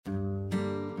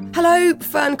Hello,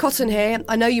 Fern Cotton here.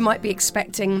 I know you might be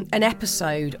expecting an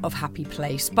episode of Happy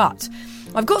Place, but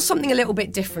I've got something a little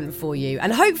bit different for you,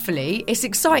 and hopefully it's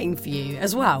exciting for you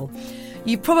as well.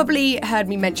 You've probably heard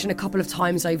me mention a couple of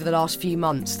times over the last few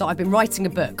months that I've been writing a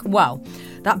book. Well,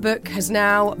 that book has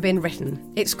now been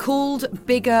written. It's called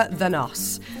Bigger Than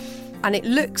Us, and it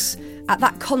looks at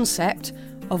that concept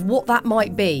of what that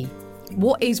might be.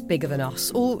 What is bigger than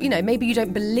us? Or, maybe you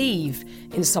don't believe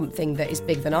in something that is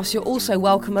bigger than us. You're also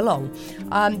welcome along.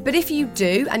 But if you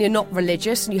do, and you're not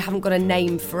religious and you haven't got a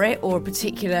name for it or a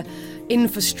particular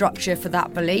infrastructure for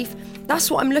that belief,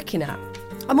 that's what I'm looking at.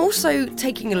 I'm also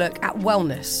taking a look at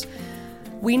wellness.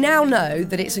 We now know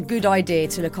that it's a good idea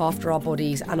to look after our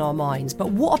bodies and our minds,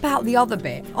 but what about the other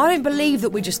bit? I don't believe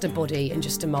that we're just a body and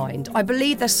just a mind. I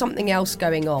believe there's something else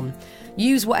going on.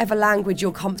 Use whatever language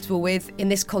you're comfortable with. In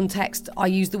this context, I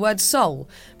use the word soul,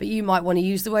 but you might want to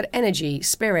use the word energy,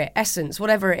 spirit, essence,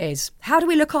 whatever it is. How do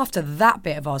we look after that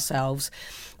bit of ourselves?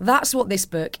 That's what this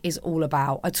book is all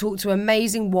about. I talk to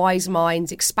amazing wise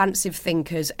minds, expansive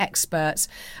thinkers, experts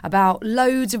about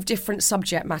loads of different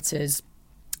subject matters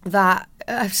that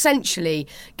essentially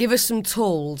give us some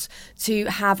tools to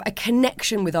have a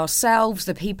connection with ourselves,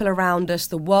 the people around us,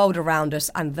 the world around us,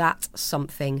 and that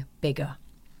something bigger.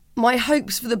 My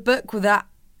hopes for the book were that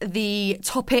the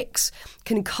topics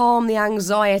can calm the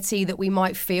anxiety that we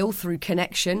might feel through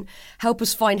connection, help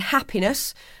us find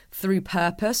happiness through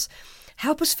purpose,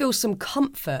 help us feel some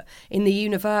comfort in the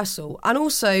universal, and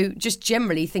also just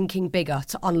generally thinking bigger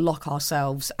to unlock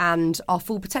ourselves and our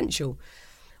full potential.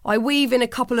 I weave in a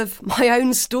couple of my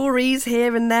own stories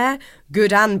here and there,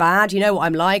 good and bad. You know what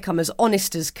I'm like. I'm as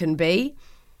honest as can be.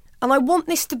 And I want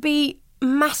this to be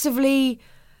massively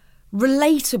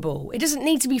relatable. It doesn't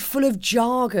need to be full of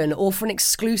jargon or for an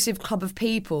exclusive club of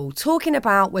people. Talking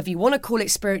about whether you want to call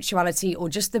it spirituality or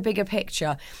just the bigger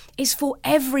picture is for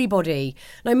everybody.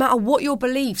 No matter what your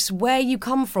beliefs, where you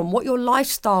come from, what your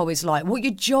lifestyle is like, what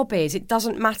your job is, it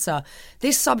doesn't matter.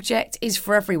 This subject is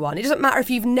for everyone. It doesn't matter if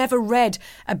you've never read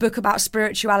a book about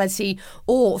spirituality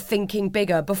or thinking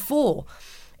bigger before.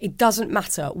 It doesn't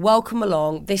matter. Welcome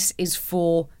along. This is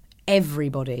for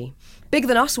everybody. Bigger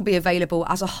Than Us will be available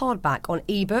as a hardback on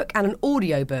ebook and an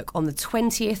audiobook on the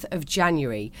 20th of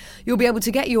January. You'll be able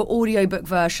to get your audiobook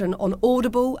version on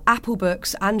Audible, Apple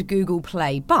Books and Google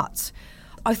Play. But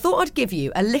I thought I'd give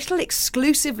you a little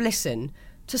exclusive listen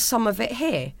to some of it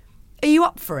here. Are you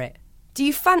up for it? Do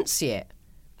you fancy it?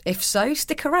 If so,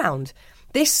 stick around.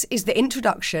 This is the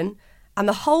introduction and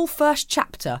the whole first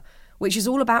chapter, which is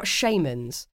all about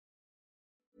shamans.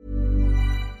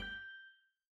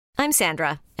 I'm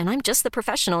Sandra, and I'm just the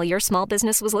professional your small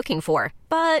business was looking for.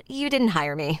 But you didn't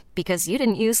hire me because you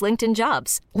didn't use LinkedIn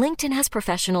Jobs. LinkedIn has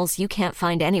professionals you can't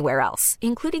find anywhere else,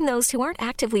 including those who aren't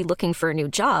actively looking for a new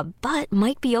job, but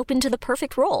might be open to the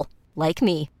perfect role, like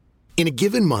me. In a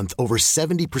given month, over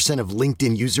 70% of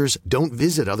LinkedIn users don't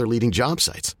visit other leading job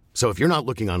sites. So if you're not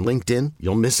looking on LinkedIn,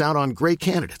 you'll miss out on great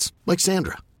candidates like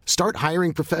Sandra. Start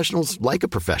hiring professionals like a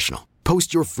professional.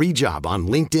 Post your free job on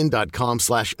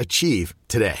linkedin.com/achieve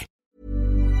today.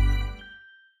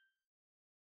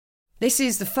 This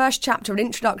is the first chapter and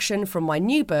introduction from my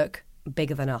new book,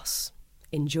 Bigger Than Us.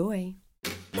 Enjoy.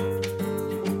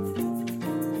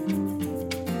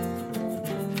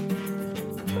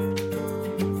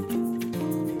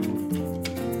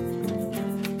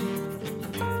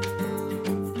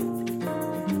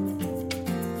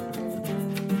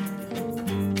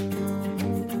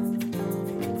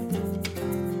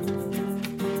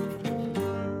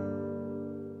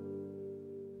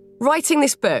 Writing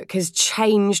this book has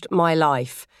changed my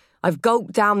life. I've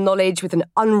gulped down knowledge with an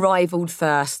unrivaled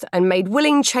thirst and made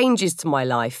willing changes to my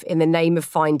life in the name of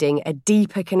finding a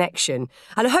deeper connection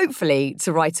and hopefully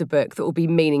to write a book that will be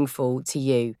meaningful to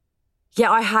you.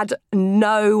 Yet I had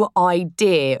no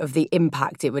idea of the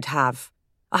impact it would have.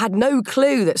 I had no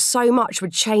clue that so much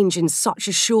would change in such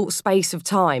a short space of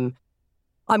time.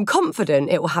 I'm confident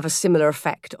it will have a similar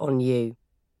effect on you.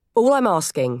 All I'm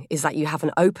asking is that you have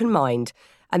an open mind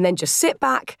and then just sit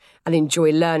back and enjoy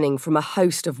learning from a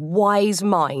host of wise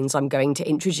minds I'm going to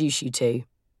introduce you to.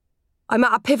 I'm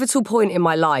at a pivotal point in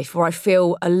my life where I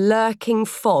feel a lurking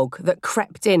fog that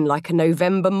crept in like a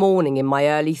November morning in my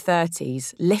early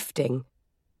 30s, lifting.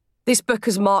 This book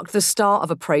has marked the start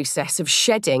of a process of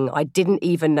shedding I didn't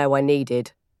even know I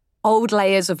needed. Old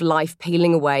layers of life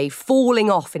peeling away,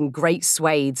 falling off in great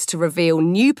swathes to reveal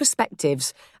new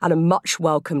perspectives and a much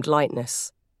welcomed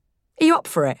lightness. Are you up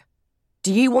for it?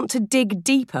 Do you want to dig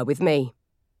deeper with me?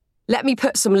 Let me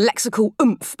put some lexical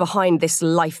oomph behind this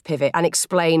life pivot and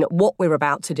explain what we're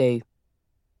about to do.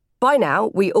 By now,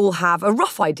 we all have a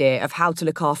rough idea of how to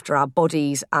look after our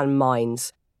bodies and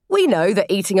minds. We know that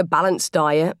eating a balanced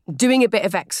diet, doing a bit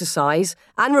of exercise,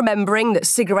 and remembering that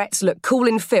cigarettes look cool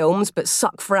in films but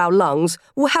suck for our lungs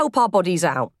will help our bodies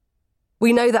out.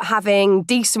 We know that having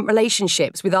decent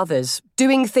relationships with others,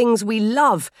 doing things we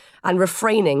love, and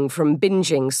refraining from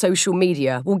binging social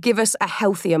media will give us a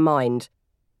healthier mind.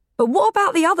 But what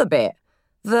about the other bit?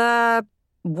 The,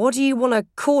 what do you want to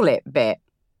call it bit?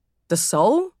 The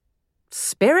soul?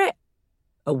 Spirit?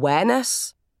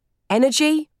 Awareness?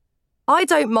 Energy? I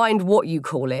don't mind what you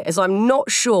call it, as I'm not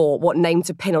sure what name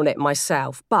to pin on it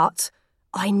myself, but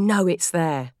I know it's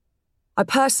there. I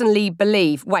personally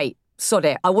believe, sod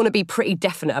it, I want to be pretty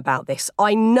definite about this.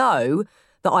 I know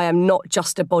that I am not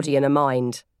just a body and a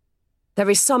mind. There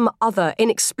is some other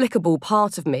inexplicable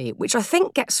part of me which I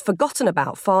think gets forgotten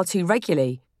about far too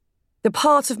regularly. The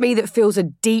part of me that feels a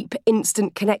deep,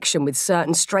 instant connection with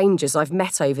certain strangers I've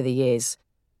met over the years.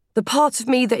 The part of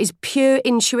me that is pure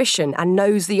intuition and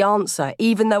knows the answer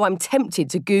even though I'm tempted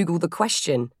to Google the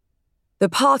question. The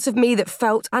part of me that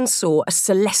felt and saw a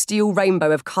celestial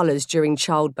rainbow of colours during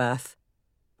childbirth.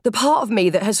 The part of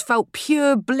me that has felt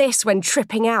pure bliss when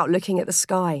tripping out looking at the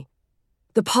sky.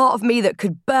 The part of me that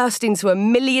could burst into a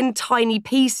million tiny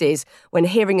pieces when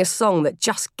hearing a song that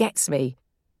just gets me.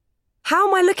 How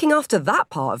am I looking after that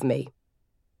part of me?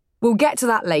 We'll get to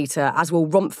that later as we'll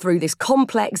romp through this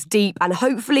complex, deep and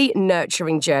hopefully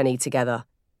nurturing journey together.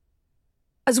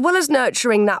 As well as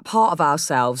nurturing that part of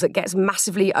ourselves that gets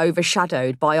massively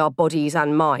overshadowed by our bodies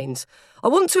and minds, I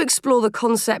want to explore the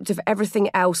concept of everything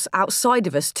else outside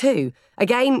of us too.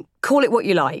 Again, call it what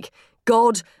you like.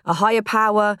 God, a higher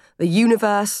power, the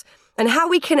universe, and how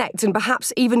we connect and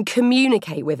perhaps even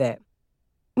communicate with it.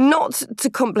 Not to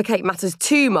complicate matters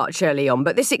too much early on,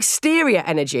 but this exterior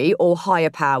energy, or higher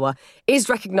power, is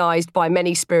recognised by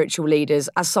many spiritual leaders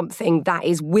as something that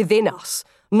is within us,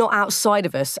 not outside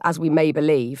of us as we may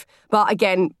believe. But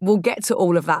again, we'll get to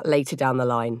all of that later down the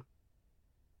line.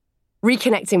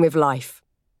 Reconnecting with life.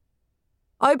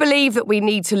 I believe that we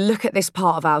need to look at this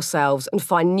part of ourselves and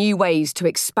find new ways to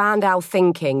expand our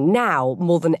thinking now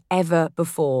more than ever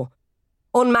before.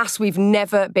 En masse, we've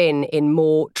never been in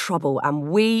more trouble, and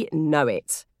we know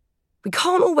it. We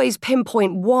can't always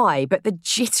pinpoint why, but the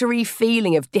jittery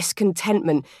feeling of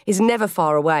discontentment is never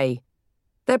far away.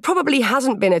 There probably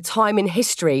hasn't been a time in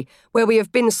history where we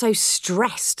have been so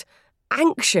stressed,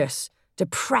 anxious,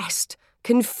 depressed,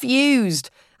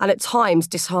 confused, and at times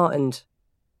disheartened.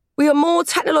 We are more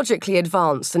technologically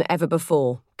advanced than ever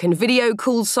before, can video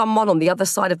call someone on the other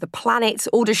side of the planet,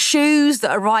 order shoes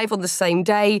that arrive on the same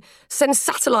day, send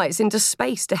satellites into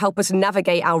space to help us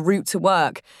navigate our route to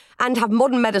work, and have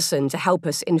modern medicine to help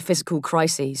us in physical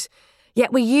crises.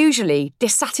 Yet we're usually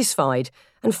dissatisfied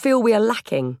and feel we are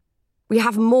lacking. We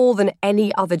have more than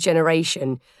any other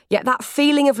generation, yet that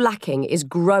feeling of lacking is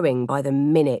growing by the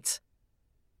minute.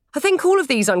 I think all of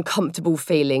these uncomfortable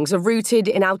feelings are rooted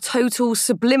in our total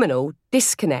subliminal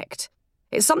disconnect.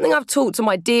 It's something I've talked to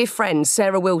my dear friend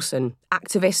Sarah Wilson,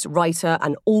 activist, writer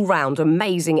and all-round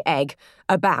amazing egg,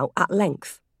 about at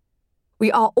length.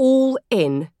 We are all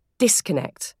in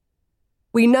disconnect.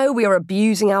 We know we are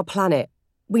abusing our planet.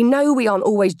 We know we aren't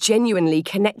always genuinely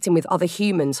connecting with other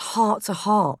humans heart to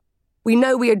heart. We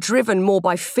know we are driven more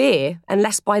by fear and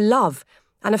less by love,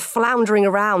 and are floundering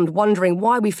around wondering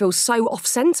why we feel so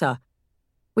off-centre.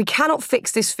 We cannot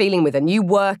fix this feeling with a new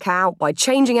workout, by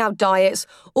changing our diets,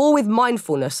 or with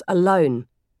mindfulness alone.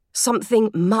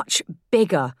 Something much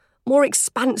bigger, more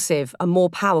expansive and more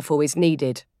powerful is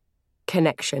needed.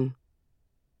 Connection.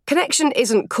 Connection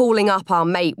isn't calling up our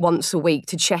mate once a week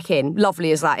to check in,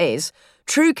 lovely as that is.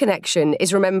 True connection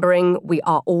is remembering we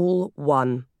are all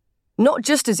one. Not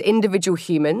just as individual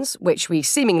humans, which we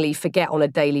seemingly forget on a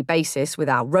daily basis with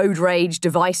our road rage,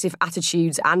 divisive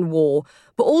attitudes and war,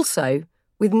 but also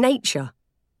with nature.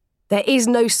 There is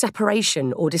no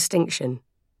separation or distinction.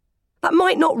 That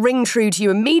might not ring true to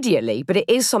you immediately, but it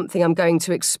is something I'm going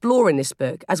to explore in this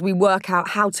book as we work out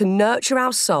how to nurture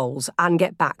our souls and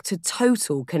get back to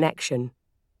total connection.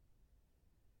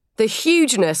 The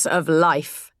hugeness of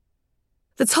life.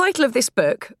 The title of this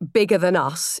book, Bigger Than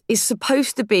Us, is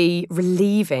supposed to be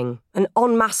relieving, an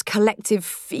en masse collective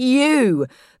phew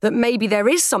that maybe there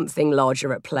is something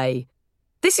larger at play.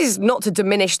 This is not to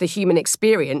diminish the human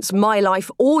experience, my life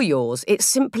or yours. It's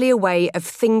simply a way of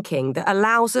thinking that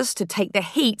allows us to take the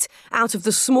heat out of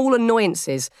the small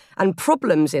annoyances and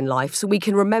problems in life so we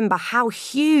can remember how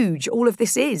huge all of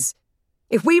this is.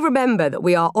 If we remember that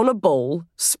we are on a ball,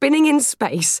 spinning in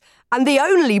space, And the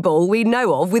only ball we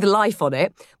know of with life on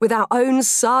it, with our own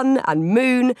sun and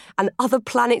moon and other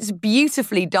planets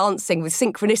beautifully dancing with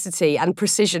synchronicity and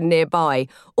precision nearby,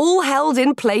 all held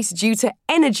in place due to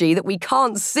energy that we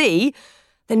can't see,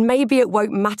 then maybe it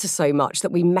won't matter so much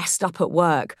that we messed up at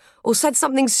work or said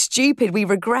something stupid we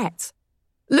regret.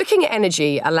 Looking at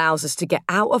energy allows us to get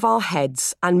out of our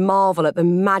heads and marvel at the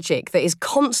magic that is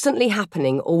constantly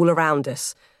happening all around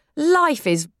us. Life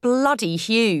is bloody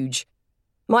huge.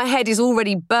 My head is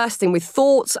already bursting with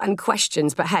thoughts and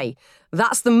questions, but hey,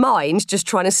 that's the mind just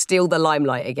trying to steal the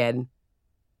limelight again.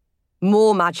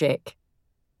 More magic.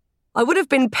 I would have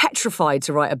been petrified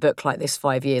to write a book like this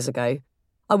 5 years ago.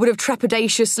 I would have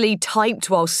trepidatiously typed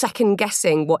while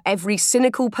second-guessing what every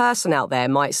cynical person out there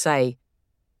might say.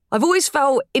 I've always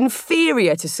felt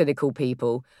inferior to cynical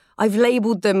people. I've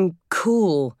labelled them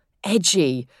cool,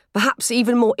 edgy, perhaps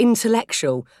even more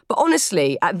intellectual. But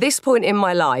honestly, at this point in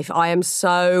my life, I am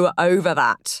so over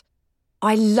that.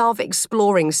 I love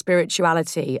exploring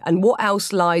spirituality and what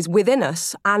else lies within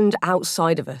us and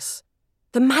outside of us.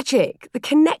 The magic, the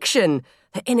connection,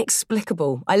 the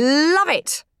inexplicable. I love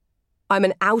it. I'm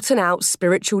an out-and-out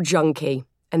spiritual junkie,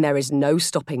 and there is no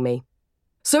stopping me.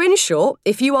 So in short,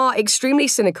 if you are extremely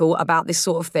cynical about this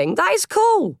sort of thing, that is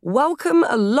cool. Welcome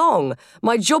along.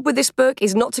 My job with this book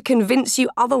is not to convince you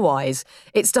otherwise.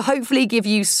 It's to hopefully give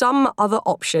you some other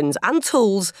options and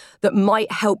tools that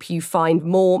might help you find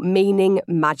more meaning,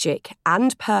 magic,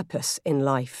 and purpose in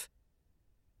life.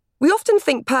 We often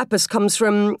think purpose comes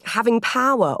from having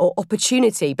power or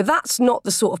opportunity, but that's not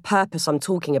the sort of purpose I'm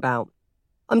talking about.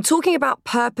 I'm talking about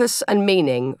purpose and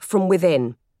meaning from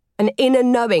within. An inner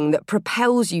knowing that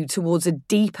propels you towards a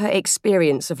deeper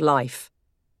experience of life.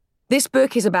 This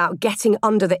book is about getting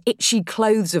under the itchy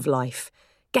clothes of life,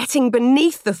 getting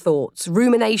beneath the thoughts,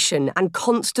 rumination, and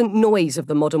constant noise of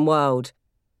the modern world.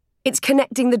 It's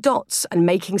connecting the dots and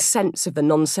making sense of the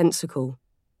nonsensical.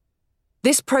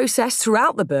 This process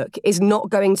throughout the book is not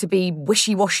going to be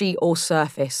wishy-washy or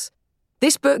surface.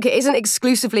 This book isn't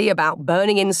exclusively about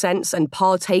burning incense and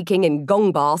partaking in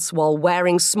gong baths while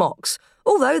wearing smocks,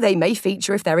 although they may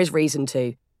feature if there is reason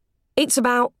to. It's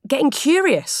about getting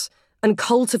curious and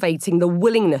cultivating the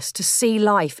willingness to see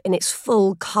life in its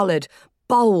full-coloured,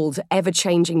 bold,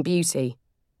 ever-changing beauty.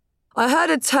 I heard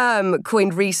a term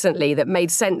coined recently that made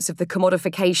sense of the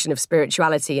commodification of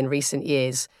spirituality in recent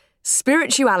years.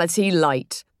 Spirituality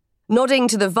light, nodding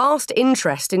to the vast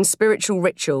interest in spiritual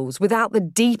rituals without the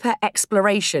deeper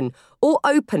exploration or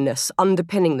openness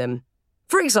underpinning them.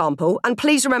 For example, and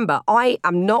please remember, I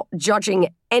am not judging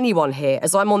anyone here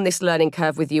as I'm on this learning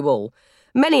curve with you all.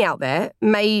 Many out there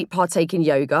may partake in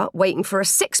yoga, waiting for a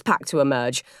six-pack to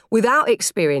emerge, without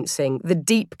experiencing the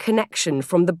deep connection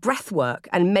from the breathwork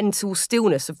and mental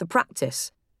stillness of the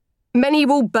practice. Many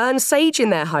will burn sage in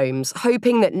their homes,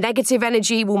 hoping that negative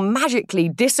energy will magically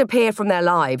disappear from their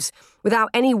lives without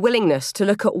any willingness to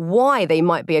look at why they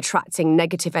might be attracting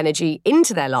negative energy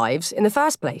into their lives in the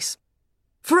first place.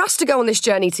 For us to go on this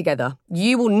journey together,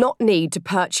 you will not need to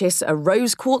purchase a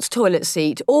rose quartz toilet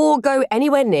seat or go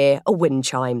anywhere near a wind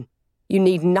chime. You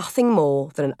need nothing more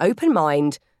than an open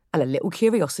mind and a little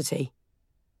curiosity.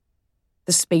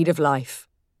 The speed of life.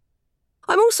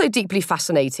 I'm also deeply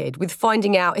fascinated with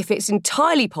finding out if it's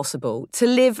entirely possible to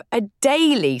live a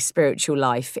daily spiritual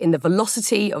life in the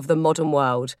velocity of the modern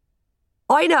world.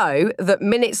 I know that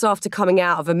minutes after coming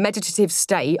out of a meditative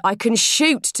state, I can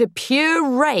shoot to pure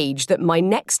rage that my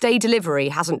next day delivery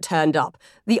hasn't turned up.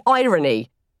 The irony.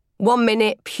 1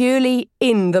 minute purely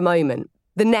in the moment.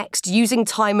 The next using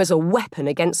time as a weapon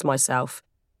against myself.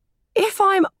 If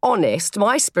I'm honest,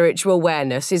 my spiritual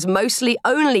awareness is mostly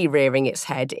only rearing its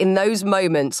head in those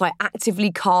moments I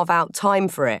actively carve out time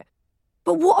for it.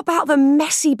 But what about the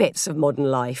messy bits of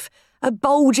modern life? A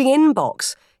bulging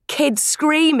inbox, kids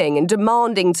screaming and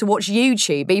demanding to watch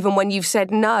YouTube even when you've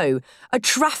said no, a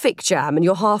traffic jam and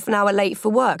you're half an hour late for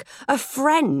work, a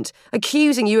friend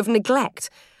accusing you of neglect.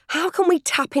 How can we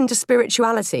tap into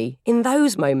spirituality in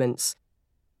those moments?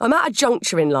 I'm at a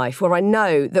juncture in life where I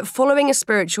know that following a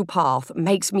spiritual path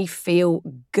makes me feel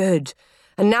good,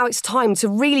 and now it's time to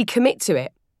really commit to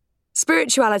it.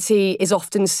 Spirituality is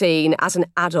often seen as an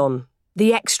add-on,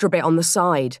 the extra bit on the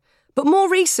side. But more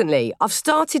recently, I've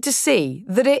started to see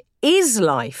that it is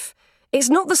life. It's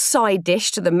not the side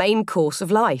dish to the main course of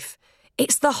life.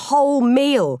 It's the whole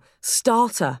meal,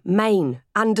 starter, main,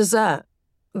 and dessert.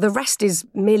 The rest is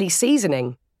merely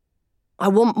seasoning. I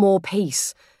want more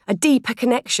peace, a deeper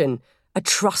connection, a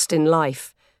trust in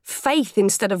life, faith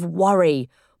instead of worry,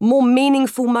 more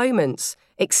meaningful moments,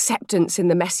 acceptance in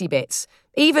the messy bits,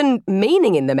 even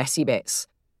meaning in the messy bits.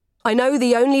 I know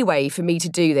the only way for me to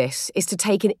do this is to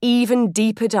take an even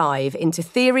deeper dive into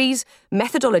theories,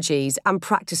 methodologies, and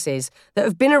practices that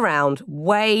have been around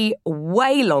way,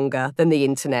 way longer than the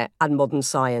internet and modern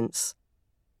science.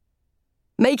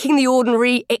 Making the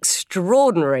ordinary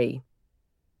extraordinary.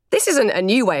 This isn't a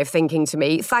new way of thinking to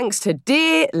me, thanks to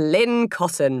dear Lynn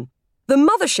Cotton. The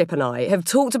mothership and I have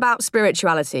talked about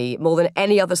spirituality more than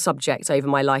any other subject over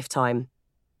my lifetime.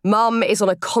 Mum is on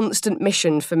a constant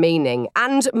mission for meaning,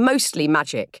 and mostly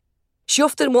magic. She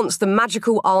often wants the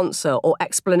magical answer or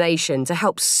explanation to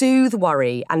help soothe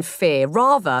worry and fear,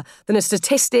 rather than a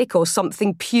statistic or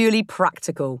something purely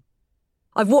practical.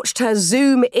 I've watched her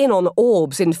zoom in on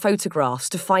orbs in photographs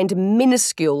to find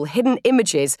minuscule hidden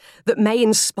images that may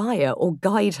inspire or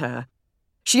guide her.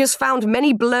 She has found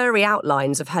many blurry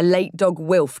outlines of her late dog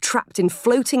Wilf trapped in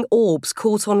floating orbs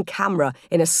caught on camera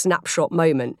in a snapshot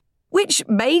moment, which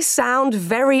may sound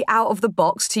very out of the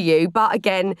box to you, but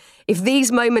again, if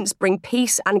these moments bring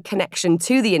peace and connection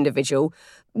to the individual,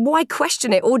 why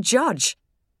question it or judge?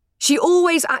 She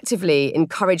always actively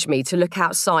encouraged me to look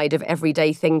outside of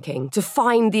everyday thinking, to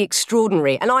find the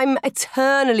extraordinary, and I'm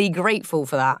eternally grateful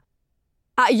for that.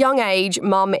 At a young age,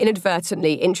 Mum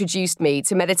inadvertently introduced me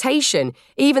to meditation,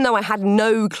 even though I had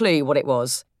no clue what it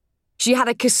was. She had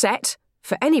a cassette.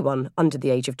 For anyone under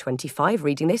the age of 25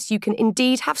 reading this, you can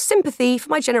indeed have sympathy for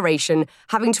my generation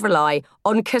having to rely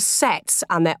on cassettes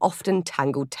and their often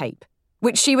tangled tape,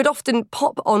 which she would often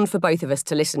pop on for both of us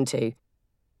to listen to.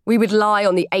 We would lie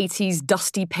on the 80s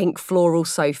dusty pink floral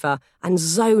sofa and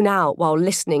zone out while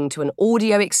listening to an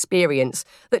audio experience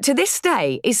that to this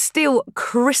day is still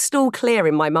crystal clear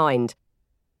in my mind.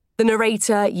 The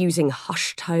narrator, using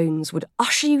hushed tones, would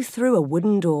usher you through a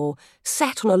wooden door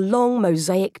set on a long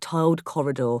mosaic-tiled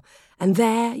corridor, and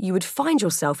there you would find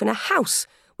yourself in a house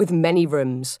with many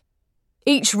rooms.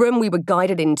 Each room we were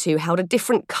guided into held a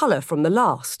different colour from the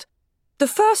last. The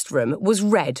first room was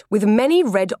red, with many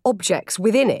red objects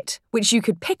within it, which you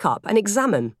could pick up and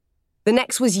examine. The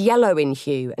next was yellow in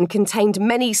hue and contained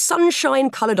many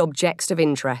sunshine-coloured objects of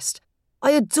interest.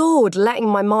 I adored letting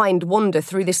my mind wander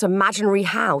through this imaginary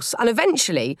house and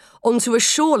eventually onto a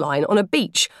shoreline on a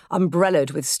beach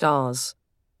umbrellaed with stars.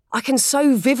 I can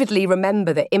so vividly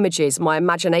remember the images my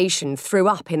imagination threw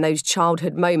up in those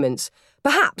childhood moments,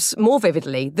 perhaps more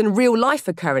vividly than real-life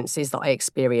occurrences that I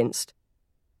experienced.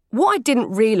 What I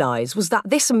didn't realise was that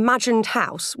this imagined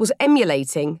house was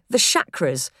emulating the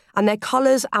chakras and their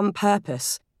colours and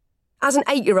purpose. As an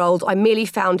 8-year-old, I merely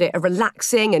found it a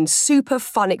relaxing and super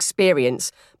fun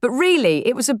experience, but really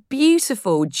it was a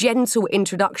beautiful, gentle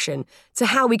introduction to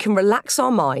how we can relax our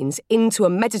minds into a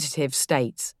meditative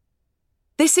state.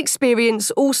 This experience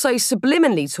also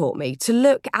subliminally taught me to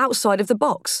look outside of the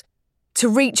box, to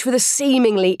reach for the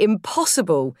seemingly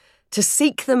impossible, to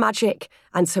seek the magic,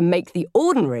 and to make the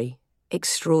ordinary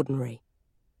extraordinary.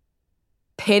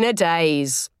 Pinner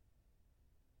days.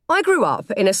 I grew up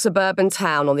in a suburban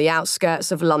town on the outskirts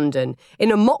of London,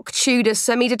 in a mock Tudor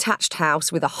semi-detached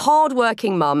house with a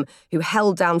hard-working mum who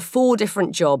held down 4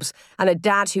 different jobs and a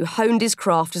dad who honed his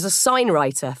craft as a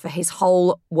signwriter for his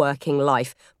whole working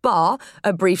life, bar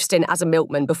a brief stint as a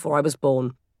milkman before I was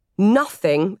born.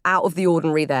 Nothing out of the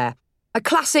ordinary there. A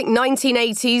classic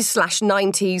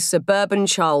 1980s/90s suburban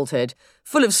childhood,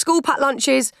 full of school-packed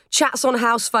lunches, chats on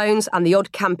house phones and the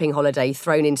odd camping holiday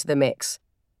thrown into the mix.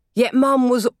 Yet Mum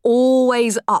was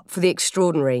always up for the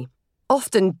extraordinary,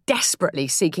 often desperately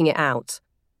seeking it out.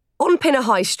 On Pinner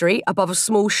High Street, above a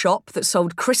small shop that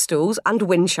sold crystals and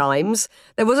wind chimes,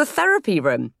 there was a therapy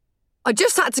room. I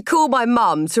just had to call my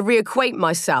mum to reacquaint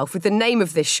myself with the name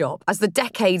of this shop, as the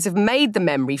decades have made the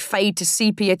memory fade to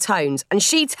sepia tones, and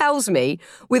she tells me,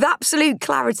 with absolute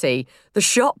clarity, the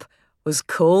shop was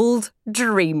called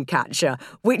Dreamcatcher,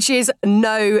 which is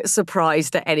no surprise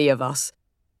to any of us.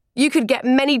 You could get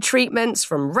many treatments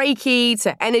from Reiki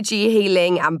to energy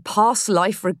healing and past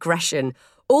life regression,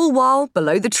 all while,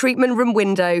 below the treatment room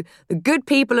window, the good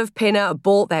people of Pinner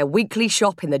bought their weekly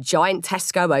shop in the giant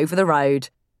Tesco over the road.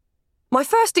 My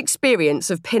first experience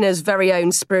of Pinner's very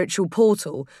own spiritual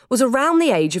portal was around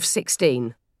the age of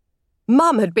 16.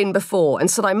 Mum had been before and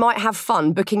said I might have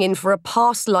fun booking in for a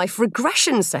past life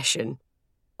regression session.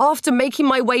 After making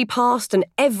my way past an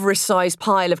Everest-sized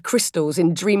pile of crystals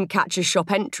in Dreamcatcher's shop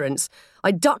entrance,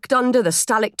 I ducked under the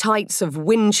stalactites of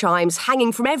wind chimes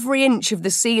hanging from every inch of the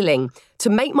ceiling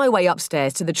to make my way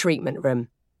upstairs to the treatment room.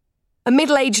 A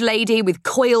middle-aged lady with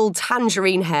coiled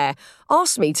tangerine hair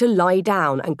asked me to lie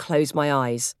down and close my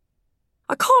eyes.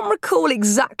 I can't recall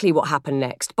exactly what happened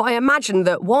next, but I imagine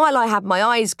that while I had my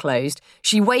eyes closed,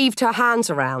 she waved her hands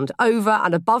around, over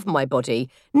and above my body,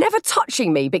 never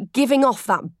touching me but giving off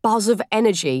that buzz of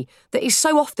energy that is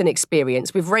so often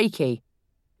experienced with Reiki.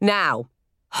 Now,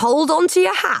 hold on to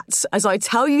your hats as I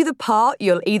tell you the part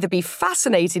you'll either be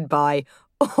fascinated by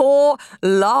or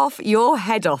laugh your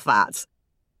head off at.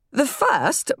 The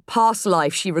first past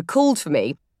life she recalled for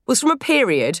me was from a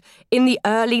period in the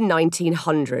early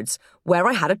 1900s where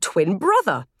I had a twin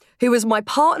brother who was my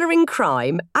partner in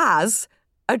crime as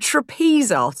a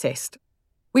trapeze artist.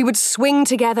 We would swing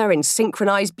together in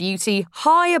synchronised beauty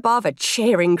high above a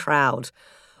cheering crowd.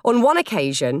 On one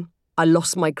occasion, I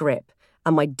lost my grip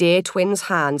and my dear twin's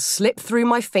hand slipped through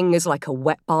my fingers like a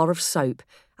wet bar of soap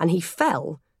and he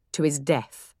fell to his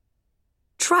death.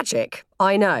 Tragic,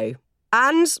 I know.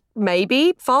 And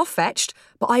maybe far-fetched,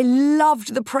 but I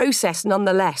loved the process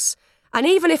nonetheless. And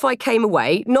even if I came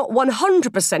away not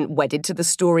 100% wedded to the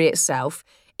story itself,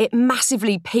 it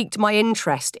massively piqued my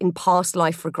interest in past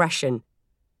life regression.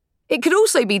 It could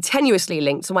also be tenuously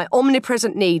linked to my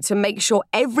omnipresent need to make sure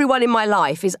everyone in my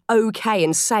life is okay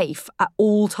and safe at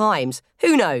all times.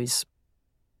 Who knows?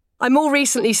 I more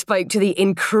recently spoke to the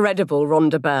incredible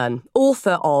Rhonda Byrne,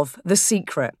 author of The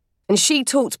Secret. And she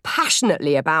talked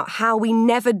passionately about how we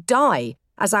never die,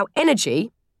 as our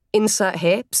energy, insert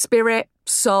here, spirit,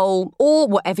 soul, or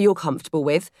whatever you're comfortable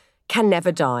with, can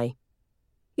never die.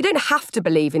 You don't have to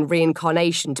believe in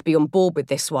reincarnation to be on board with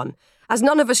this one, as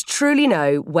none of us truly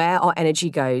know where our energy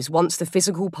goes once the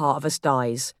physical part of us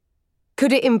dies.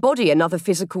 Could it embody another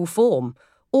physical form,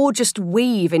 or just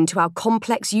weave into our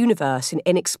complex universe in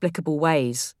inexplicable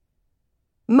ways?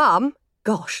 Mum,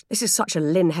 gosh, this is such a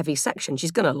Lynn-heavy section, she's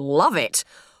going to love it,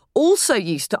 also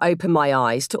used to open my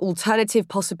eyes to alternative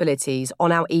possibilities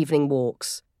on our evening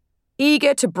walks.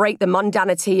 Eager to break the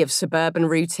mundanity of suburban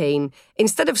routine,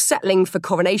 instead of settling for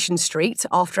Coronation Street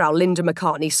after our Linda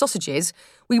McCartney sausages,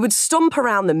 we would stomp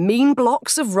around the mean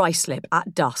blocks of Ruislip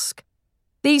at dusk.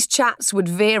 These chats would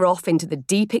veer off into the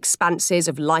deep expanses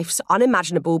of life's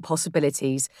unimaginable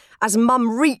possibilities as Mum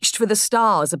reached for the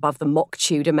stars above the mock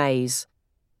Tudor maze.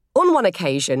 On one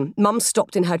occasion, Mum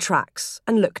stopped in her tracks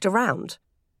and looked around.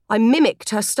 I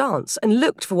mimicked her stance and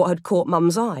looked for what had caught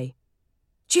Mum's eye.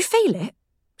 "Do you feel it?"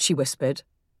 she whispered.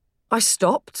 I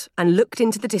stopped and looked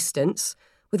into the distance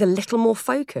with a little more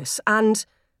focus, and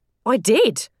I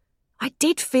did. I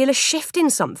did feel a shift in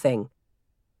something.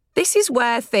 This is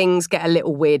where things get a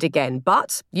little weird again,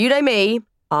 but you know me,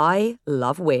 I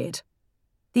love weird.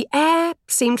 The air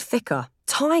seemed thicker.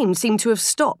 Time seemed to have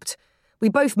stopped. We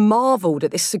both marvelled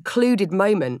at this secluded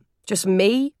moment, just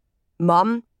me,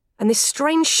 Mum, and this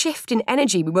strange shift in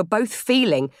energy we were both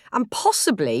feeling and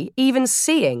possibly even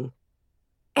seeing.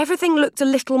 Everything looked a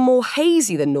little more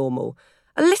hazy than normal,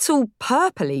 a little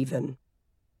purple even.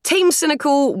 Team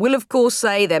Cynical will of course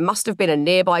say there must have been a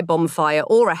nearby bonfire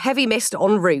or a heavy mist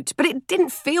en route, but it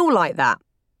didn't feel like that.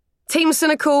 Team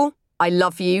Cynical, I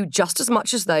love you just as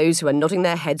much as those who are nodding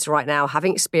their heads right now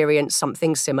having experienced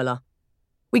something similar.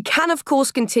 We can, of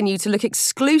course, continue to look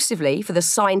exclusively for the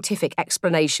scientific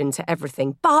explanation to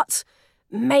everything, but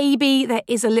maybe there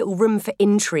is a little room for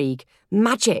intrigue,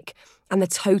 magic, and the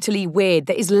totally weird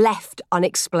that is left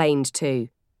unexplained too.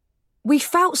 We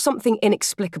felt something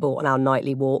inexplicable on our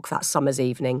nightly walk that summer's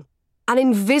evening, an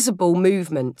invisible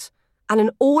movement, and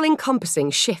an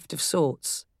all-encompassing shift of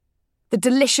sorts. The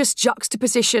delicious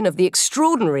juxtaposition of the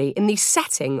extraordinary in the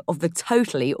setting of the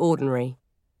totally ordinary.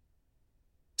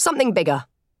 Something bigger.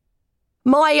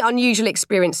 My unusual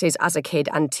experiences as a kid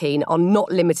and teen are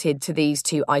not limited to these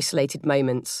two isolated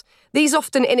moments. These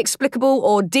often inexplicable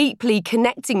or deeply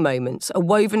connecting moments are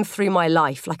woven through my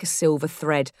life like a silver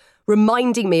thread,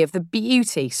 reminding me of the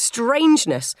beauty,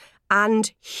 strangeness,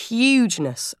 and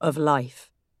hugeness of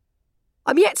life.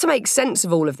 I'm yet to make sense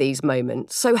of all of these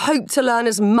moments, so hope to learn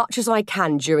as much as I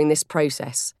can during this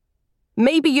process.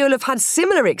 Maybe you'll have had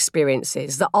similar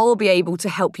experiences that I'll be able to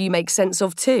help you make sense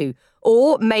of too.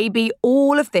 Or maybe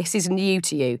all of this is new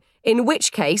to you, in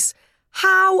which case,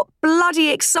 how bloody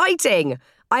exciting!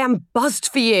 I am buzzed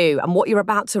for you and what you're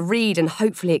about to read and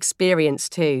hopefully experience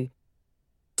too.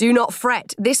 Do not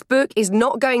fret, this book is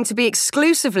not going to be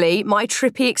exclusively my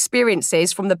trippy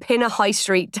experiences from the Pinner High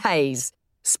Street days.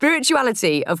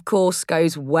 Spirituality, of course,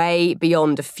 goes way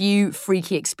beyond a few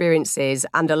freaky experiences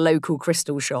and a local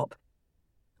crystal shop.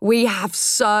 We have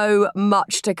so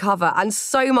much to cover and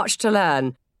so much to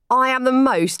learn. I am the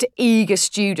most eager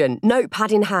student,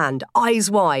 notepad in hand,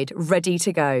 eyes wide, ready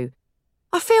to go.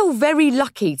 I feel very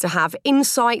lucky to have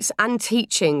insights and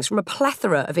teachings from a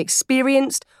plethora of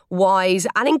experienced, wise,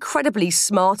 and incredibly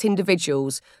smart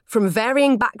individuals from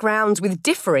varying backgrounds with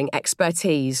differing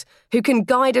expertise who can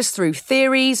guide us through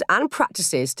theories and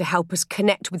practices to help us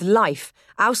connect with life,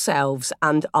 ourselves,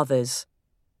 and others.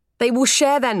 They will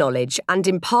share their knowledge and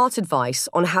impart advice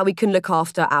on how we can look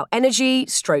after our energy,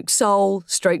 soul,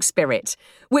 spirit,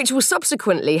 which will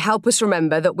subsequently help us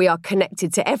remember that we are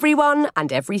connected to everyone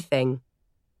and everything.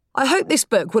 I hope this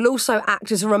book will also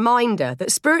act as a reminder that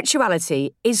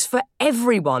spirituality is for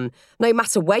everyone, no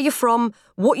matter where you're from,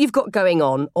 what you've got going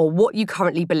on, or what you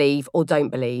currently believe or don't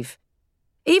believe.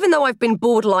 Even though I've been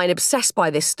borderline obsessed by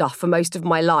this stuff for most of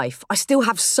my life, I still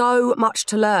have so much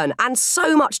to learn and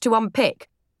so much to unpick.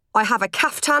 I have a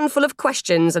caftan full of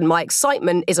questions and my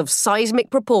excitement is of seismic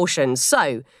proportions,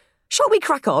 so shall we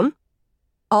crack on?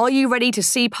 Are you ready to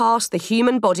see past the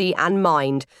human body and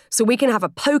mind so we can have a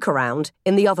poke around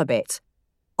in the other bit?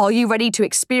 Are you ready to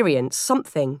experience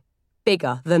something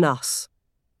bigger than us?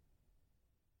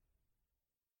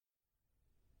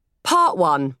 Part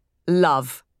 1.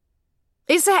 Love.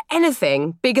 Is there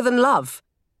anything bigger than love?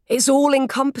 It's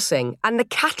all-encompassing and the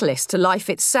catalyst to life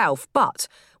itself, but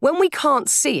when we can't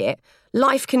see it,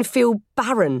 life can feel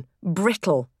barren,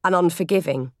 brittle, and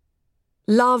unforgiving.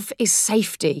 Love is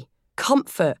safety,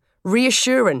 comfort,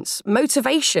 reassurance,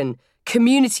 motivation,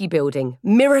 community building,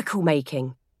 miracle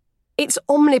making. It's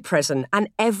omnipresent and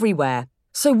everywhere,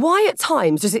 so why at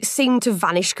times does it seem to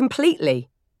vanish completely?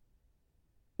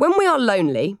 When we are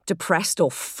lonely, depressed,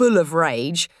 or full of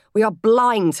rage, we are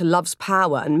blind to love's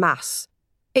power and mass.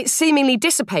 It seemingly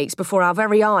dissipates before our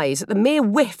very eyes at the mere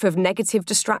whiff of negative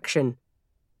distraction.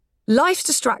 Life's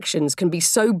distractions can be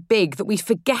so big that we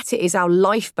forget it is our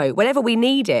lifeboat whenever we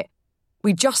need it.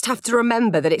 We just have to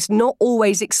remember that it's not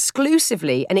always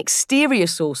exclusively an exterior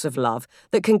source of love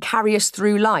that can carry us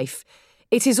through life.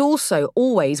 It is also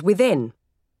always within.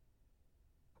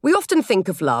 We often think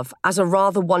of love as a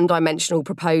rather one-dimensional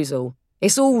proposal.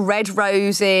 It's all red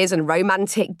roses and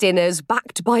romantic dinners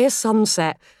backed by a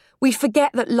sunset. We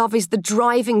forget that love is the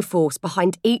driving force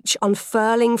behind each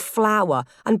unfurling flower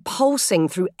and pulsing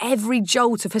through every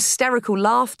jolt of hysterical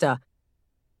laughter.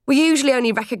 We usually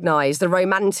only recognise the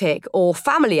romantic or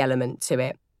family element to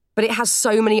it, but it has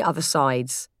so many other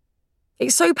sides.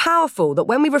 It's so powerful that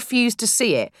when we refuse to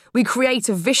see it, we create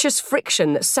a vicious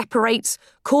friction that separates,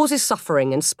 causes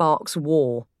suffering, and sparks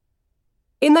war.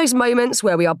 In those moments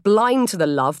where we are blind to the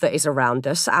love that is around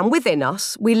us and within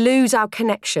us, we lose our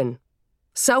connection.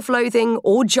 Self-loathing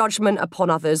or judgment upon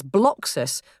others blocks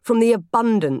us from the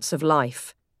abundance of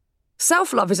life.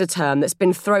 Self-love is a term that's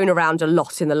been thrown around a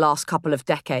lot in the last couple of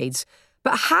decades,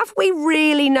 but have we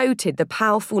really noted the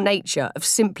powerful nature of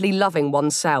simply loving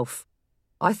oneself?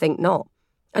 I think not,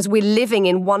 as we're living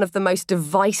in one of the most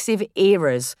divisive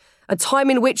eras, a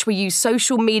time in which we use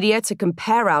social media to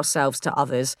compare ourselves to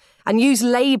others and use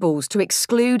labels to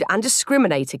exclude and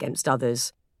discriminate against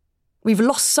others. We've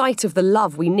lost sight of the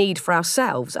love we need for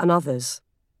ourselves and others.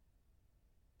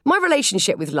 My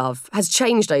relationship with love has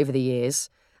changed over the years.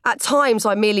 At times,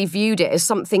 I merely viewed it as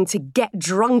something to get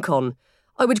drunk on.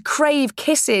 I would crave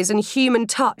kisses and human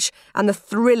touch and the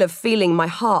thrill of feeling my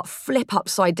heart flip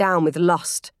upside down with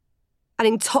lust. An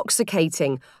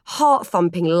intoxicating,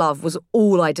 heart-thumping love was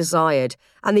all I desired,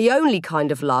 and the only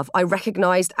kind of love I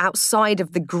recognised outside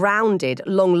of the grounded,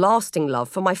 long-lasting love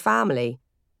for my family.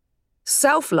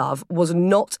 Self-love was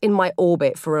not in my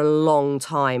orbit for a long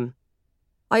time.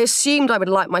 I assumed I would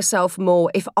like myself more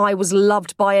if I was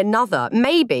loved by another,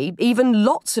 maybe even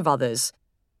lots of others.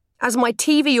 As my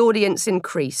TV audience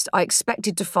increased, I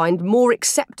expected to find more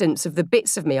acceptance of the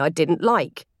bits of me I didn't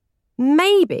like.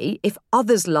 Maybe if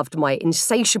others loved my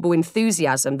insatiable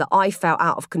enthusiasm that I felt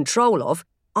out of control of,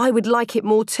 I would like it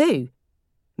more too.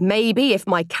 Maybe if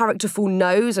my characterful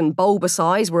nose and bulbous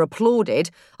eyes were applauded,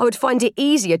 I would find it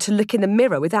easier to look in the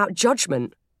mirror without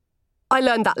judgment. I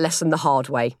learned that lesson the hard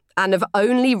way, and have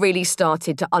only really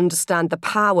started to understand the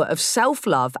power of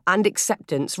self-love and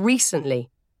acceptance recently.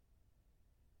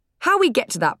 How we get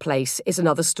to that place is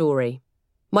another story.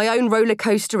 My own roller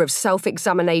coaster of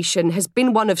self-examination has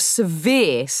been one of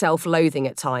severe self-loathing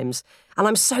at times, and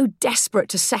I'm so desperate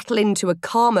to settle into a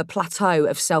calmer plateau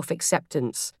of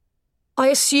self-acceptance. I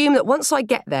assume that once I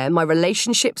get there, my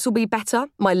relationships will be better,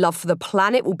 my love for the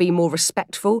planet will be more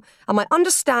respectful, and my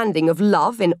understanding of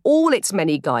love in all its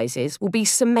many guises will be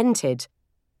cemented.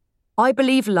 I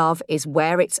believe love is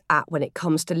where it's at when it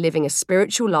comes to living a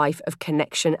spiritual life of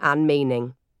connection and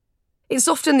meaning. It's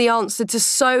often the answer to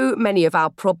so many of our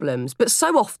problems, but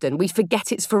so often we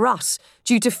forget it's for us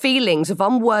due to feelings of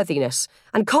unworthiness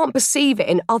and can't perceive it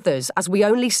in others as we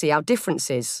only see our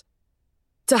differences.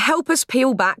 To help us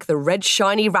peel back the red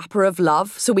shiny wrapper of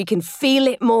love so we can feel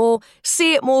it more,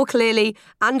 see it more clearly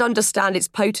and understand its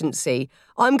potency,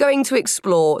 I'm going to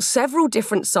explore several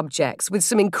different subjects with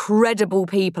some incredible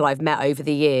people I've met over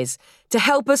the years to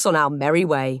help us on our merry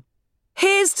way.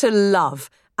 Here's to love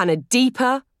and a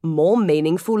deeper, more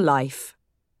meaningful life.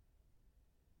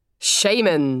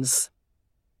 Shamans.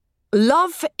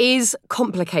 Love is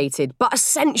complicated but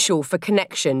essential for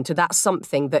connection to that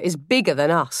something that is bigger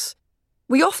than us.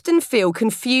 We often feel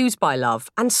confused by love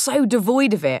and so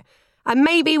devoid of it, and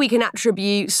maybe we can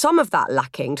attribute some of that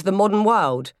lacking to the modern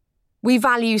world. We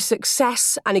value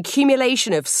success and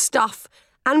accumulation of stuff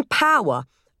and power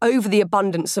over the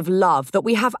abundance of love that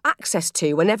we have access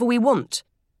to whenever we want.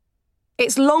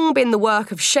 It's long been the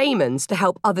work of shamans to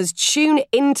help others tune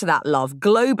into that love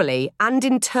globally and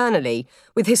internally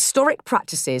with historic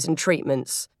practices and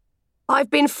treatments.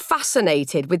 I've been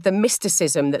fascinated with the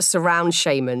mysticism that surrounds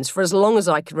shamans for as long as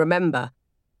I can remember.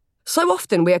 So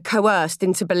often we are coerced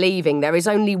into believing there is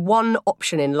only one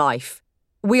option in life.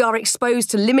 We are exposed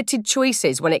to limited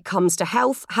choices when it comes to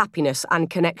health, happiness and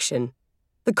connection.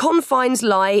 The confines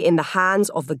lie in the hands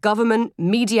of the government,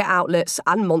 media outlets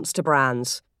and monster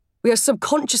brands. We are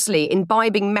subconsciously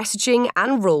imbibing messaging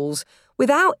and rules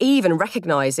without even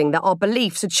recognising that our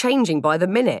beliefs are changing by the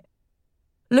minute.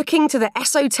 Looking to the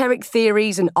esoteric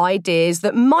theories and ideas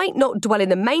that might not dwell in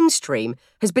the mainstream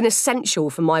has been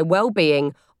essential for my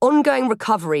well-being, ongoing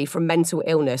recovery from mental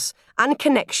illness, and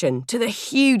connection to the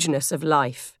hugeness of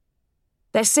life.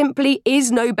 There simply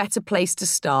is no better place to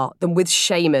start than with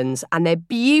shamans and their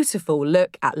beautiful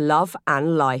look at love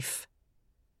and life.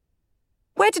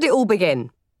 Where did it all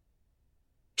begin?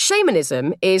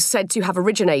 Shamanism is said to have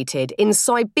originated in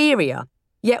Siberia,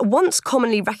 yet once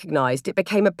commonly recognised, it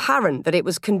became apparent that it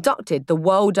was conducted the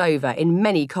world over in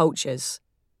many cultures.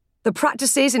 The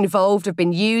practices involved have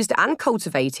been used and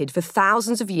cultivated for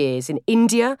thousands of years in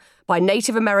India by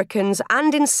Native Americans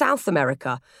and in South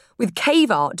America, with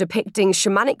cave art depicting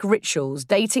shamanic rituals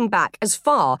dating back as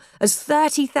far as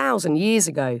 30,000 years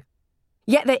ago.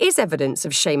 Yet there is evidence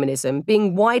of shamanism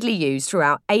being widely used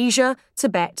throughout Asia,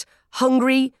 Tibet,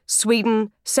 Hungary,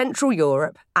 Sweden, Central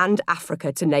Europe, and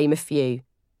Africa, to name a few.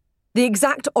 The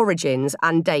exact origins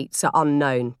and dates are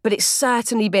unknown, but it's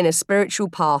certainly been a spiritual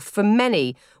path for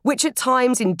many, which at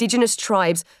times indigenous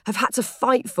tribes have had to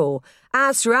fight for,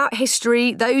 as throughout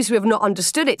history, those who have not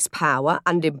understood its power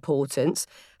and importance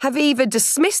have either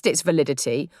dismissed its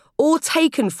validity or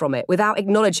taken from it without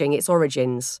acknowledging its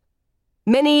origins.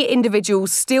 Many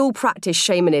individuals still practice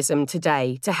shamanism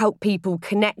today to help people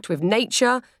connect with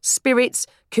nature, spirits,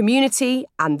 community,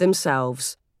 and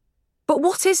themselves. But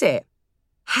what is it?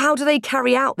 How do they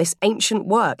carry out this ancient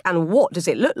work, and what does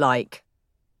it look like?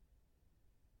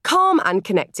 Calm and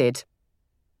connected.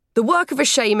 The work of a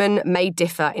shaman may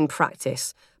differ in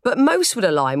practice, but most would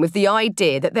align with the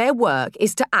idea that their work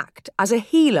is to act as a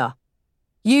healer.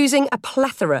 Using a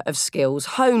plethora of skills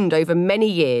honed over many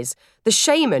years, the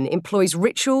shaman employs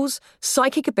rituals,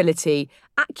 psychic ability,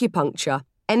 acupuncture,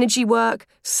 energy work,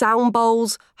 sound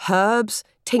bowls, herbs,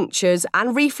 tinctures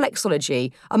and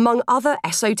reflexology, among other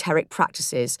esoteric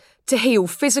practices, to heal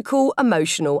physical,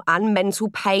 emotional and mental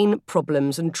pain,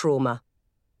 problems and trauma.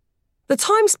 The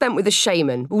time spent with a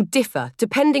shaman will differ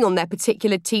depending on their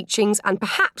particular teachings and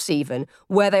perhaps even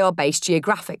where they are based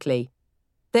geographically.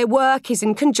 Their work is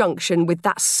in conjunction with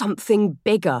that something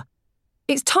bigger.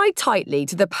 It's tied tightly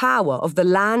to the power of the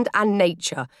land and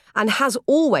nature and has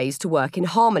always to work in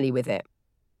harmony with it.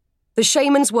 The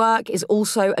shaman's work is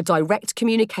also a direct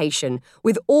communication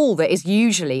with all that is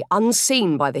usually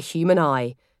unseen by the human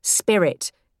eye,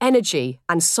 spirit, energy,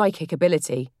 and psychic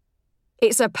ability.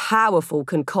 It's a powerful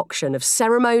concoction of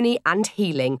ceremony and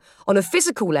healing on a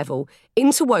physical level,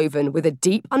 interwoven with a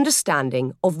deep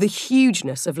understanding of the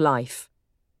hugeness of life.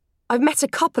 I've met a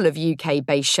couple of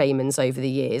UK-based shamans over the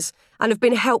years and have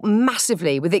been helped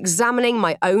massively with examining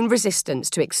my own resistance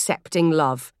to accepting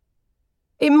love.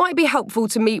 It might be helpful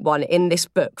to meet one in this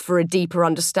book for a deeper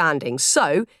understanding,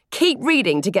 so keep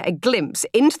reading to get a glimpse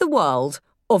into the world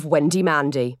of Wendy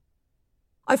Mandy.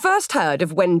 I first heard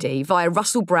of Wendy via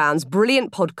Russell Brown's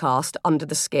brilliant podcast, Under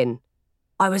the Skin.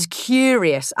 I was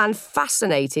curious and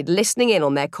fascinated listening in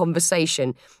on their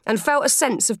conversation and felt a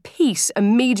sense of peace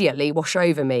immediately wash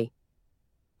over me.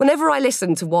 Whenever I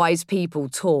listen to wise people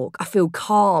talk, I feel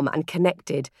calm and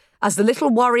connected as the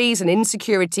little worries and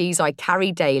insecurities I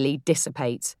carry daily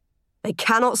dissipate. They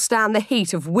cannot stand the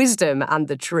heat of wisdom and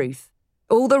the truth.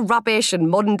 All the rubbish and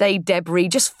modern-day debris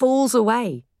just falls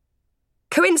away.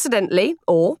 Coincidentally,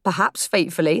 or perhaps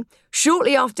fatefully,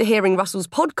 shortly after hearing Russell's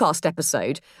podcast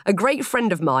episode, a great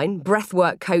friend of mine,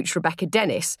 breathwork coach Rebecca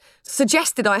Dennis,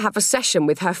 suggested I have a session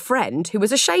with her friend who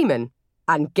was a shaman.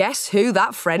 And guess who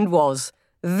that friend was?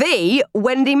 The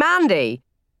Wendy Mandy.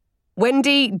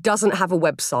 Wendy doesn't have a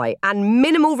website, and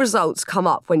minimal results come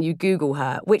up when you Google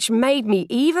her, which made me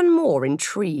even more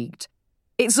intrigued.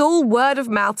 It's all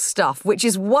word-of-mouth stuff, which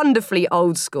is wonderfully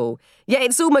old school, yet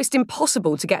it's almost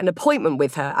impossible to get an appointment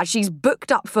with her as she's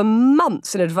booked up for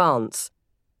months in advance.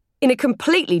 In a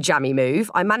completely jammy move,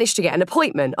 I managed to get an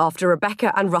appointment after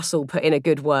Rebecca and Russell put in a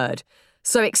good word,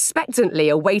 so expectantly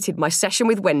awaited my session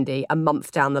with Wendy a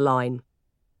month down the line.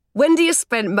 Wendy has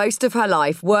spent most of her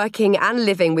life working and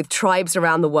living with tribes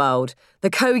around the world,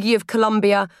 the Kogi of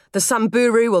Colombia, the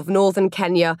Samburu of northern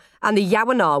Kenya, and the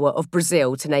Yawanawa of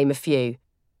Brazil, to name a few.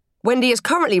 Wendy is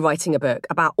currently writing a book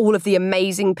about all of the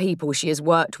amazing people she has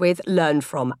worked with, learned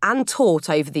from, and taught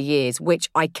over the years, which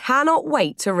I cannot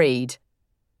wait to read.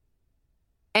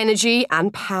 Energy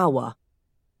and power.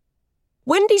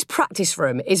 Wendy's practice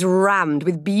room is rammed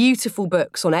with beautiful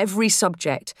books on every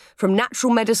subject, from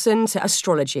natural medicine to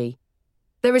astrology.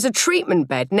 There is a treatment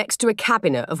bed next to a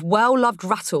cabinet of well-loved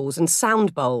rattles and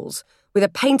sound bowls, with a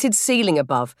painted ceiling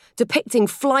above depicting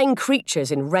flying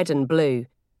creatures in red and blue.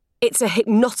 It's a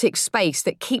hypnotic space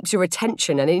that keeps your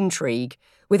attention and intrigue,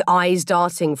 with eyes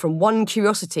darting from one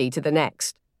curiosity to the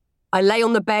next. I lay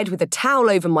on the bed with a towel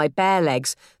over my bare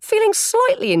legs, feeling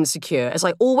slightly insecure as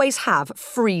I always have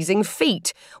freezing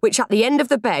feet, which at the end of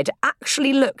the bed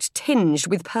actually looked tinged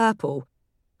with purple.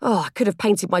 Oh, I could have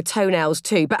painted my toenails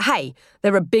too, but hey,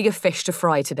 there are bigger fish to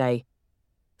fry today.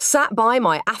 Sat by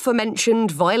my aforementioned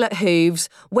violet hooves,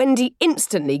 Wendy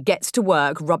instantly gets to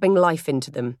work rubbing life into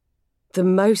them. The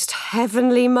most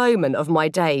heavenly moment of my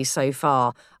day so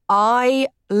far. I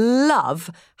love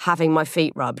having my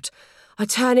feet rubbed. I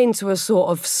turn into a sort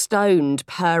of stoned,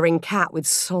 purring cat with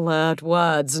slurred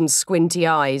words and squinty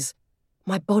eyes.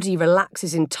 My body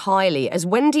relaxes entirely as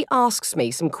Wendy asks me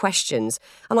some questions,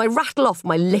 and I rattle off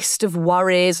my list of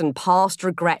worries and past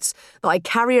regrets that I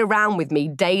carry around with me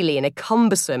daily in a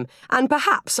cumbersome and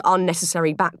perhaps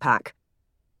unnecessary backpack.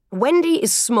 Wendy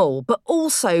is small, but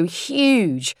also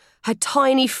huge. Her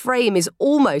tiny frame is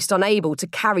almost unable to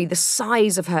carry the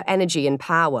size of her energy and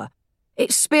power.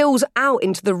 It spills out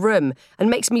into the room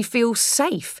and makes me feel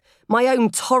safe, my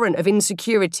own torrent of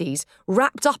insecurities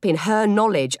wrapped up in her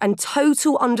knowledge and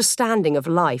total understanding of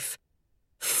life.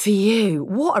 Phew,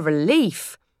 what a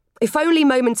relief. If only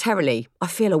momentarily, I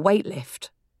feel a weight lift.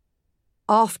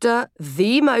 After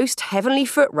the most heavenly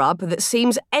foot rub that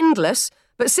seems endless,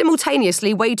 but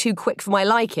simultaneously way too quick for my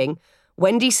liking,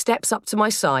 Wendy steps up to my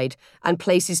side and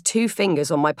places 2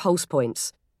 fingers on my pulse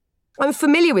points. I'm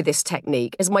familiar with this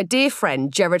technique as my dear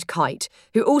friend Gerard Kite,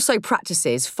 who also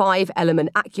practices 5-element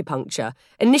acupuncture,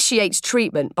 initiates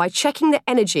treatment by checking the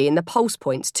energy in the pulse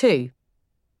points too.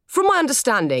 From my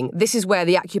understanding, this is where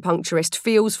the acupuncturist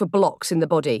feels for blocks in the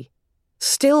body.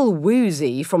 Still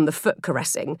woozy from the foot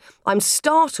caressing, I'm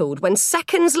startled when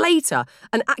seconds later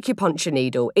an acupuncture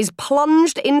needle is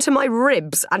plunged into my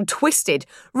ribs and twisted,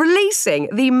 releasing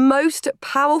the most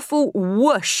powerful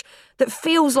whoosh that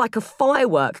feels like a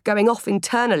firework going off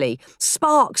internally,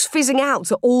 sparks fizzing out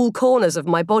to all corners of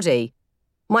my body.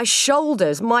 My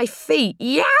shoulders, my feet,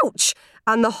 youch,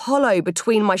 and the hollow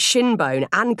between my shin bone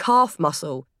and calf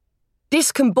muscle.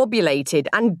 Discombobulated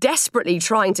and desperately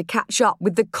trying to catch up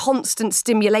with the constant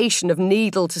stimulation of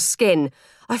needle to skin,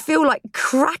 I feel like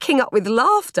cracking up with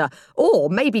laughter, or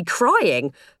maybe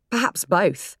crying, perhaps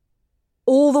both.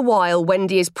 All the while,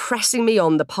 Wendy is pressing me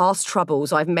on the past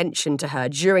troubles I've mentioned to her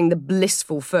during the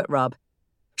blissful foot rub.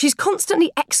 She's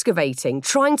constantly excavating,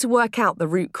 trying to work out the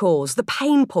root cause, the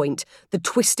pain point, the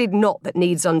twisted knot that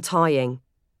needs untying.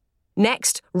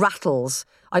 Next, rattles.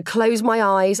 I close my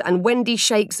eyes and Wendy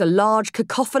shakes a large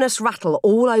cacophonous rattle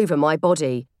all over my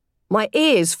body. My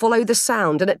ears follow the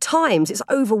sound and at times it's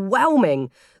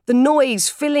overwhelming, the noise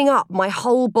filling up my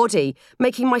whole body,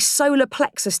 making my solar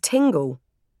plexus tingle.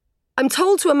 I'm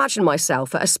told to imagine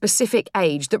myself at a specific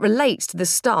age that relates to the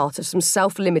start of some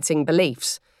self-limiting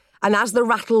beliefs. And as the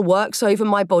rattle works over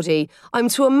my body, I'm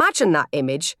to imagine that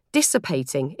image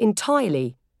dissipating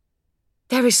entirely.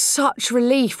 There is such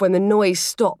relief when the noise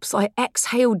stops. I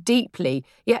exhale deeply,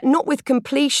 yet not with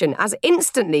completion, as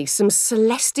instantly some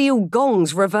celestial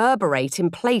gongs reverberate in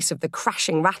place of the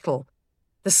crashing rattle.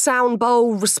 The sound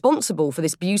bowl responsible for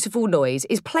this beautiful noise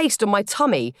is placed on my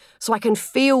tummy so I can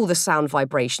feel the sound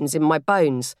vibrations in my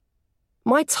bones.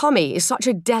 My tummy is such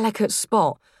a delicate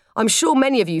spot. I'm sure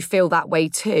many of you feel that way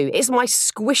too. It's my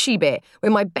squishy bit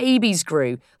where my babies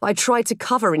grew that I tried to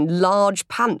cover in large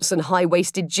pants and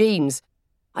high-waisted jeans.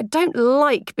 I don't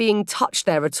like being touched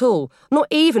there at all, not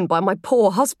even by my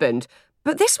poor husband.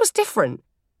 But this was different.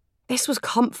 This was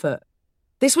comfort.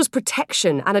 This was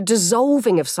protection and a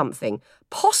dissolving of something,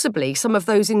 possibly some of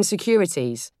those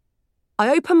insecurities.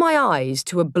 I opened my eyes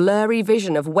to a blurry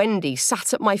vision of Wendy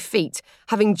sat at my feet,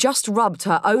 having just rubbed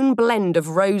her own blend of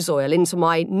rose oil into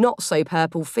my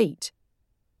not-so-purple feet.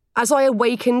 As I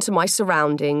awakened to my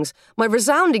surroundings, my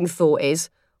resounding thought is,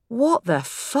 what the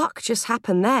fuck just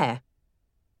happened there?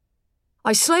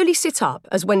 I slowly sit up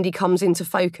as Wendy comes into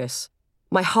focus.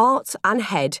 My heart and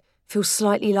head feel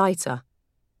slightly lighter.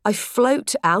 I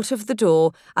float out of the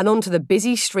door and onto the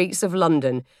busy streets of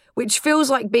London, which feels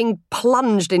like being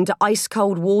plunged into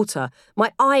ice-cold water,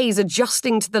 my eyes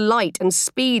adjusting to the light and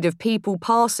speed of people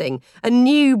passing, a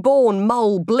newborn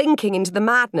mole blinking into the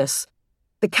madness.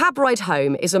 The cab ride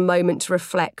home is a moment to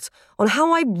reflect on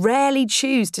how I rarely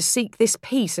choose to seek this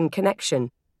peace and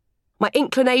connection. My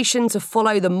inclination to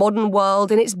follow the modern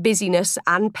world in its busyness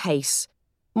and pace.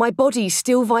 My body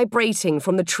still vibrating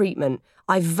from the treatment,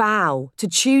 I vow to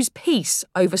choose peace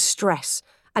over stress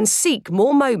and seek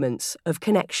more moments of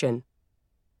connection.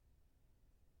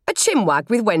 A chinwag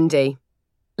with Wendy.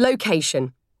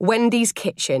 Location, Wendy's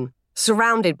kitchen,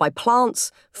 surrounded by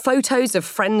plants, photos of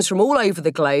friends from all over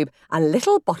the globe, and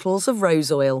little bottles of rose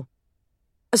oil.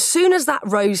 As soon as that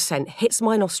rose scent hits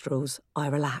my nostrils, I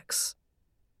relax.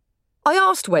 I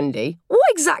asked Wendy, what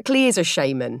exactly is a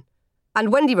shaman?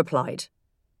 And Wendy replied,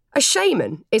 a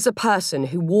shaman is a person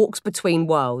who walks between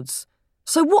worlds.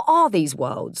 So what are these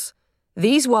worlds?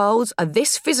 These worlds are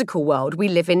this physical world we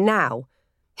live in now.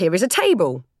 Here is a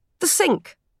table, the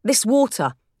sink, this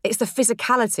water, it's the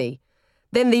physicality.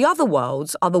 Then the other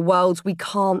worlds are the worlds we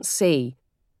can't see.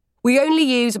 We only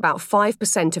use about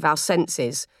 5% of our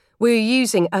senses. We're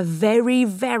using a very,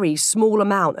 very small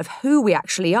amount of who we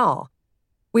actually are.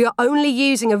 We are only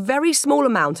using a very small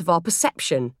amount of our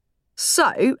perception.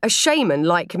 So, a shaman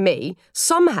like me,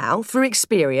 somehow, through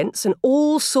experience and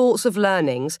all sorts of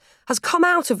learnings, has come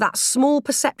out of that small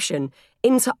perception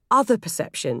into other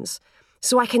perceptions.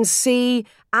 So I can see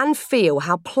and feel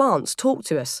how plants talk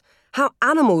to us, how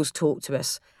animals talk to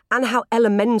us, and how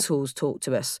elementals talk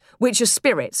to us, which are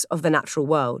spirits of the natural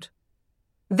world.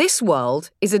 This world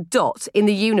is a dot in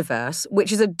the universe,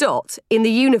 which is a dot in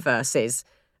the universes.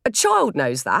 A child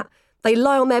knows that. They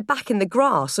lie on their back in the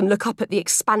grass and look up at the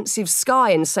expansive sky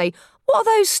and say, what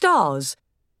are those stars?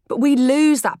 But we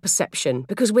lose that perception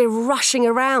because we're rushing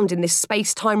around in this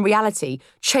space-time reality,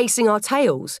 chasing our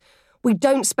tails. We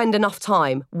don't spend enough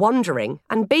time wondering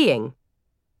and being.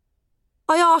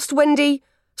 I asked Wendy,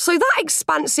 so that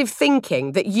expansive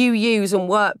thinking that you use and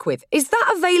work with, is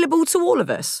that available to all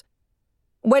of us?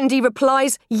 Wendy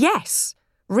replies, yes.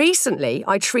 Recently,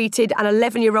 I treated an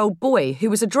 11-year-old boy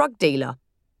who was a drug dealer.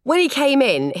 When he came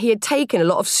in, he had taken a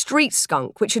lot of street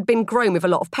skunk, which had been grown with a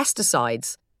lot of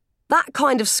pesticides. That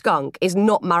kind of skunk is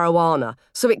not marijuana,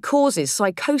 so it causes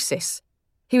psychosis.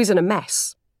 He was in a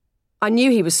mess. I knew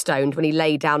he was stoned when he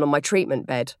lay down on my treatment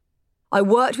bed. I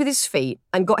worked with his feet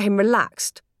and got him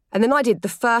relaxed, and then I did the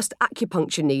first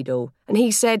acupuncture needle, and he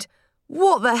said,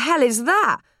 what the hell is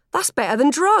that? That's better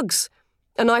than drugs.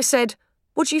 And I said,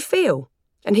 what do you feel?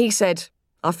 And he said,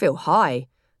 I feel high.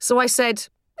 So I said,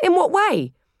 in what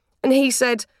way? And he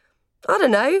said, I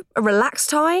don't know, a relaxed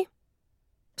high?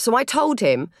 So I told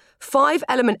him,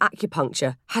 5-element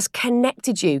acupuncture has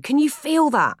connected you. Can you feel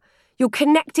that? You're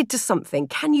connected to something.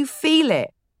 Can you feel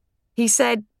it? He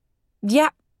said,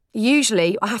 yep,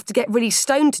 usually I have to get really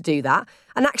stoned to do that,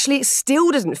 and actually it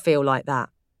still doesn't feel like that.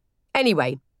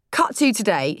 Anyway, cut to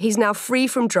today, he's now free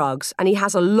from drugs and he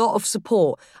has a lot of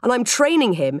support, and I'm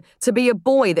training him to be a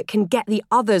boy that can get the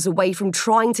others away from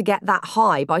trying to get that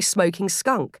high by smoking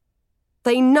skunk.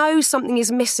 They know something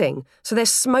is missing, so they're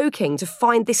smoking to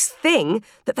find this thing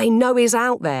that they know is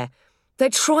out there. They're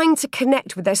trying to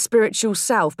connect with their spiritual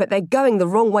self, but they're going the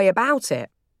wrong way about it.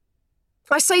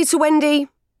 I say to Wendy,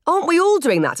 aren't we all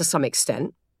doing that to some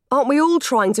extent? Aren't we all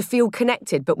trying to feel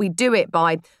connected, but we do it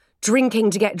by drinking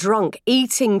to get drunk,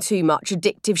 eating too much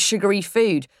addictive sugary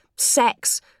food,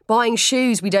 sex, buying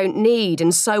shoes we don't need,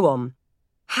 and so on?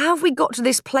 How have we got to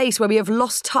this place where we have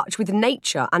lost touch with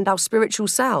nature and our spiritual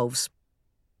selves?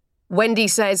 Wendy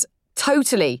says,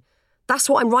 totally. That's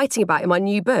what I'm writing about in my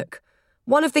new book.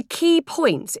 One of the key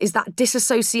points is that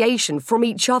disassociation from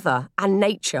each other and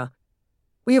nature.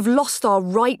 We have lost our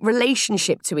right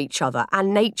relationship to each other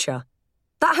and nature.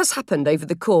 That has happened over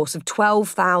the course of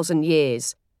 12,000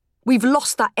 years. We've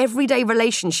lost that everyday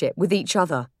relationship with each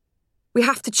other. We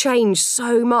have to change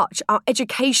so much, our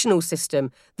educational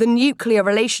system, the nuclear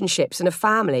relationships in a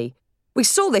family. We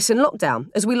saw this in lockdown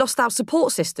as we lost our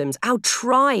support systems, our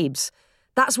tribes.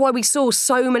 That's why we saw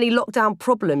so many lockdown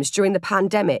problems during the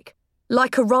pandemic,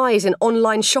 like a rise in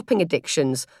online shopping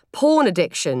addictions, porn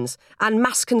addictions, and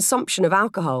mass consumption of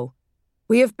alcohol.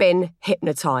 We have been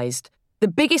hypnotised. The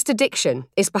biggest addiction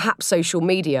is perhaps social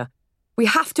media. We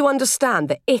have to understand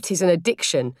that it is an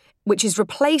addiction which is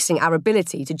replacing our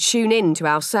ability to tune in to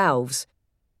ourselves.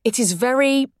 It is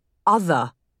very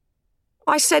other.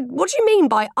 I said, what do you mean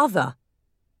by other?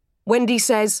 Wendy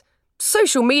says,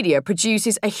 social media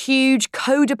produces a huge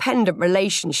codependent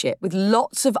relationship with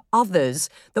lots of others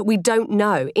that we don't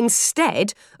know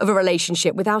instead of a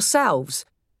relationship with ourselves.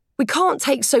 We can't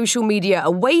take social media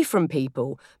away from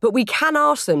people, but we can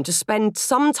ask them to spend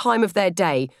some time of their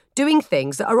day doing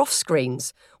things that are off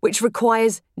screens, which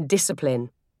requires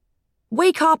discipline.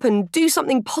 Wake up and do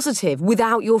something positive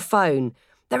without your phone.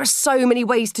 There are so many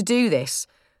ways to do this.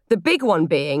 The big one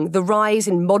being the rise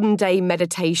in modern-day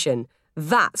meditation.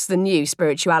 That's the new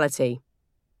spirituality.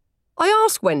 I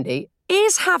ask Wendy,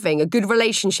 is having a good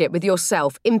relationship with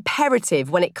yourself imperative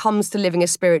when it comes to living a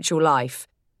spiritual life?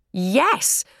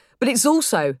 Yes, but it's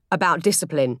also about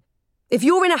discipline. If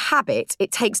you're in a habit,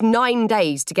 it takes 9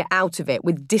 days to get out of it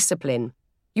with discipline.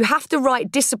 You have to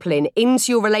write discipline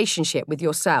into your relationship with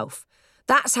yourself.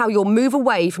 That's how you'll move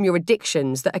away from your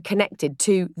addictions that are connected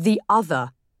to the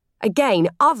other. Again,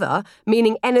 other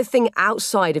meaning anything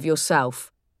outside of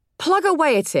yourself. Plug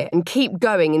away at it and keep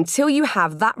going until you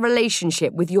have that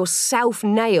relationship with yourself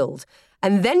nailed,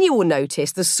 and then you will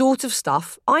notice the sort of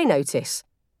stuff I notice.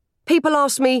 People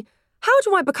ask me, how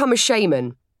do I become a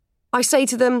shaman? I say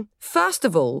to them, first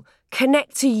of all,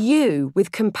 connect to you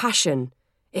with compassion.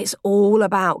 It's all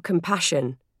about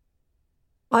compassion.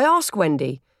 I ask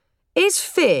Wendy, is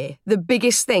fear the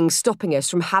biggest thing stopping us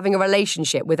from having a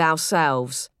relationship with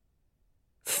ourselves?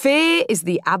 Fear is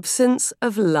the absence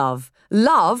of love.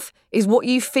 Love is what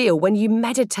you feel when you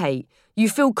meditate. You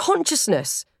feel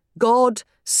consciousness, God,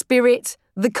 spirit,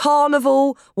 the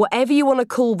carnival, whatever you want to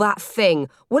call that thing,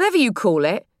 whatever you call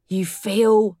it, you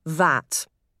feel that.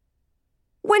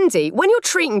 Wendy, when you're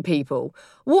treating people,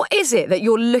 what is it that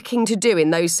you're looking to do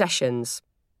in those sessions?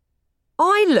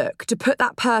 I look to put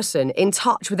that person in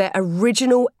touch with their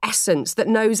original essence that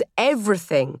knows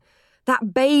everything.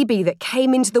 That baby that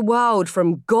came into the world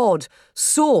from God,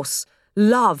 source,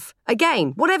 love,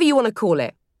 again, whatever you want to call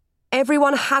it.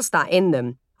 Everyone has that in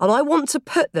them, and I want to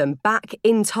put them back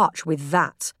in touch with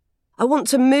that. I want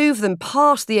to move them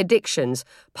past the addictions,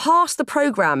 past the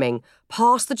programming,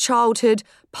 past the childhood,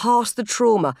 past the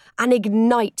trauma, and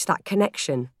ignite that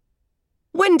connection.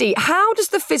 Wendy, how does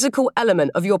the physical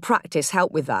element of your practice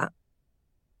help with that?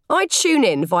 I tune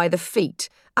in via the feet,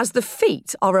 as the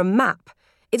feet are a map.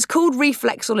 It's called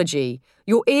reflexology.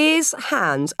 Your ears,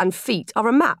 hands, and feet are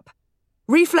a map.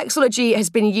 Reflexology has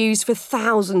been used for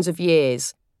thousands of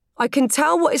years. I can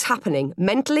tell what is happening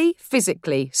mentally,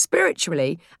 physically,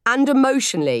 spiritually, and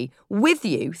emotionally with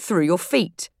you through your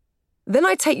feet. Then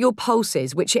I take your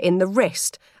pulses, which are in the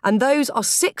wrist, and those are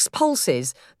 6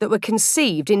 pulses that were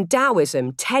conceived in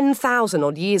Taoism 10,000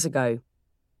 odd years ago.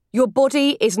 Your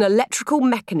body is an electrical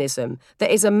mechanism that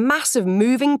is a mass of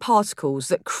moving particles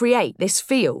that create this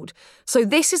field. So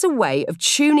this is a way of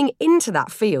tuning into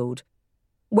that field.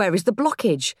 Where is the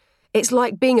blockage? It's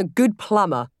like being a good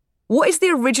plumber. What is the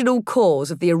original cause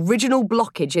of the original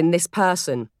blockage in this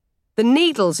person? The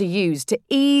needles are used to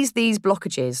ease these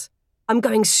blockages. I'm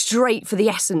going straight for the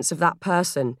essence of that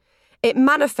person. It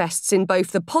manifests in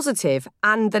both the positive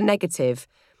and the negative.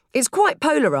 It's quite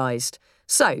polarised.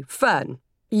 So, Fern,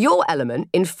 your element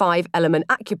in 5-element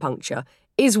acupuncture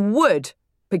is wood,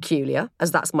 peculiar,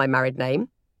 as that's my married name.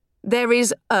 There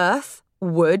is earth,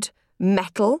 wood,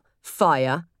 metal,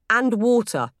 fire, and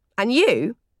water, and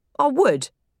you are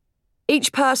wood.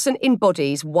 Each person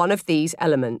embodies one of these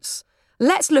elements.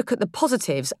 Let's look at the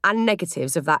positives and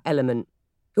negatives of that element.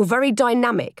 You're very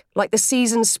dynamic, like the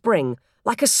season spring,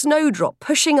 like a snowdrop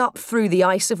pushing up through the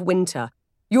ice of winter.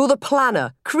 You're the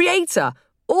planner, creator,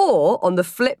 or, on the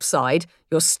flip side,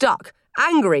 you're stuck,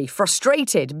 angry,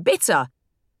 frustrated, bitter.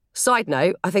 Side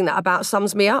note, I think that about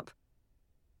sums me up.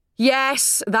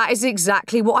 Yes, that is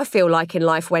exactly what I feel like in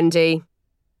life, Wendy.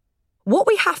 What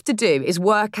we have to do is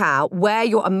work out where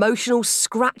your emotional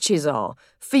scratches are.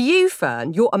 For you,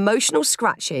 Fern, your emotional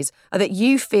scratches are that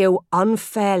you feel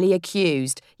unfairly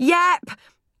accused. Yep,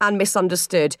 and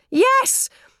misunderstood. Yes!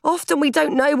 Often we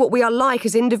don't know what we are like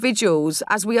as individuals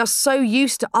as we are so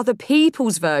used to other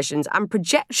people's versions and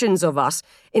projections of us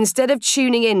instead of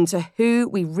tuning in to who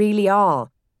we really are.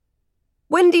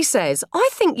 Wendy says, I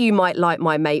think you might like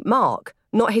my mate Mark,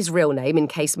 not his real name in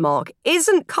case Mark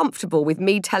isn't comfortable with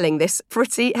me telling this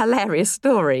pretty hilarious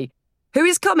story, who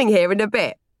is coming here in a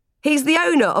bit. He's the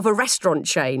owner of a restaurant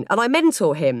chain and I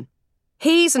mentor him.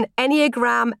 He's an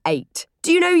Enneagram 8.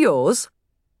 Do you know yours?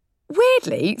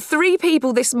 Weirdly, 3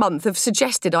 people this month have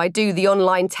suggested I do the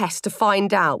online test to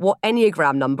find out what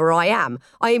Enneagram number I am.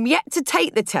 I am yet to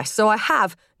take the test, so I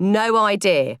have no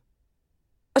idea.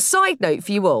 A side note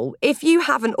for you all, if you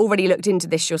haven't already looked into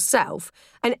this yourself,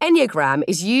 an Enneagram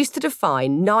is used to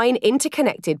define 9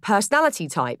 interconnected personality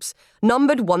types,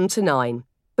 numbered 1 to 9.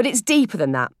 But it's deeper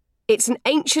than that. It's an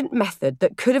ancient method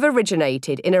that could have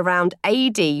originated in around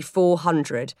AD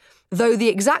 400, though the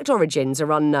exact origins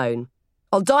are unknown.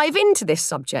 I'll dive into this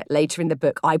subject later in the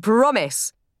book, I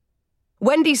promise.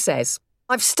 Wendy says,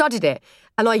 I've studied it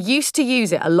and I used to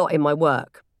use it a lot in my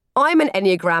work. I'm an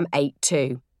Enneagram 8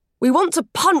 too. We want to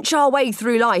punch our way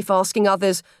through life asking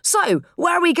others, so,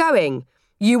 where are we going?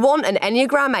 You want an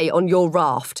Enneagram 8 on your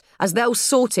raft, as they'll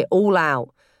sort it all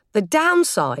out. The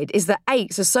downside is that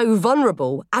 8s are so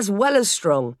vulnerable as well as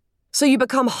strong, so you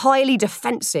become highly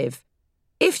defensive.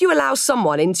 If you allow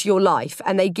someone into your life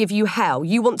and they give you hell,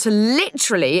 you want to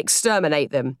literally exterminate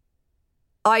them.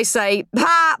 I say,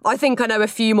 I think I know a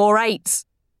few more 8s.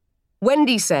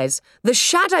 Wendy says, the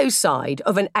shadow side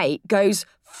of an 8 goes,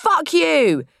 fuck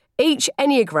you. Each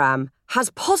Enneagram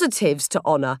has positives to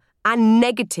honour and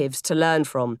negatives to learn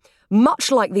from,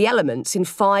 much like the elements in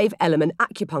 5-element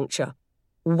acupuncture.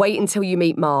 Wait until you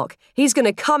meet Mark. He's going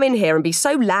to come in here and be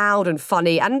so loud and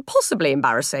funny and possibly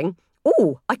embarrassing.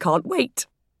 Oh, I can't wait.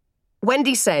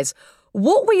 Wendy says,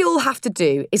 what we all have to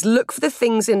do is look for the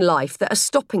things in life that are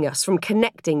stopping us from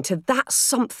connecting to that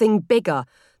something bigger,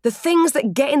 the things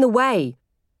that get in the way.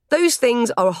 Those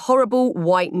things are a horrible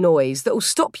white noise that will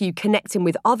stop you connecting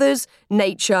with others,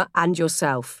 nature, and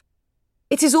yourself.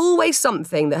 It is always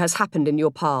something that has happened in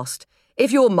your past.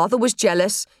 If your mother was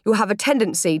jealous, you'll have a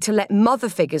tendency to let mother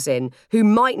figures in who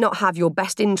might not have your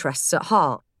best interests at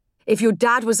heart. If your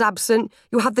dad was absent,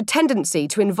 you'll have the tendency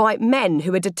to invite men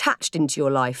who are detached into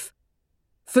your life.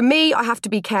 For me, I have to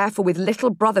be careful with little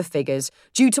brother figures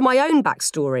due to my own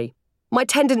backstory. My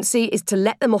tendency is to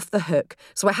let them off the hook,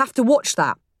 so I have to watch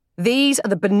that. These are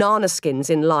the banana skins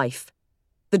in life.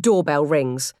 The doorbell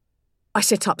rings. I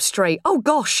sit up straight. Oh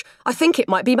gosh, I think it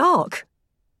might be Mark.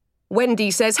 Wendy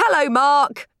says, hello,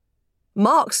 Mark.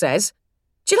 Mark says,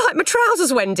 do you like my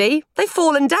trousers, Wendy? They've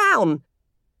fallen down.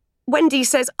 Wendy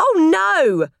says, oh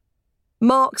no.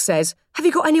 Mark says, have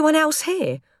you got anyone else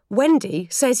here? Wendy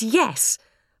says, yes.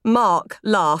 Mark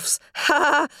laughs.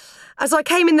 As I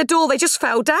came in the door, they just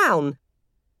fell down.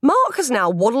 Mark has now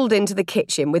waddled into the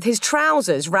kitchen with his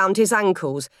trousers round his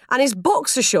ankles and his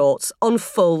boxer shorts on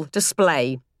full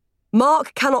display.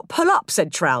 Mark cannot pull up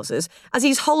said trousers as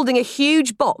he's holding a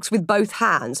huge box with both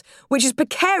hands, which is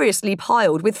precariously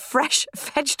piled with fresh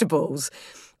vegetables.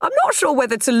 I'm not sure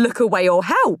whether to look away or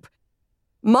help.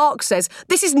 Mark says,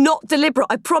 this is not deliberate,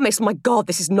 I promise. My God,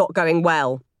 this is not going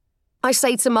well. I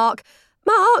say to Mark,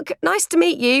 Mark, nice to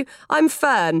meet you. I'm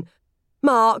Fern.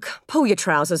 Mark, pull your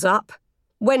trousers up.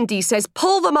 Wendy says,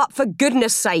 pull them up for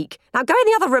goodness sake. Now go in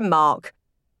the other room, Mark.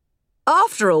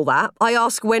 After all that, I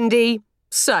ask Wendy,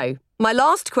 so, my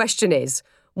last question is,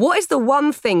 what is the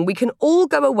one thing we can all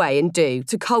go away and do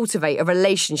to cultivate a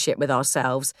relationship with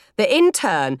ourselves that in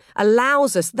turn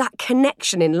allows us that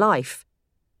connection in life?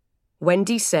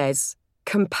 Wendy says,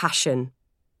 compassion.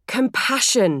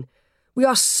 Compassion. We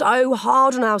are so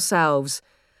hard on ourselves.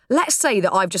 Let's say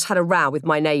that I've just had a row with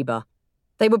my neighbour.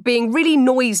 They were being really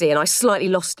noisy and I slightly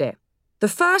lost it. The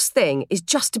first thing is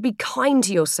just to be kind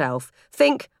to yourself.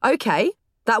 Think, okay,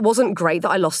 that wasn't great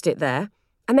that I lost it there.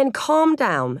 And then calm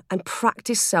down and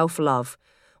practice self-love.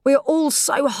 We are all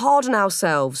so hard on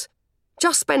ourselves.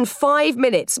 Just spend 5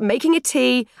 minutes making a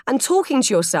tea and talking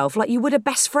to yourself like you would a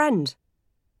best friend.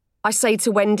 I say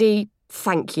to Wendy,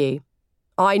 thank you.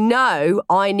 I know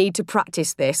I need to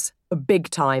practice this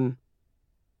big time.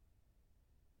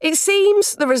 It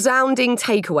seems the resounding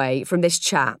takeaway from this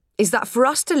chat is that for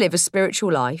us to live a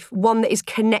spiritual life, one that is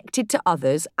connected to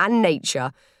others and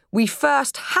nature, we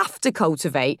first have to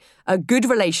cultivate a good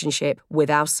relationship with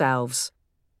ourselves.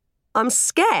 I'm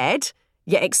scared,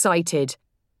 yet excited.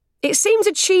 It seems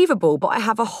achievable, but I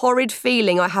have a horrid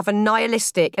feeling I have a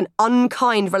nihilistic and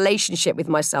unkind relationship with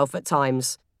myself at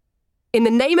times. In the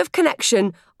name of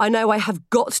connection, I know I have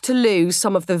got to lose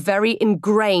some of the very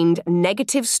ingrained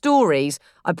negative stories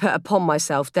I put upon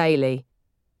myself daily.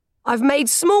 I've made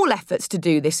small efforts to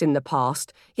do this in the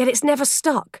past, yet it's never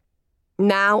stuck.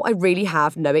 Now I really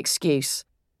have no excuse.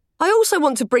 I also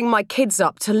want to bring my kids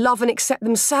up to love and accept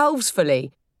themselves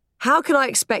fully. How can I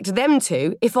expect them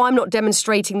to if I'm not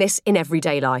demonstrating this in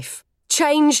everyday life?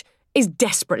 Change is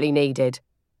desperately needed.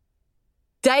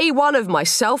 Day 1 of my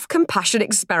self-compassion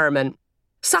experiment.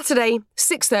 Saturday,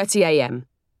 6:30 a.m.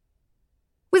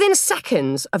 Within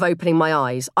seconds of opening my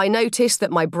eyes, I noticed that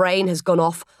my brain has gone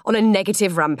off on a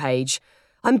negative rampage.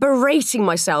 I'm berating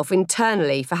myself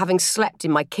internally for having slept in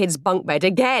my kid's bunk bed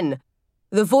again.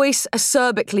 The voice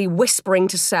acerbically whispering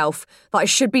to self that I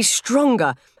should be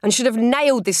stronger and should have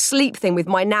nailed this sleep thing with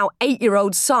my now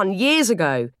 8-year-old son years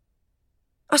ago.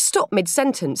 I stopped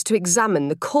mid-sentence to examine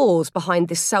the cause behind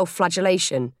this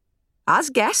self-flagellation. As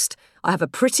guessed, I have a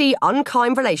pretty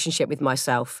unkind relationship with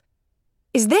myself.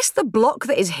 Is this the block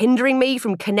that is hindering me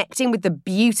from connecting with the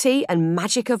beauty and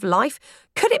magic of life?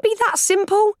 Could it be that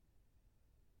simple?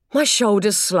 My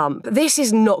shoulders slump. This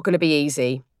is not going to be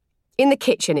easy. In the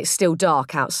kitchen, it's still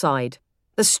dark outside.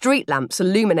 The street lamps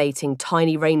illuminating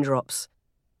tiny raindrops.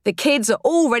 The kids are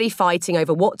already fighting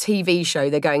over what TV show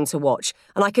they're going to watch,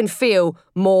 and I can feel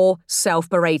more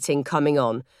self-berating coming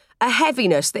on. A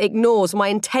heaviness that ignores my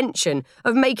intention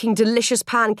of making delicious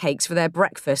pancakes for their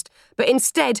breakfast, but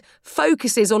instead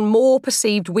focuses on more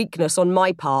perceived weakness on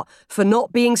my part for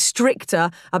not being stricter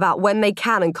about when they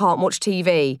can and can't watch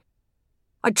TV.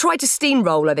 I try to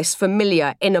steamroller this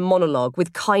familiar inner monologue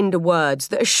with kinder words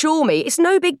that assure me it's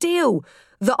no big deal,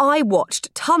 that I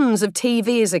watched tons of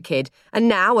TV as a kid and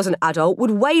now as an adult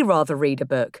would way rather read a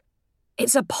book.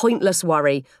 It's a pointless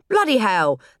worry. Bloody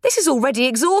hell, this is already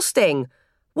exhausting.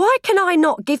 Why can I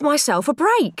not give myself a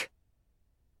break?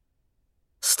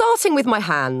 Starting with my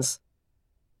hands.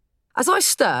 As I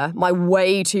stir my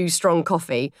way too strong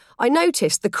coffee, I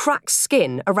notice the cracked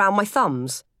skin around my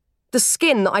thumbs. The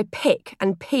skin that I pick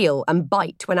and peel and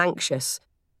bite when anxious.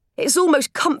 It's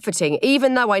almost comforting,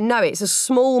 even though I know it's a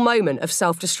small moment of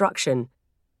self-destruction.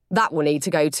 That will need to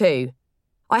go too.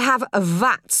 I have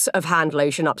vats of hand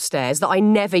lotion upstairs that I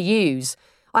never use.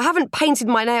 I haven't painted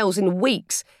my nails in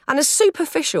weeks, and as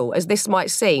superficial as this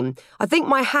might seem, I think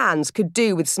my hands could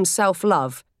do with some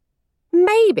self-love.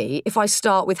 Maybe if I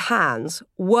start with hands,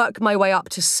 work my way up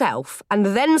to self, and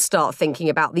then start thinking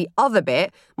about the other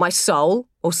bit, my soul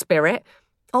or spirit,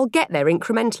 I'll get there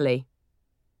incrementally.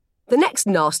 The next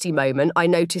nasty moment I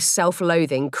notice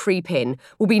self-loathing creep in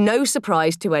will be no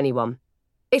surprise to anyone.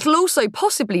 It'll also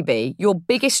possibly be your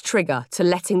biggest trigger to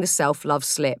letting the self-love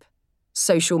slip.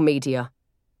 Social media.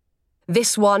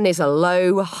 This one is a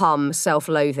low-hum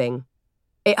self-loathing.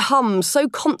 It hums so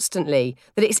constantly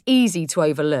that it's easy to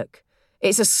overlook.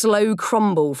 It's a slow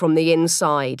crumble from the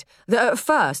inside that at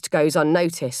first goes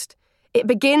unnoticed. It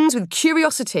begins with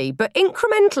curiosity, but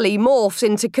incrementally morphs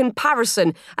into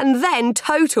comparison and then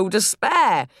total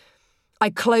despair. I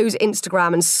close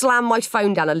Instagram and slam my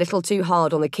phone down a little too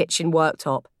hard on the kitchen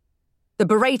worktop. The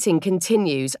berating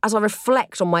continues as I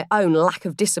reflect on my own lack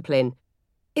of discipline.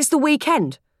 It's the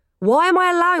weekend. Why am I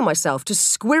allowing myself to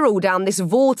squirrel down this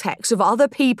vortex of other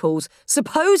people's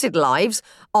supposed lives,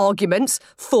 arguments,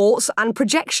 thoughts and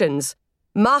projections?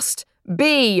 Must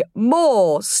be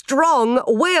more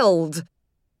strong-willed.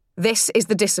 This is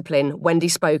the discipline Wendy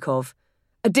spoke of.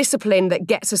 A discipline that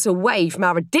gets us away from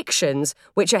our addictions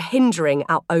which are hindering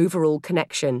our overall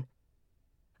connection.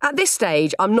 At this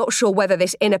stage, I'm not sure whether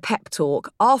this inner pep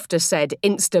talk after said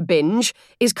Insta binge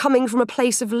is coming from a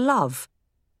place of love.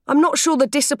 I'm not sure the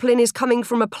discipline is coming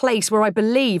from a place where I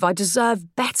believe I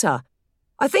deserve better.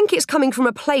 I think it's coming from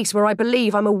a place where I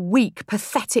believe I'm a weak,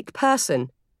 pathetic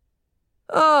person.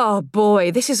 Oh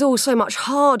boy, this is all so much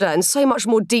harder and so much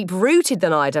more deep-rooted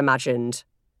than I'd imagined.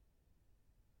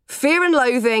 Fear and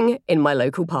loathing in my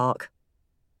local park.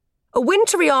 A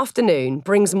wintry afternoon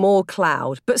brings more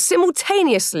cloud, but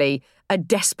simultaneously a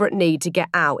desperate need to get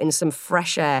out in some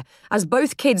fresh air as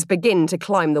both kids begin to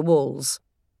climb the walls.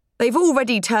 They've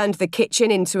already turned the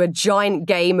kitchen into a giant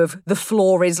game of the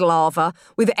floor is lava,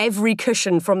 with every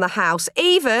cushion from the house,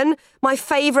 even my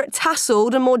favourite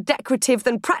tasselled and more decorative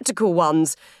than practical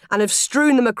ones, and have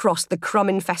strewn them across the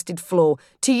crumb-infested floor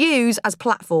to use as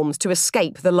platforms to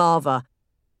escape the lava.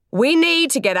 We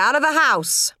need to get out of the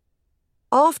house.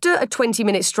 After a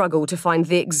 20-minute struggle to find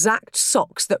the exact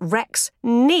socks that Rex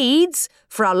needs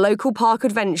for our local park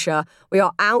adventure, we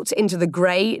are out into the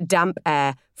grey, damp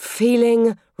air,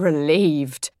 feeling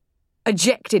relieved.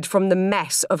 Ejected from the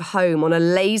mess of home on a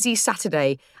lazy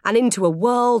Saturday and into a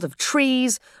world of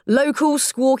trees, local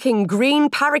squawking green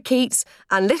parakeets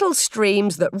and little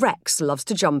streams that Rex loves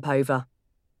to jump over.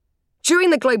 During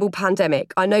the global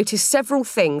pandemic, I noticed several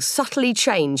things subtly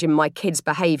change in my kids'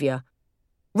 behaviour.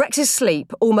 Rex's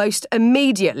sleep almost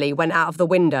immediately went out of the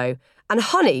window, and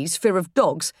Honey's fear of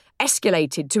dogs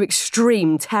escalated to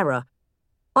extreme terror.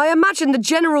 I imagine the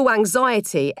general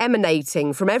anxiety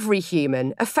emanating from every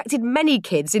human affected many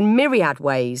kids in myriad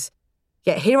ways.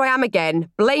 Yet here I am again,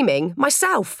 blaming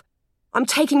myself. I'm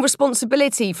taking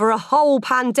responsibility for a whole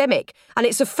pandemic and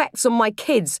its effects on my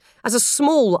kids as a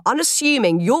small,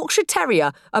 unassuming Yorkshire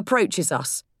Terrier approaches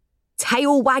us.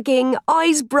 Tail wagging,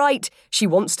 eyes bright, she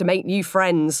wants to make new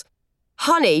friends.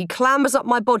 Honey clambers up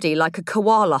my body like a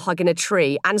koala hugging a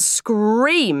tree and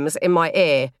screams in my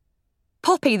ear.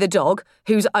 Poppy the dog,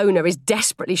 whose owner is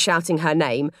desperately shouting her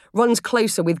name, runs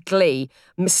closer with glee,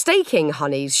 mistaking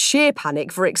Honey's sheer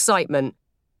panic for excitement.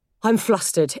 I'm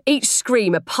flustered, each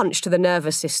scream a punch to the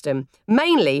nervous system,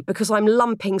 mainly because I'm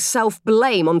lumping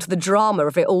self-blame onto the drama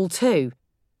of it all too.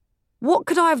 What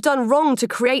could I have done wrong to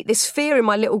create this fear in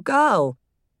my little girl?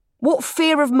 What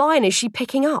fear of mine is she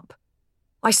picking up?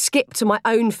 I skip to my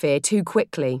own fear too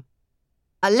quickly.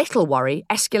 A little worry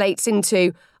escalates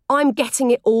into, I'm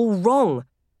getting it all wrong.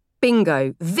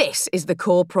 Bingo, this is the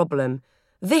core problem.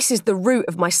 This is the root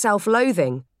of my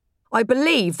self-loathing. I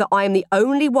believe that I am the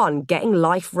only one getting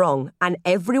life wrong and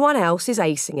everyone else is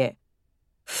acing it.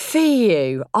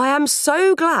 Phew, I am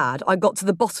so glad I got to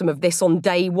the bottom of this on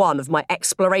day one of my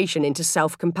exploration into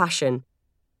self-compassion.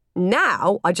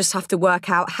 Now I just have to work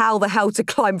out how the hell to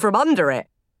climb from under it.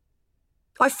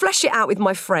 I flesh it out with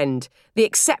my friend, the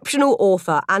exceptional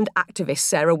author and activist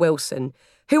Sarah Wilson,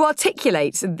 who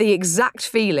articulates the exact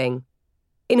feeling.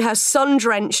 In her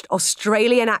sun-drenched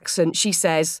Australian accent, she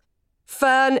says,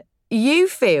 Fern, you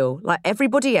feel like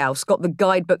everybody else got the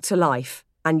guidebook to life,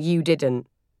 and you didn't.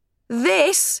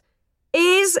 This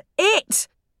is it.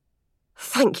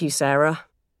 Thank you, Sarah.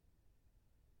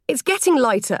 It's getting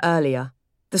lighter earlier,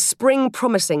 the spring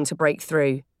promising to break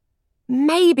through.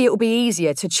 Maybe it'll be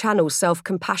easier to channel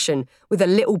self-compassion with a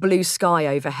little blue sky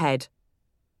overhead.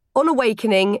 On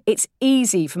awakening, it's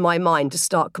easy for my mind to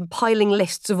start compiling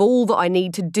lists of all that I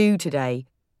need to do today.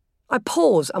 I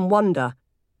pause and wonder,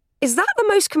 is that the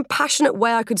most compassionate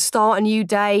way I could start a new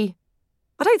day?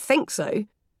 I don't think so.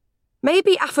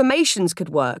 Maybe affirmations could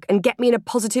work and get me in a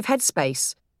positive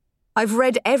headspace. I've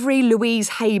read every Louise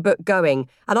Hay book going,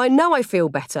 and I know I feel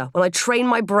better when I train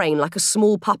my brain like a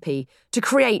small puppy to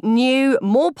create new,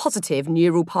 more positive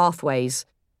neural pathways.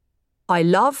 I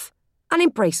love and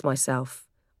embrace myself.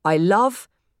 I love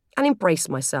and embrace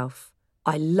myself.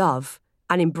 I love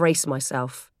and embrace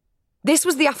myself. This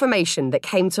was the affirmation that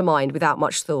came to mind without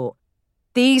much thought.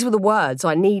 These were the words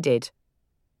I needed.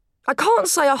 I can't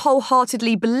say I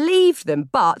wholeheartedly believed them,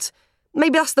 but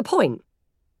maybe that's the point.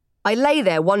 I lay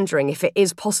there wondering if it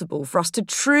is possible for us to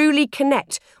truly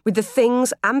connect with the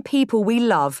things and people we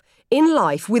love in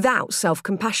life without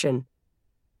self-compassion.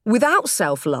 Without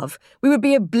self-love, we would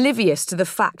be oblivious to the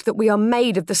fact that we are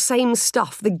made of the same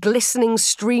stuff the glistening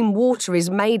stream water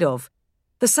is made of,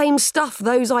 the same stuff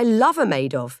those I love are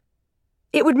made of.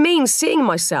 It would mean seeing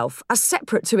myself as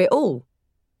separate to it all.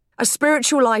 A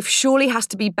spiritual life surely has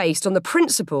to be based on the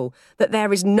principle that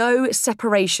there is no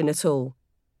separation at all.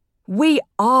 We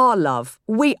are love.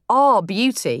 We are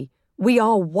beauty. We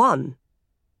are one.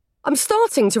 I'm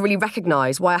starting to really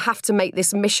recognise why I have to make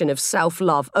this mission of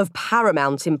self-love of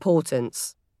paramount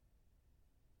importance.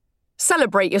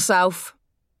 Celebrate yourself.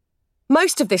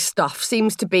 Most of this stuff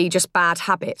seems to be just bad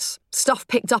habits, stuff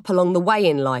picked up along the way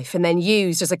in life and then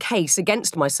used as a case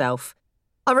against myself.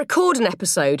 I record an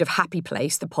episode of Happy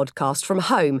Place, the podcast, from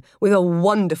home with a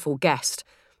wonderful guest.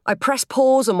 I press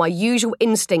pause on my usual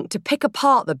instinct to pick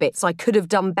apart the bits I could have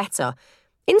done better.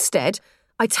 Instead,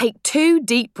 I take 2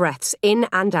 deep breaths in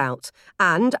and out,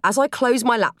 and as I close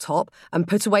my laptop and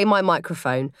put away my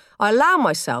microphone, I allow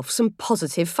myself some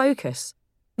positive focus.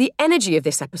 The energy of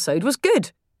this episode was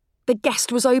good. The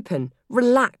guest was open,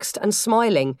 relaxed and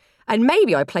smiling, and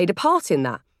maybe I played a part in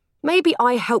that. Maybe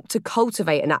I helped to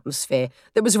cultivate an atmosphere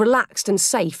that was relaxed and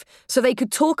safe so they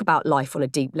could talk about life on a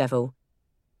deep level.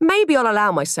 Maybe I'll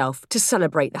allow myself to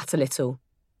celebrate that a little.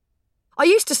 I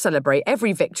used to celebrate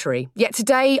every victory, yet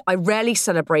today I rarely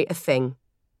celebrate a thing.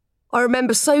 I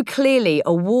remember so clearly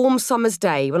a warm summer's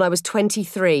day when I was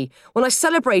 23, when I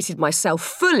celebrated myself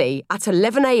fully at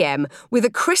 11 a.m. with a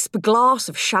crisp glass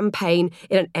of champagne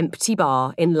in an empty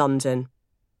bar in London.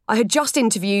 I had just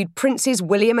interviewed Princes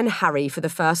William and Harry for the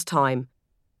first time.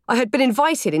 I had been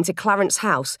invited into Clarence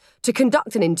House to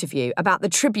conduct an interview about the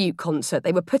tribute concert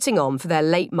they were putting on for their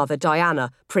late mother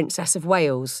Diana, Princess of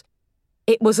Wales.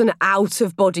 It was an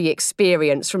out-of-body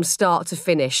experience from start to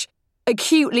finish.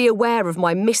 Acutely aware of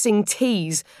my missing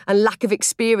T's and lack of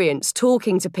experience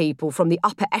talking to people from the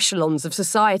upper echelons of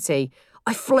society,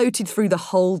 I floated through the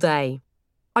whole day.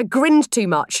 I grinned too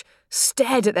much,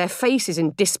 stared at their faces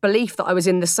in disbelief that I was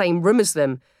in the same room as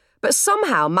them, but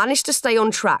somehow managed to stay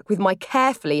on track with my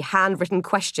carefully handwritten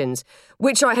questions,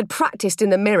 which I had practiced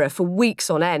in the mirror for weeks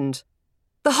on end.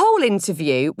 The whole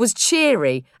interview was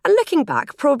cheery and, looking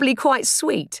back, probably quite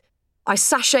sweet. I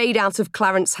sashayed out of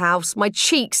Clarence House, my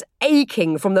cheeks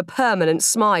aching from the permanent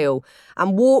smile,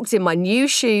 and walked in my new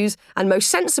shoes and most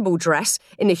sensible dress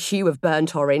in a hue of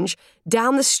burnt orange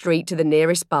down the street to the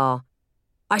nearest bar.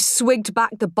 I swigged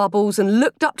back the bubbles and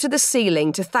looked up to the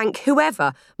ceiling to thank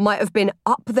whoever might have been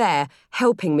up there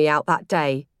helping me out that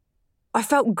day. I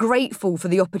felt grateful for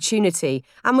the opportunity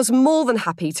and was more than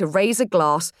happy to raise a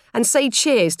glass and say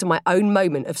cheers to my own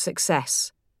moment of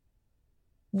success.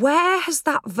 Where has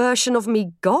that version of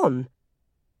me gone?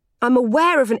 I'm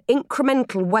aware of an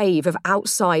incremental wave of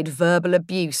outside verbal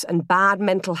abuse and bad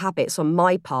mental habits on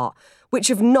my part, which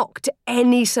have knocked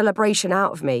any celebration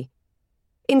out of me.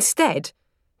 Instead,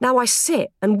 now I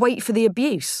sit and wait for the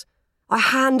abuse. I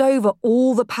hand over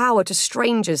all the power to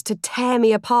strangers to tear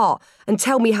me apart and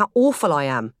tell me how awful I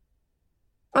am.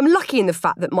 I'm lucky in the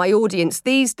fact that my audience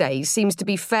these days seems to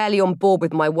be fairly on board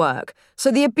with my work,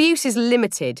 so the abuse is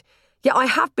limited, yet I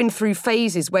have been through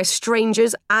phases where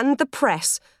strangers and the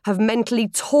press have mentally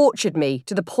tortured me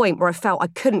to the point where I felt I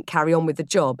couldn't carry on with the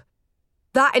job.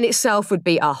 That in itself would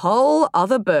be a whole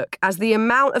other book, as the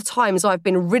amount of times I've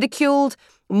been ridiculed,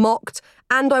 mocked,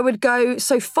 and I would go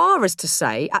so far as to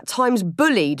say, at times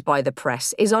bullied by the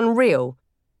press, is unreal.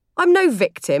 I'm no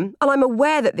victim, and I'm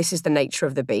aware that this is the nature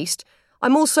of the beast.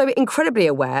 I'm also incredibly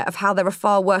aware of how there are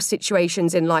far worse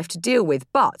situations in life to deal with,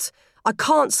 but I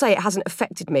can't say it hasn't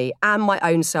affected me and my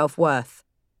own self-worth.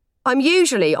 I'm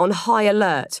usually on high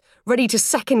alert, ready to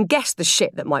second-guess the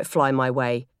shit that might fly my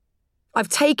way. I've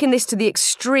taken this to the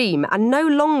extreme and no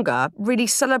longer really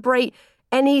celebrate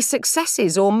any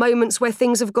successes or moments where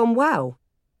things have gone well.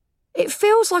 It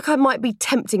feels like I might be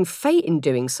tempting fate in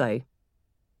doing so.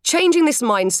 Changing this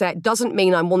mindset doesn't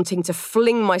mean I'm wanting to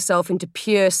fling myself into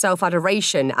pure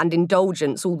self-adoration and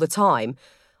indulgence all the time.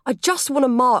 I just want to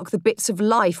mark the bits of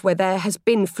life where there has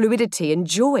been fluidity and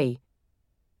joy.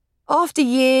 After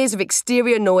years of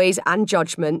exterior noise and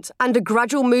judgment, and a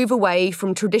gradual move away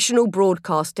from traditional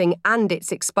broadcasting and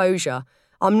its exposure,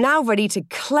 I'm now ready to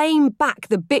claim back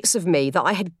the bits of me that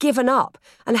I had given up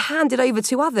and handed over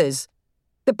to others.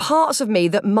 The parts of me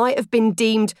that might have been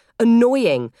deemed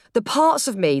annoying, the parts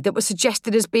of me that were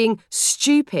suggested as being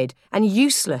stupid and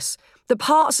useless, the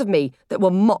parts of me that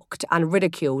were mocked and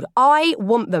ridiculed. I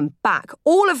want them back,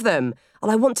 all of them,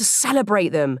 and I want to celebrate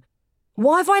them.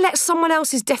 Why have I let someone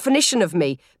else's definition of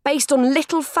me, based on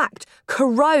little fact,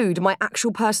 corrode my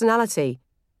actual personality?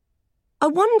 I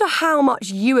wonder how much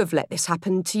you have let this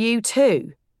happen to you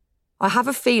too. I have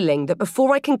a feeling that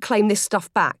before I can claim this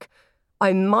stuff back,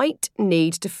 I might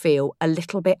need to feel a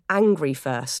little bit angry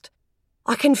first.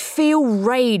 I can feel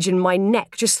rage in my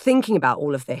neck just thinking about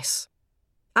all of this.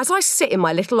 As I sit in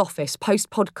my little office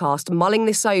post-podcast mulling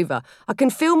this over, I can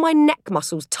feel my neck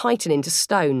muscles tighten into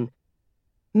stone.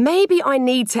 Maybe I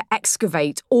need to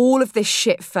excavate all of this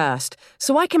shit first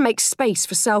so I can make space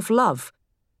for self-love.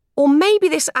 Or maybe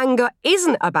this anger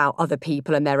isn't about other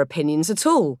people and their opinions at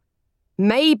all.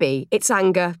 Maybe it's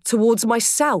anger towards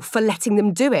myself for letting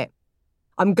them do it.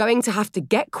 I'm going to have to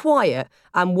get quiet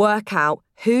and work out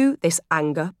who this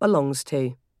anger belongs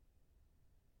to.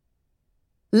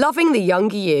 Loving the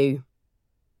younger you.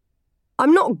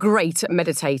 I'm not great at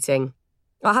meditating.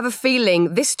 I have a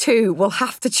feeling this too will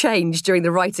have to change during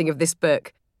the writing of this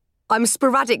book. I'm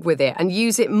sporadic with it and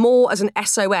use it more as an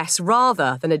SOS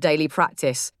rather than a daily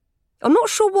practice. I'm not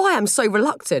sure why I'm so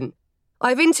reluctant.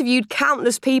 I've interviewed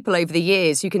countless people over the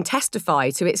years who can testify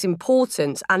to its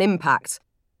importance and impact.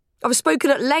 I've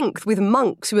spoken at length with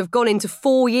monks who have gone into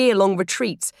 4-year-long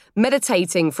retreats,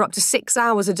 meditating for up to 6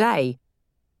 hours a day.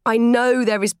 I know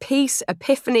there is peace,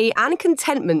 epiphany, and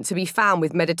contentment to be found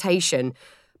with meditation,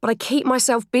 but I keep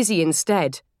myself busy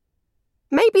instead.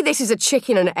 Maybe this is a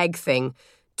chicken and egg thing.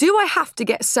 Do I have to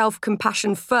get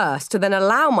self-compassion first to then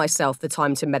allow myself the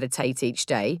time to meditate each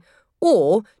day?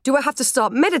 Or do I have to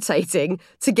start meditating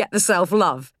to get the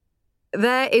self-love?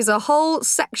 There is a whole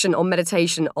section on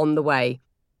meditation on the way.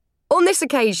 On this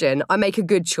occasion, I make a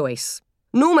good choice.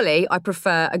 Normally, I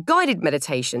prefer a guided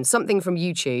meditation, something from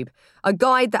YouTube, a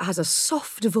guide that has a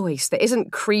soft voice that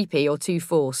isn't creepy or too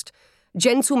forced,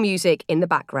 gentle music in the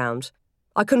background.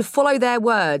 I can follow their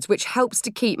words, which helps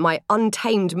to keep my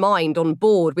untamed mind on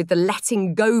board with the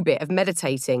letting go bit of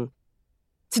meditating.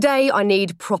 Today, I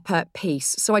need proper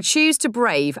peace, so I choose to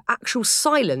brave actual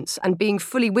silence and being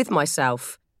fully with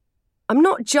myself. I'm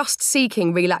not just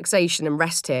seeking relaxation and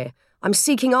rest here, I'm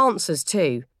seeking answers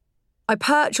too. I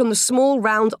perch on the small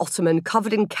round ottoman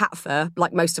covered in cat fur,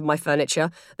 like most of my furniture,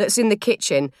 that's in the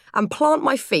kitchen and plant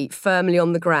my feet firmly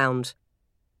on the ground.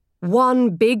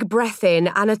 One big breath in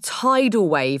and a tidal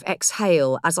wave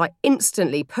exhale as I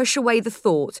instantly push away the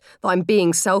thought that I'm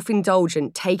being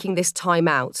self-indulgent taking this time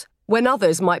out, when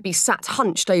others might be sat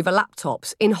hunched over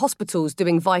laptops, in hospitals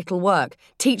doing vital work,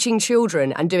 teaching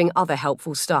children and doing other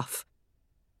helpful stuff.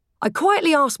 I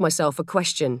quietly ask myself a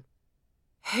question.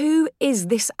 Who is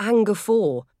this anger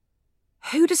for?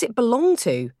 Who does it belong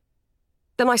to?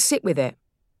 Then I sit with it.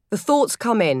 The thoughts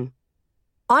come in.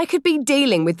 I could be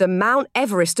dealing with the Mount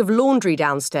Everest of laundry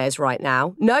downstairs right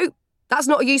now. No, that's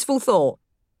not a useful thought.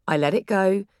 I let it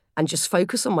go and just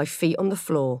focus on my feet on the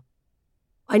floor.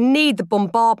 I need the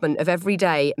bombardment of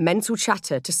everyday mental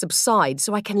chatter to subside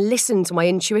so I can listen to my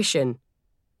intuition.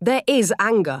 There is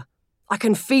anger. I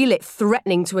can feel it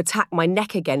threatening to attack my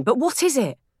neck again, but what is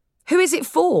it? Who is it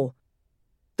for?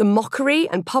 The mockery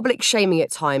and public shaming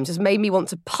at times has made me want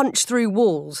to punch through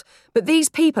walls, but these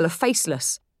people are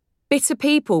faceless. Bitter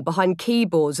people behind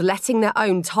keyboards letting their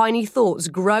own tiny thoughts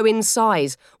grow in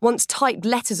size once typed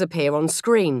letters appear on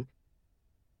screen.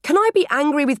 Can I be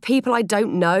angry with people I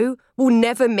don't know, will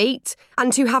never meet,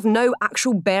 and who have no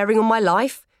actual bearing on my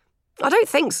life? I don't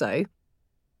think so.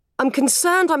 I'm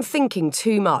concerned I'm thinking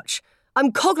too much.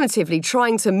 I'm cognitively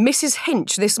trying to Mrs.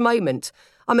 Hinch this moment.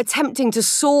 I'm attempting to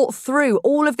sort through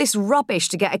all of this rubbish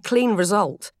to get a clean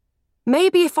result.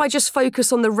 Maybe if I just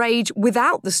focus on the rage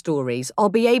without the stories, I'll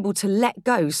be able to let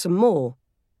go some more.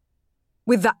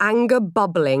 With the anger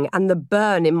bubbling and the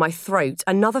burn in my throat,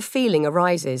 another feeling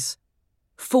arises.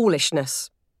 Foolishness.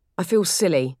 I feel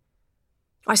silly.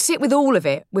 I sit with all of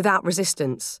it without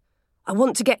resistance. I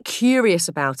want to get curious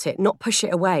about it, not push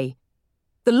it away.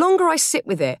 The longer I sit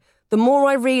with it, the more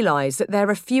I realise that there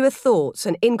are fewer thoughts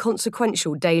and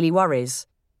inconsequential daily worries.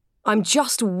 I'm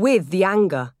just with the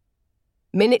anger.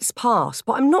 Minutes pass,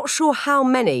 but I'm not sure how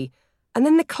many, and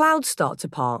then the clouds start to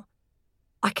part.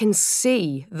 I can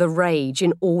see the rage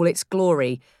in all its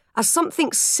glory as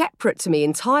something separate to me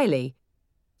entirely.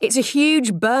 It's a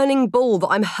huge burning ball that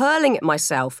I'm hurling at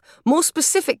myself, more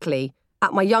specifically,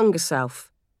 at my younger self.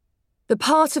 The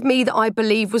part of me that I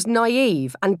believe was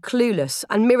naive and clueless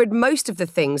and mirrored most of the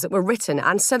things that were written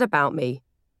and said about me.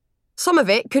 Some of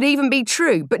it could even be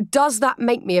true, but does that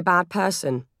make me a bad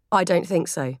person? I don't think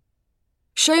so.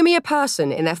 Show me a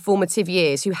person in their formative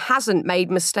years who hasn't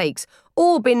made mistakes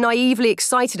or been naively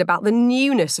excited about the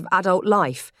newness of adult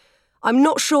life. I'm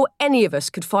not sure any of us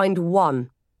could find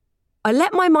one. I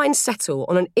let my mind settle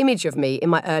on an image of me in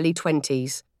my early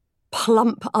 20s.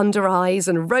 Plump under eyes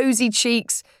and rosy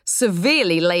cheeks,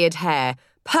 severely layered hair,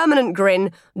 permanent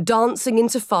grin, dancing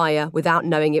into fire without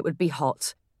knowing it would be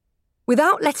hot.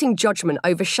 Without letting judgment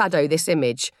overshadow this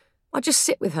image, I just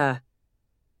sit with her.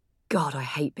 God, I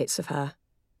hate bits of her.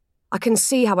 I can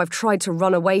see how I've tried to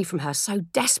run away from her so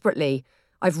desperately.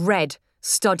 I've read,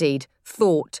 studied,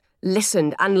 thought,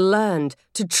 listened and learned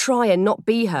to try and not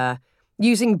be her,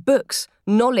 using books,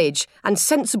 knowledge and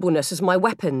sensibleness as my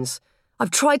weapons. I've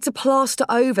tried to plaster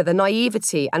over the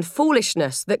naivety and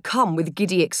foolishness that come with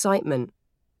giddy excitement.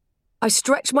 I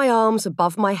stretch my arms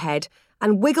above my head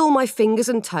and wiggle my fingers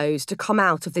and toes to come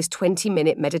out of this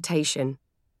 20-minute meditation.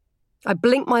 I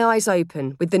blink my eyes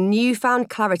open with the newfound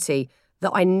clarity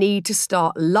that I need to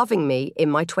start loving me in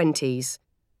my 20s.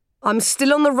 I'm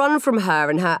still on the run from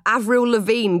her and her Avril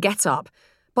Lavigne get-up,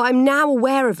 but I'm now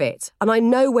aware of it and I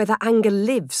know where that anger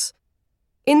lives.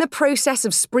 In the process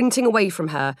of sprinting away from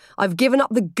her, I've given up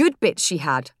the good bits she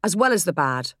had, as well as the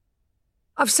bad.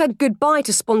 I've said goodbye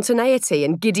to spontaneity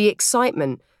and giddy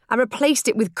excitement and replaced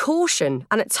it with caution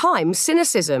and at times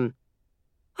cynicism.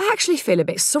 I actually feel a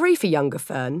bit sorry for younger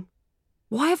Fern.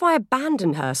 Why have I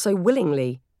abandoned her so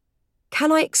willingly?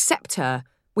 Can I accept her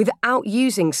without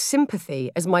using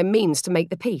sympathy as my means to make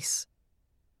the peace?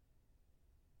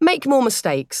 Make more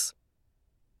mistakes.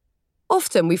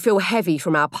 Often we feel heavy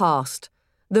from our past.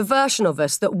 The version of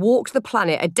us that walked the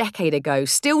planet a decade ago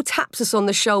still taps us on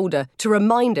the shoulder to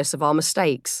remind us of our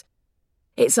mistakes.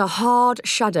 It's a hard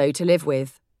shadow to live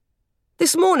with.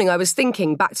 This morning I was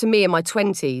thinking back to me in my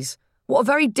 20s, what a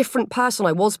very different person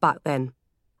I was back then.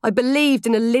 I believed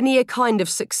in a linear kind of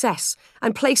success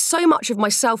and placed so much of my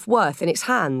self-worth in its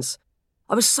hands.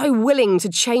 I was so willing to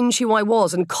change who I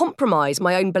was and compromise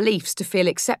my own beliefs to feel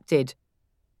accepted.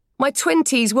 My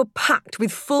 20s were packed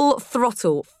with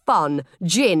full-throttle fun,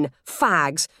 gin,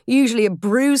 fags, usually a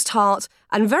bruised heart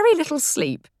and very little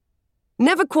sleep.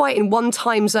 Never quite in one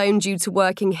time zone due to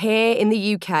working here in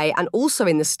the UK and also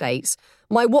in the States,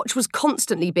 my watch was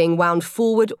constantly being wound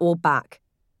forward or back.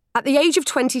 At the age of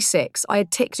 26, I had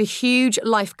ticked a huge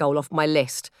life goal off my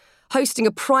list, hosting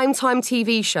a primetime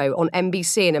TV show on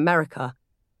NBC in America.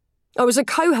 I was a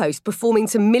co-host performing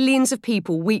to millions of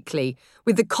people weekly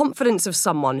with the confidence of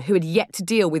someone who had yet to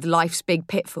deal with life's big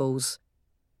pitfalls.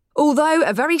 Although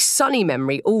a very sunny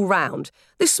memory all round,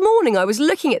 this morning I was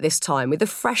looking at this time with a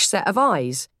fresh set of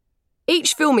eyes.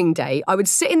 Each filming day, I would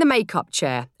sit in the makeup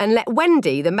chair and let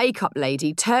Wendy, the makeup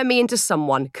lady, turn me into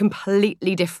someone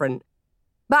completely different.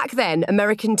 Back then,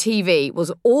 American TV was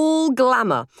all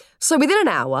glamour, so within an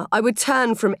hour, I would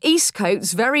turn from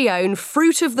Eastcote's very own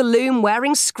fruit-of-the-loom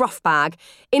wearing scruff bag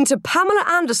into Pamela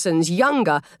Anderson's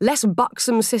younger, less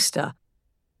buxom sister.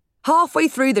 Halfway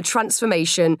through the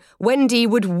transformation, Wendy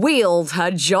would wield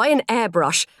her giant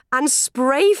airbrush and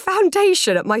spray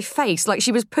foundation at my face like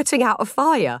she was putting out a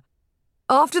fire.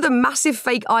 After the massive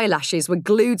fake eyelashes were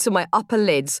glued to my upper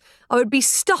lids, I would be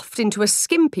stuffed into a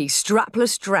skimpy,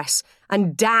 strapless dress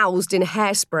and doused in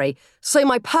hairspray so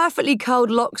my perfectly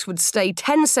curled locks would stay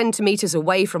 10 centimetres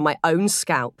away from my own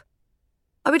scalp.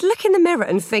 I would look in the mirror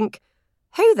and think,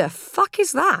 who the fuck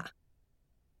is that?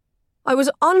 I was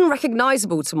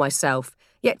unrecognisable to myself,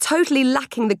 yet totally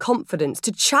lacking the confidence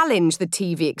to challenge the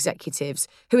TV executives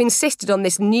who insisted on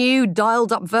this new,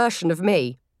 dialed-up version of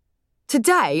me.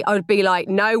 Today, I would be like,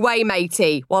 no way,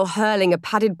 matey, while hurling a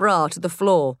padded bra to the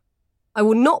floor. I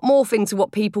will not morph into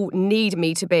what people need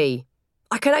me to be.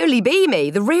 I can only be me,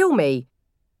 the real me.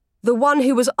 The one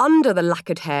who was under the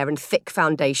lacquered hair and thick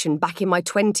foundation back in my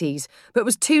 20s, but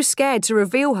was too scared to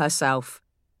reveal herself.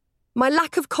 My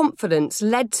lack of confidence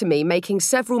led to me making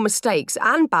several mistakes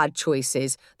and bad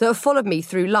choices that have followed me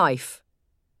through life.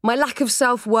 My lack of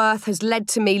self-worth has led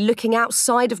to me looking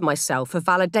outside of myself for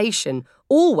validation,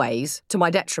 always to my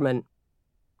detriment.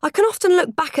 I can often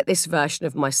look back at this version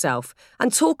of myself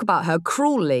and talk about her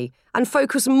cruelly and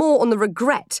focus more on the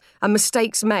regret and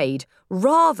mistakes made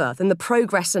rather than the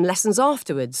progress and lessons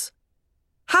afterwards.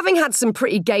 Having had some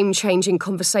pretty game-changing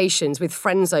conversations with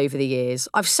friends over the years,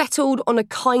 I've settled on a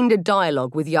kinder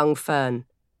dialogue with young Fern.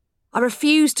 I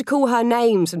refuse to call her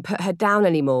names and put her down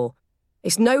anymore.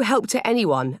 It's no help to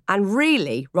anyone and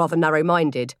really rather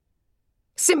narrow-minded.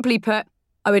 Simply put,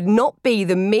 I would not be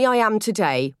the me I am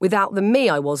today without the me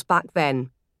I was back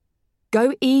then.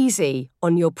 Go easy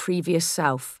on your previous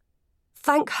self.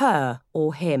 Thank her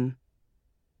or him.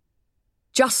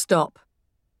 Just stop.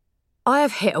 I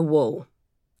have hit a wall.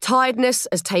 Tiredness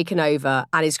has taken over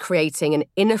and is creating an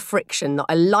inner friction that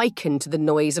I liken to the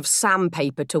noise of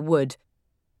sandpaper to wood.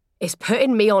 It's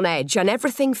putting me on edge and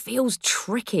everything feels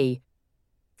tricky.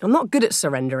 I'm not good at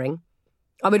surrendering.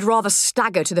 I would rather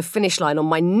stagger to the finish line on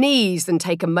my knees than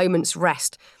take a moment's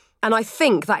rest, and I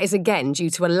think that is again due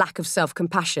to a lack of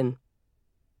self-compassion.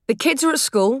 The kids are at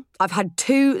school, I've had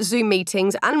 2 Zoom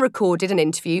meetings and recorded an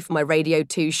interview for my Radio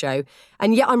 2 show,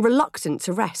 and yet I'm reluctant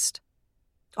to rest.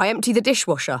 I empty the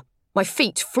dishwasher, my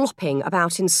feet flopping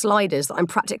about in sliders that I'm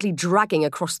practically dragging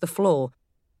across the floor.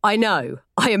 I know,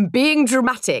 I am being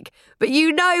dramatic, but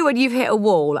you know when you've hit a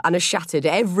wall and are shattered,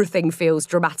 everything feels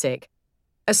dramatic.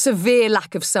 A severe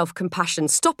lack of self-compassion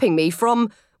stopping me from,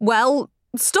 well,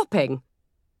 stopping.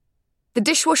 The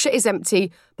dishwasher is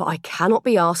empty, but I cannot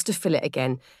be asked to fill it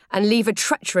again and leave a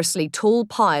treacherously tall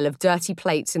pile of dirty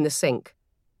plates in the sink.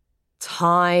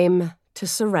 Time to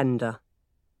surrender.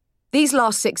 These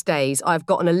last 6 days, I've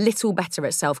gotten a little better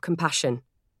at self-compassion.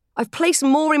 I've placed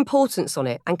more importance on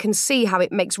it and can see how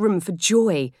it makes room for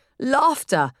joy,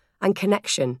 laughter, and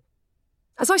connection.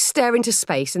 As I stare into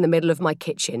space in the middle of my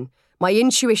kitchen, my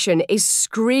intuition is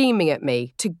screaming at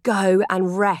me to go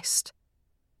and rest.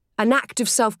 An act of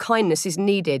self-kindness is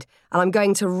needed, and I'm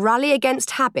going to rally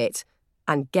against habit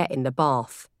and get in the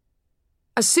bath.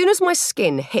 As soon as my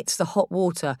skin hits the hot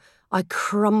water, I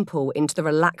crumple into the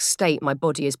relaxed state my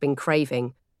body has been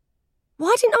craving.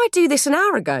 Why didn't I do this an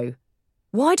hour ago?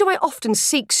 Why do I often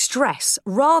seek stress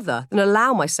rather than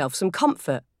allow myself some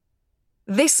comfort?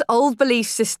 This old belief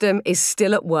system is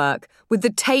still at work, with the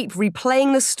tape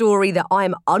replaying the story that I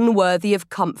am unworthy of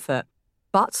comfort,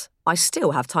 but I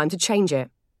still have time to change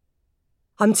it.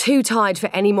 I'm too tired for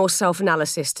any more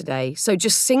self-analysis today, so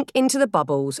just sink into the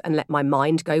bubbles and let my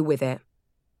mind go with it.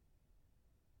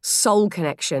 Soul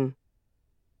connection.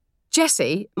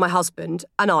 Jesse, my husband,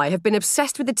 and I have been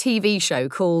obsessed with a TV show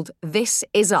called This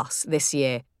Is Us this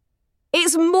year.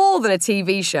 It's more than a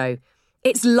TV show.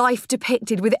 It's life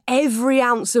depicted with every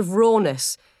ounce of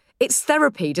rawness. It's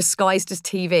therapy disguised as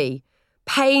TV.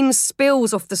 Pain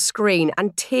spills off the screen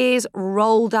and tears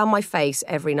roll down my face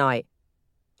every night.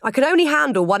 I can only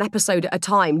handle 1 episode at a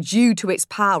time due to its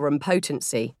power and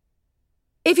potency.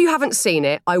 If you haven't seen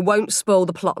it, I won't spoil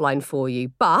the plotline for you,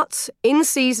 but in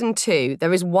season 2,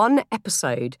 there is 1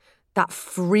 episode that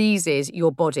freezes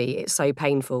your body. It's so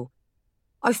painful.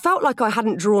 I felt like I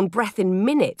hadn't drawn breath in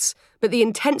minutes, but the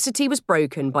intensity was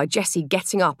broken by Jessie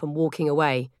getting up and walking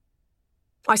away.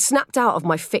 I snapped out of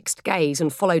my fixed gaze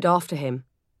and followed after him.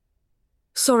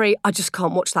 "Sorry, I just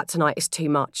can't watch that tonight, it's too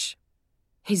much."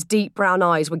 His deep brown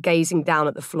eyes were gazing down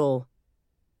at the floor.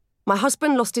 My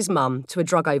husband lost his mum to a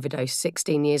drug overdose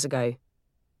 16 years ago.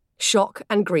 Shock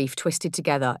and grief twisted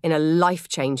together in a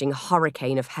life-changing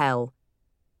hurricane of hell.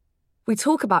 We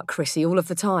talk about Chrissy all of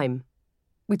the time.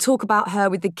 We talk about her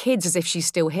with the kids as if she's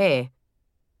still here.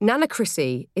 Nana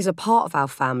Chrissy is a part of our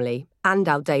family and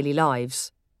our daily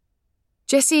lives.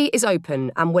 Jessie is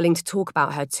open and willing to talk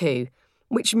about her too,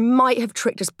 which might have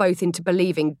tricked us both into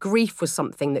believing grief was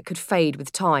something that could fade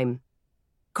with time.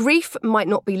 Grief might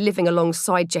not be living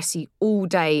alongside Jessie all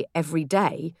day, every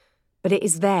day, but it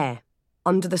is there,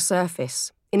 under the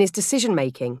surface, in his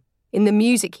decision-making, in the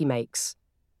music he makes.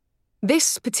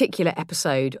 This particular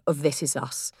episode of This Is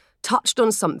Us touched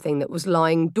on something that was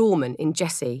lying dormant in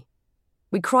Jessie.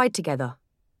 We cried together.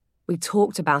 We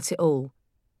talked about it all.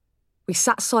 We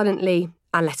sat silently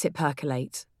and let it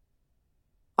percolate.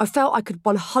 I felt I could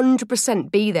 100%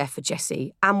 be there for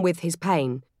Jessie and with his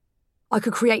pain. I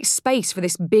could create space for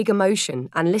this big emotion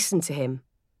and listen to him.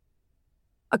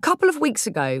 A couple of weeks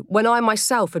ago, when I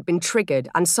myself had been triggered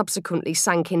and subsequently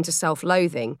sank into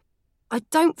self-loathing, I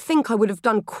don't think I would have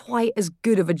done quite as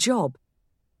good of a job.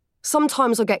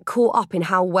 Sometimes I get caught up in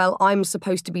how well I'm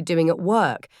supposed to be doing at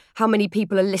work, how many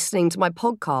people are listening to my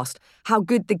podcast, how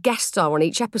good the guests are on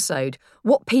each episode,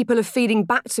 what people are feeding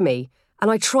back to me, and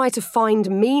I try to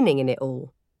find meaning in it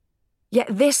all. Yet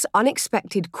this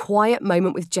unexpected quiet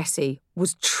moment with Jessie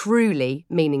was truly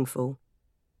meaningful.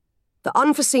 The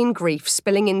unforeseen grief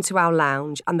spilling into our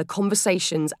lounge and the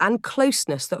conversations and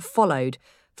closeness that followed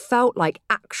felt like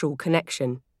actual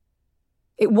connection.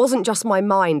 It wasn't just my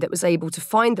mind that was able to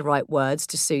find the right words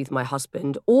to soothe my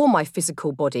husband or my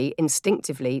physical body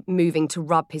instinctively moving to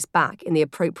rub his back in the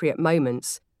appropriate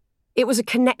moments. It was a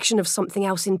connection of something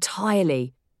else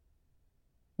entirely.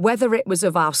 Whether it was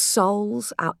of our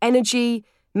souls, our energy,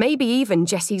 maybe even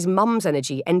Jessie's mum's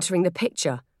energy entering the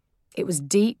picture, it was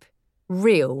deep,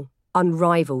 real,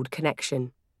 unrivaled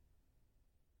connection.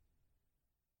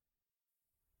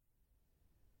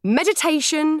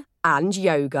 Meditation and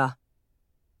yoga.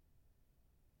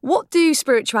 What do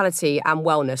spirituality and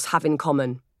wellness have in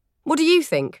common? What do you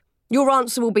think? Your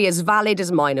answer will be as valid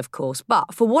as mine, of course,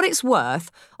 but for what it's worth,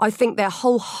 I think they're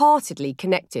wholeheartedly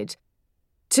connected.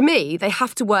 To me, they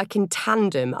have to work in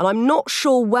tandem, and I'm not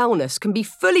sure wellness can be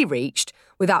fully reached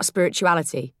without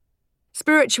spirituality.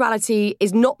 Spirituality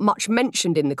is not much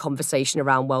mentioned in the conversation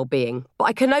around well-being, but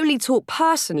I can only talk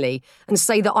personally and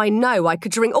say that I know I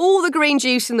could drink all the green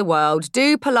juice in the world,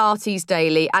 do Pilates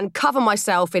daily, and cover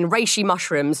myself in reishi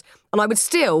mushrooms, and I would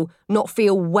still not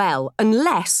feel well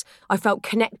unless I felt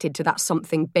connected to that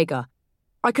something bigger.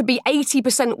 I could be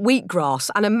 80% wheatgrass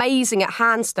and amazing at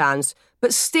handstands,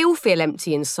 but still feel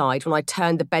empty inside when I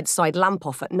turn the bedside lamp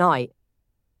off at night.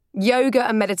 Yoga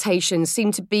and meditation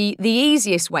seem to be the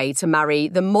easiest way to marry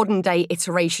the modern-day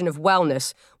iteration of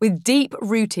wellness with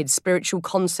deep-rooted spiritual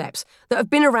concepts that have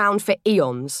been around for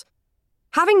eons.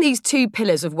 Having these two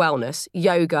pillars of wellness,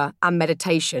 yoga and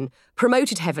meditation,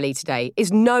 promoted heavily today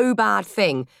is no bad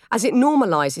thing, as it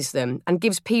normalises them and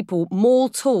gives people more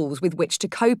tools with which to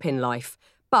cope in life.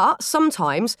 But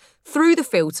sometimes, through the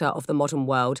filter of the modern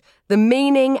world, the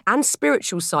meaning and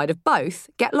spiritual side of both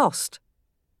get lost.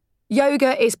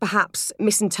 Yoga is perhaps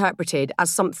misinterpreted as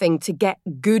something to get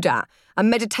good at, and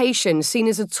meditation seen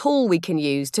as a tool we can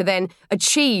use to then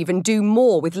achieve and do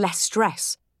more with less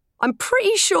stress. I'm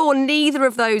pretty sure neither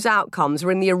of those outcomes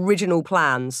were in the original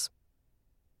plans.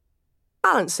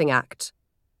 Balancing act.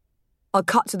 I'll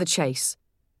cut to the chase.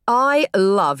 I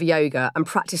love yoga and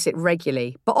practice it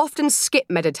regularly, but often skip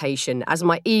meditation as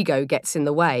my ego gets in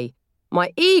the way.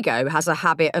 My ego has a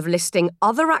habit of listing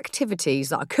other activities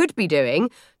that I could be doing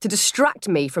to distract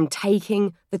me from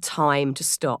taking the time to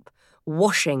stop.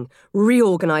 Washing,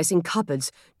 reorganising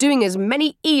cupboards, doing as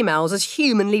many emails as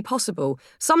humanly possible,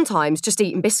 sometimes just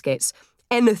eating biscuits,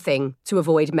 anything to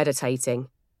avoid meditating.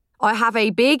 I have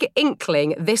a big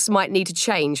inkling this might need to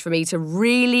change for me to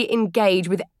really engage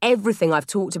with everything I've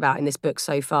talked about in this book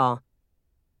so far.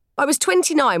 I was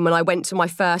 29 when I went to my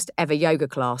first ever yoga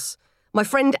class. My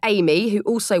friend Amy, who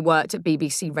also worked at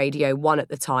BBC Radio 1 at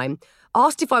the time,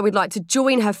 asked if I would like to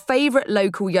join her favourite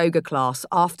local yoga class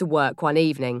after work one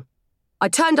evening. I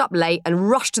turned up late and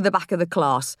rushed to the back of the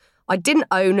class. I didn't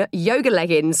own yoga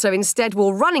leggings, so instead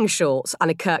wore running shorts and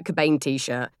a Kurt Cobain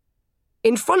t-shirt.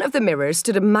 In front of the mirrors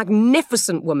stood a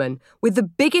magnificent woman with the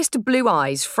biggest blue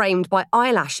eyes framed by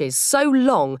eyelashes so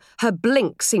long her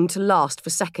blink seemed to last for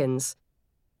seconds.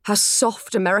 Her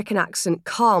soft American accent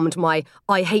calmed my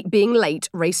I hate being late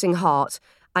racing heart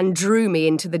and drew me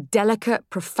into the delicate,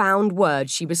 profound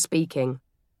words she was speaking.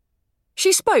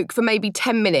 She spoke for maybe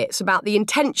 10 minutes about the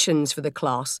intentions for the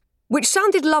class, which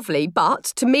sounded lovely, but,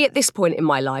 to me at this point in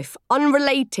my life,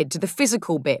 unrelated to the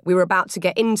physical bit we were about to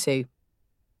get into.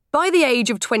 By the age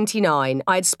of 29,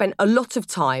 I had spent a lot of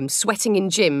time sweating in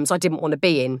gyms I didn't want to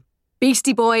be in.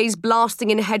 Beastie Boys blasting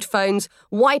in headphones,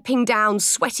 wiping down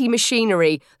sweaty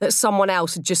machinery that someone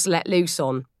else had just let loose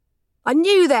on. I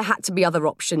knew there had to be other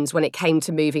options when it came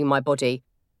to moving my body.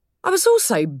 I was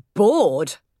also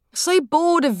bored. So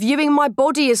bored of viewing my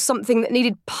body as something that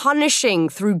needed punishing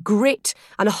through grit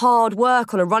and hard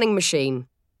work on a running machine.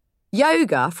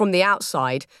 Yoga, from the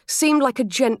outside, seemed like a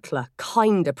gentler,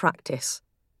 kinder practice.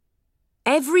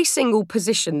 Every single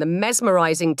position the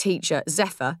mesmerising teacher,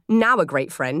 Zephyr, now a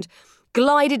great friend,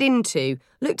 glided into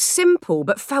looked simple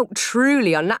but felt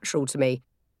truly unnatural to me.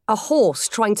 A horse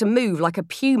trying to move like a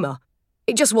puma.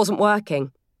 It just wasn't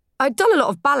working. I'd done a lot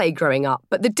of ballet growing up,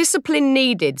 but the discipline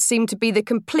needed seemed to be the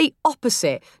complete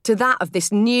opposite to that of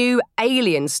this new,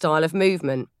 alien style of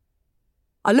movement.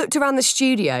 I looked around the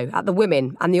studio at the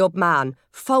women and the odd man,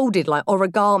 folded like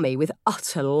origami with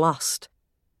utter lust.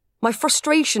 My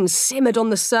frustration simmered on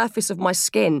the surface of my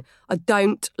skin. I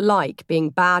don't like being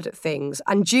bad at things,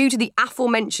 and due to the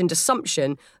aforementioned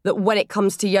assumption that when it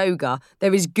comes to yoga,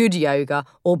 there is good yoga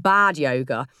or bad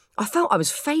yoga, I felt I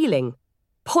was failing.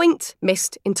 Point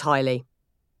missed entirely.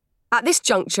 At this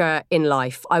juncture in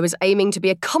life, I was aiming to be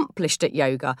accomplished at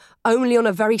yoga only on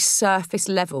a very surface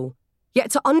level, yet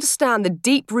to understand the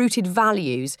deep-rooted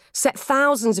values set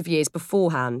thousands of years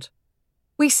beforehand.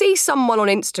 We see someone on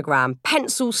Instagram,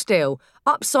 pencil still,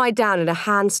 upside down in a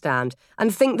handstand,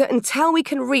 and think that until we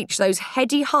can reach those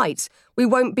heady heights, we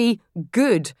won't be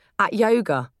good at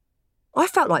yoga. I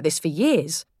felt like this for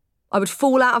years. I would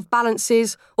fall out of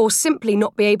balances or simply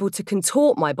not be able to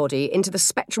contort my body into the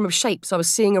spectrum of shapes I was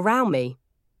seeing around me.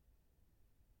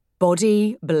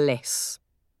 Body bliss.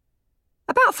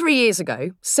 About 3 years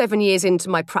ago, 7 years into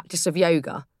my practice of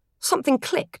yoga, something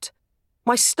clicked.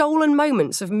 My stolen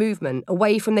moments of movement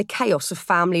away from the chaos of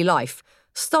family life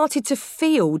started to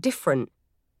feel different.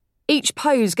 Each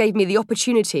pose gave me the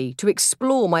opportunity to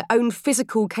explore my own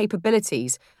physical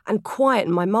capabilities and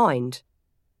quieten my mind.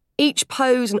 Each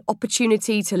pose an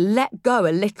opportunity to let go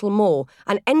a little more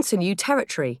and enter new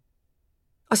territory.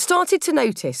 I started to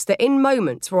notice that in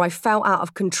moments where I felt out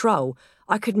of control,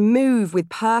 I could move with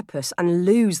purpose and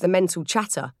lose the mental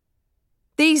chatter.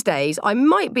 These days, I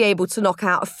might be able to knock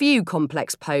out a few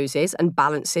complex poses and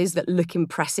balances that look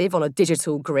impressive on a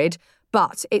digital grid,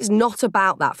 but it's not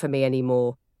about that for me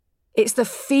anymore. It's the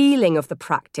feeling of the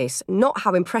practice, not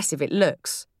how impressive it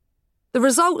looks. The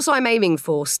results I'm aiming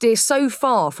for steer so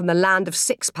far from the land of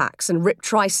six-packs and ripped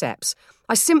triceps.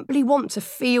 I simply want to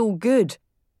feel good.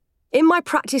 In my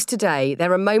practice today,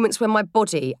 there are moments when my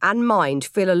body and mind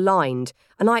feel aligned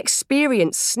and I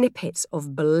experience snippets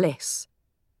of bliss.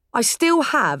 I still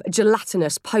have a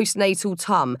gelatinous postnatal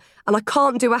tum and I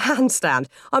can't do a handstand.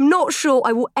 I'm not sure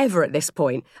I will ever at this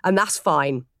point, and that's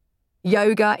fine.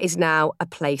 Yoga is now a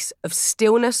place of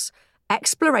stillness,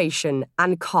 exploration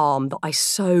and calm that I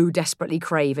so desperately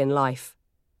crave in life.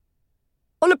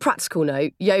 On a practical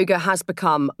note, yoga has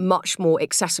become much more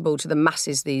accessible to the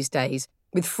masses these days,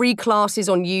 with free classes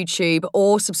on YouTube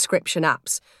or subscription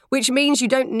apps, which means you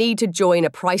don't need to join a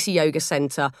pricey yoga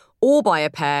centre or buy a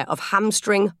pair of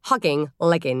hamstring-hugging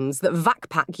leggings that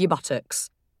vac-pack your buttocks.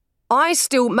 I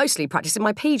still mostly practice in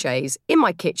my PJs, in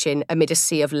my kitchen amid a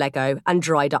sea of Lego and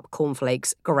dried-up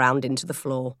cornflakes ground into the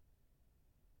floor.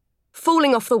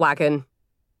 Falling off the wagon.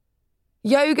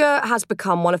 Yoga has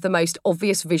become one of the most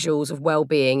obvious visuals of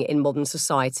well-being in modern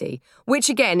society, which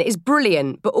again is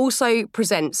brilliant but also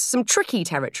presents some tricky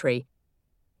territory.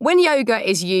 When yoga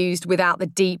is used without the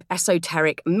deep,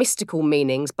 esoteric, mystical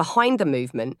meanings behind the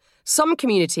movement, some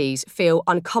communities feel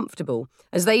uncomfortable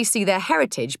as they see their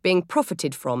heritage being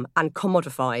profited from and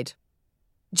commodified.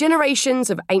 Generations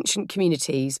of ancient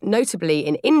communities, notably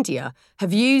in India,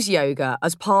 have used yoga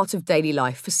as part of daily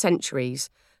life for centuries.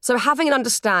 So having an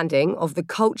understanding of the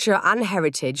culture and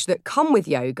heritage that come with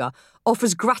yoga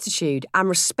offers gratitude and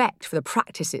respect for the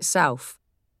practice itself.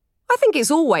 I think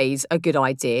it's always a good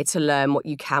idea to learn what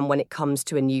you can when it comes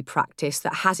to a new practice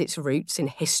that has its roots in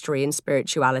history and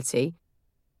spirituality.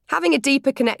 Having a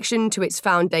deeper connection to its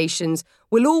foundations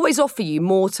will always offer you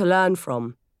more to learn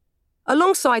from.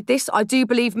 Alongside this, I do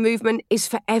believe movement is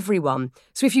for everyone.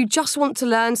 So if you just want to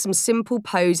learn some simple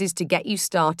poses to get you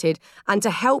started and to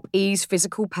help ease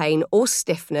physical pain or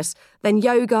stiffness, then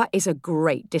yoga is a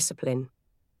great discipline.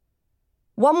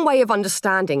 One way of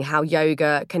understanding how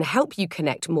yoga can help you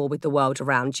connect more with the world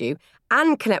around you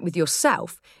and connect with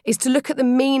yourself is to look at the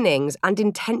meanings and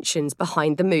intentions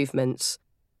behind the movements.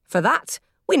 For that,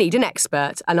 we need an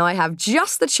expert, and I have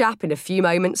just the chap in a few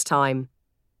moments' time.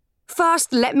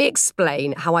 First, let me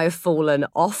explain how I have fallen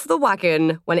off the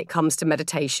wagon when it comes to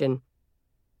meditation.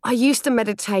 I used to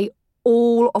meditate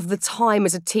all of the time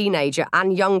as a teenager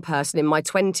and young person in my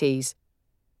 20s.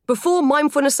 Before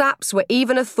mindfulness apps were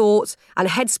even a thought and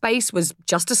Headspace was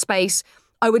just a space,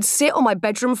 I would sit on my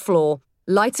bedroom floor,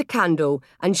 light a candle,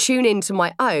 and tune into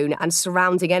my own and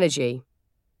surrounding energy.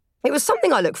 It was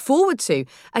something I looked forward to,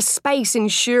 a space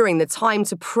ensuring the time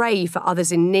to pray for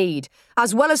others in need,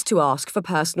 as well as to ask for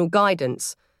personal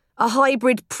guidance. A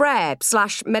hybrid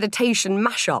prayer/meditation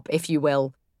mashup, if you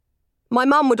will. My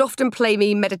mum would often play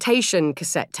me meditation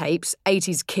cassette tapes,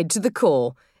 80s kid to the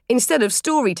core, instead of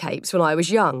story tapes when I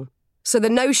was young, so the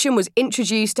notion was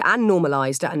introduced and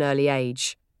normalised at an early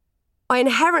age. I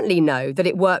inherently know that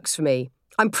it works for me.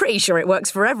 I'm pretty sure it works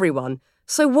for everyone,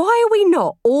 so why are we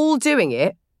not all doing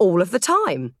it all of the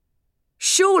time?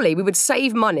 Surely we would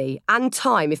save money and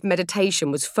time if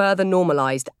meditation was further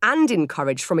normalised and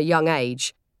encouraged from a young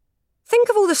age. Think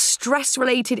of all the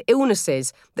stress-related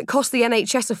illnesses that cost the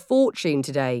NHS a fortune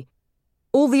today.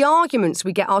 All the arguments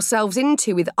we get ourselves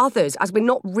into with others as we're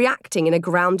not reacting in a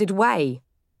grounded way.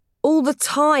 All the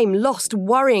time lost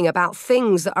worrying about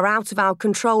things that are out of our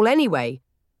control anyway.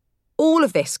 All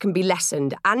of this can be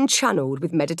lessened and channeled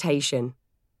with meditation.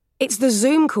 It's the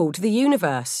Zoom call to the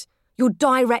universe, your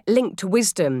direct link to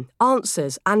wisdom,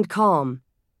 answers and calm.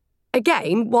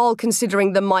 Again, while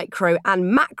considering the micro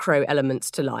and macro elements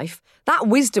to life, that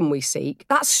wisdom we seek,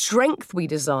 that strength we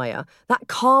desire, that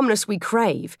calmness we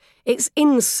crave, it's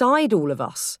inside all of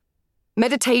us.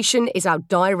 Meditation is our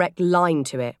direct line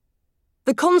to it.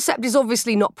 The concept is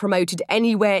obviously not promoted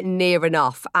anywhere near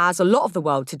enough, as a lot of the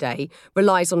world today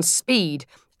relies on speed,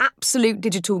 absolute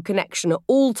digital connection at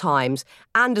all times,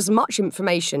 and as much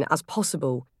information as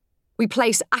possible. We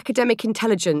place academic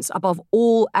intelligence above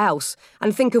all else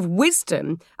and think of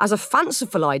wisdom as a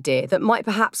fanciful idea that might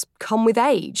perhaps come with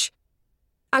age.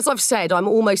 As I've said, I'm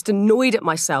almost annoyed at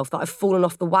myself that I've fallen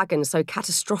off the wagon so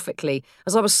catastrophically,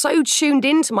 as I was so tuned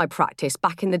into my practice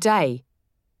back in the day.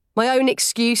 My own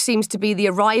excuse seems to be the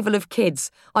arrival of kids.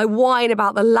 I whine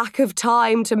about the lack of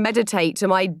time to meditate to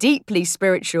my deeply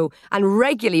spiritual and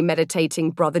regularly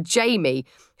meditating brother Jamie,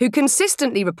 who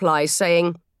consistently replies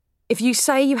saying, "If you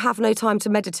say you have no time to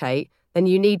meditate, then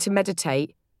you need to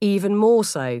meditate even more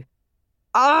so."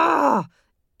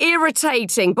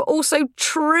 Irritating, but also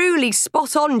truly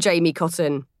spot on, Jamie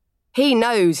Cotton. He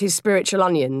knows his spiritual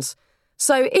onions.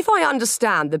 So if I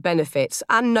understand the benefits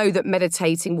and know that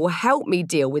meditating will help me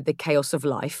deal with the chaos of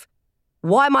life,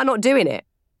 why am I not doing it?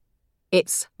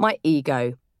 It's my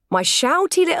ego. My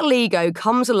shouty little ego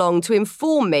comes along to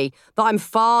inform me that I'm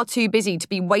far too busy to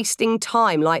be wasting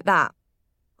time like that.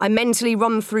 I mentally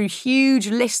run through huge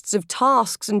lists of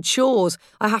tasks and chores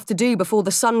I have to do before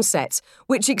the sun sets,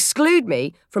 which exclude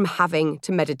me from having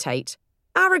to meditate.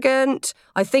 Arrogant!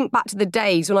 I think back to the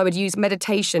days when I would use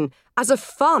meditation as a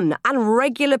fun and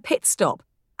regular pit stop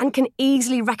and can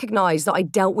easily recognise that I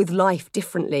dealt with life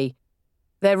differently.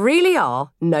 There really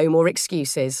are no more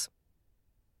excuses.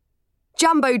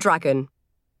 Jambo Dragon.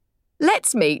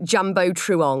 Let's meet Jambo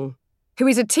Truong, who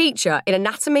is a teacher in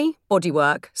anatomy,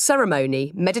 bodywork,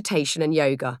 ceremony, meditation and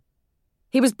yoga.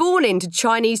 He was born into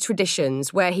Chinese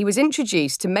traditions where he was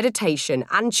introduced to meditation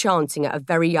and chanting at a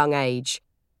very young age.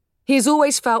 He has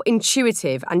always felt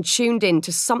intuitive and tuned in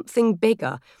to something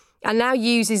bigger and now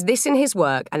uses this in his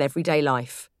work and everyday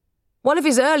life. One of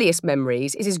his earliest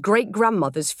memories is his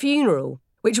great-grandmother's funeral,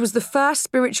 which was the first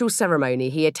spiritual ceremony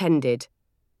he attended.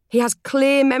 He has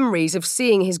clear memories of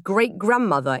seeing his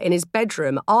great-grandmother in his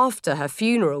bedroom after her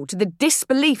funeral to the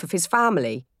disbelief of his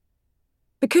family.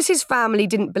 Because his family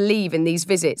didn't believe in these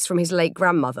visits from his late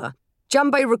grandmother,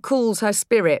 Jambo recalls her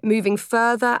spirit moving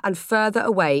further and further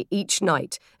away each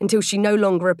night until she no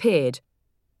longer appeared.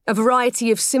 A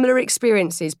variety of similar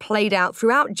experiences played out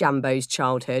throughout Jambo's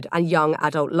childhood and young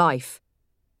adult life.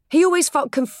 He always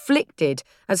felt conflicted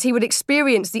as he would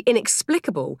experience the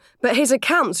inexplicable, but his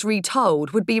accounts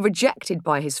retold would be rejected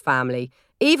by his family,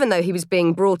 even though he was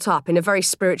being brought up in a very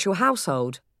spiritual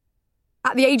household.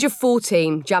 At the age of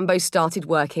 14, Jambo started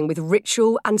working with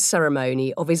ritual and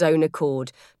ceremony of his own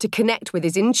accord to connect with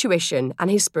his intuition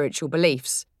and his spiritual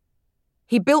beliefs.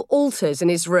 He built altars in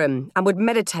his room and would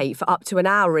meditate for up to an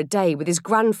hour a day with his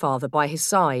grandfather by his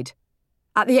side.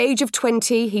 At the age of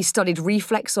 20, he studied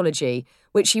reflexology,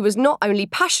 which he was not only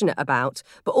passionate about,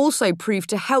 but also proved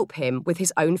to help him with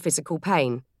his own physical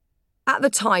pain. At the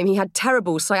time, he had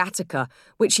terrible sciatica,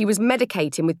 which he was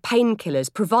medicating with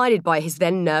painkillers provided by his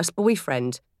then nurse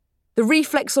boyfriend. The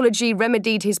reflexology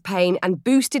remedied his pain and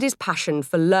boosted his passion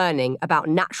for learning about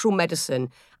natural medicine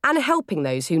and helping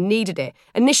those who needed it,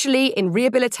 initially in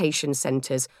rehabilitation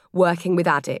centres working with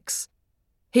addicts.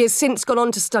 He has since gone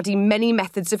on to study many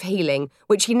methods of healing,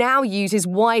 which he now uses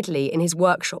widely in his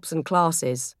workshops and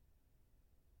classes.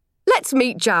 Let's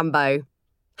meet Jambo.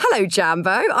 Hello,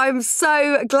 Jambo. I'm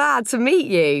so glad to meet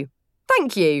you.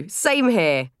 Thank you. Same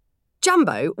here.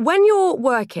 Jambo, when you're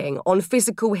working on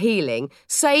physical healing,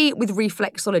 say with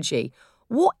reflexology,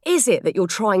 what is it that you're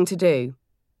trying to do?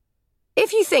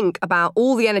 If you think about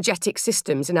all the energetic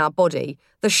systems in our body,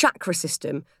 the chakra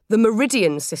system, the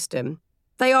meridian system,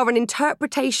 they are an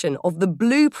interpretation of the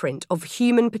blueprint of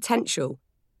human potential.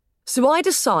 So I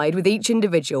decide with each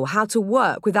individual how to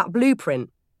work with that blueprint.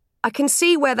 I can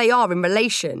see where they are in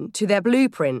relation to their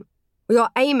blueprint. We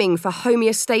are aiming for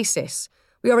homeostasis.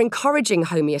 We are encouraging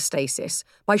homeostasis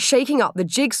by shaking up the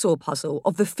jigsaw puzzle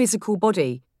of the physical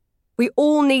body. We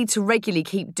all need to regularly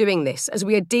keep doing this as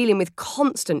we are dealing with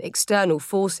constant external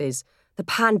forces, the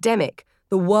pandemic,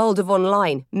 the world of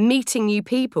online, meeting new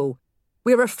people.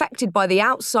 We are affected by the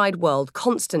outside world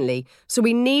constantly, so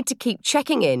we need to keep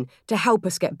checking in to help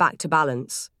us get back to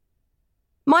balance.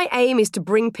 My aim is to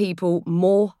bring people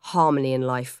more harmony in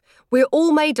life. We're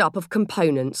all made up of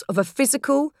components of a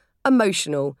physical,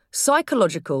 emotional,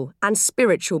 psychological, and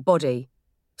spiritual body.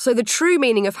 So the true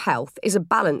meaning of health is a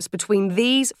balance between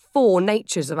these four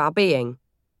natures of our being.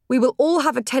 We will all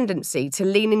have a tendency to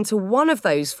lean into one of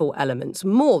those four elements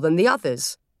more than the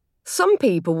others. Some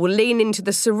people will lean into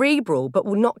the cerebral but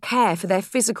will not care for their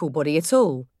physical body at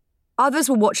all. Others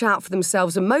will watch out for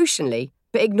themselves emotionally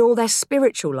but ignore their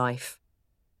spiritual life.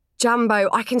 Jambo,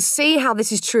 I can see how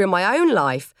this is true in my own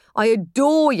life. I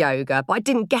adore yoga, but I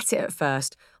didn't get it at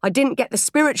first. I didn't get the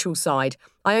spiritual side.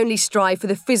 I only strive for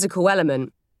the physical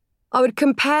element. I would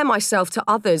compare myself to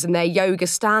others and their yoga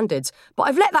standards, but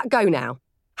I've let that go now.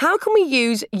 How can we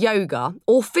use yoga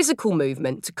or physical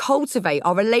movement to cultivate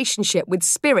our relationship with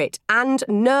spirit and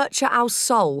nurture our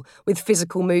soul with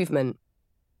physical movement?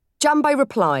 Jambo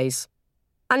replies,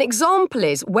 an example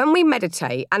is when we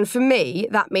meditate, and for me,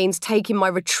 that means taking my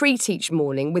retreat each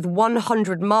morning with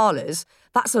 100 malas.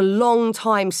 That's a long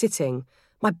time sitting.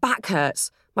 My back hurts,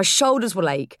 my shoulders will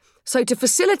ache. So to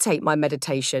facilitate my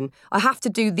meditation, I have to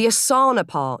do the asana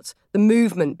part, the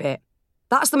movement bit.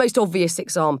 That's the most obvious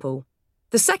example.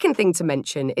 The second thing to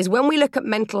mention is when we look at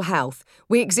mental health,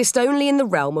 we exist only in the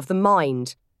realm of the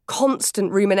mind,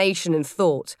 constant rumination and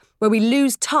thought, where we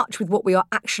lose touch with what we are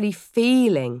actually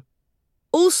feeling.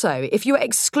 Also, if you are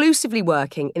exclusively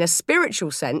working in a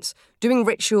spiritual sense, doing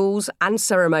rituals and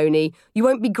ceremony, you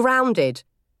won't be grounded.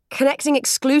 Connecting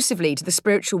exclusively to the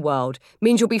spiritual world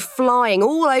means you'll be flying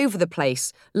all over the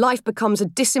place. Life becomes a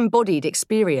disembodied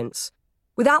experience.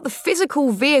 Without the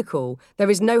physical vehicle, there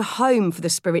is no home for the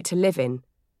spirit to live in.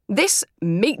 This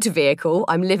meat vehicle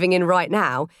I'm living in right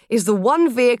now is the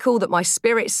one vehicle that my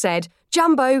spirit said,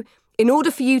 Jambo, in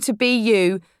order for you to be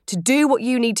you, to do what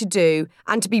you need to do,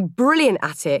 and to be brilliant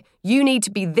at it, you need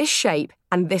to be this shape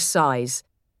and this size.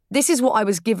 This is what I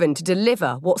was given to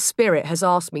deliver what Spirit has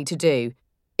asked me to do.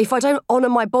 If I don't honour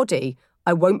my body,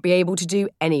 I won't be able to do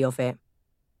any of it.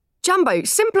 Jambo,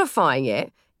 simplifying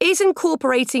it, is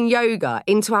incorporating yoga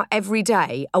into our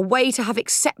everyday a way to have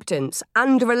acceptance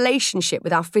and a relationship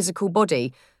with our physical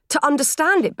body, to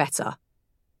understand it better?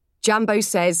 Jambo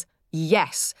says,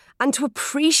 yes, and to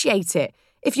appreciate it.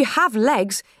 If you have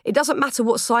legs, it doesn't matter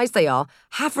what size they are,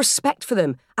 have respect for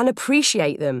them and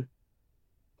appreciate them.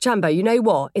 Jambo, you know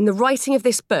what? In the writing of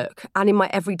this book and in my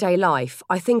everyday life,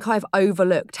 I think I've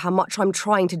overlooked how much I'm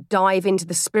trying to dive into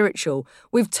the spiritual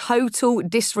with total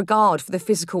disregard for the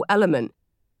physical element.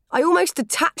 I almost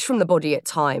detach from the body at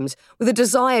times with a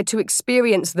desire to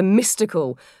experience the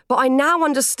mystical, but I now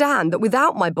understand that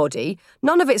without my body,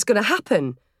 none of it's going to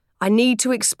happen. I need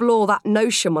to explore that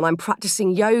notion when I'm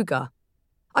practicing yoga.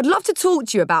 I'd love to talk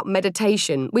to you about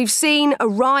meditation. We've seen a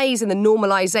rise in the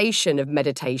normalisation of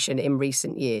meditation in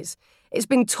recent years. It's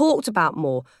been talked about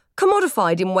more,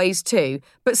 commodified in ways too,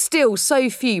 but still so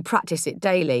few practice it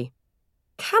daily.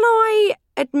 Can I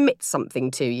admit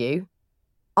something to you?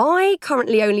 I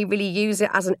currently only really use it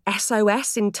as an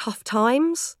SOS in tough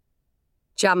times.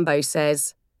 Jambo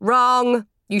says, wrong.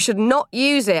 You should not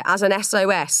use it as an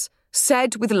SOS.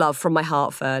 Said with love from my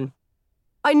heart, Fern.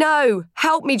 I know.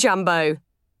 Help me, Jambo.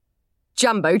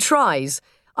 Jambo tries.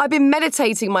 I've been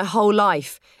meditating my whole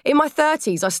life. In my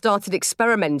 30s, I started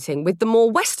experimenting with the more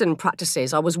Western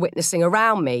practices I was witnessing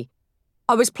around me.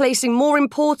 I was placing more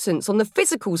importance on the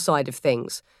physical side of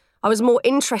things. I was more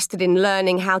interested in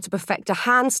learning how to perfect a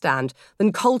handstand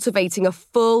than cultivating a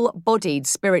full-bodied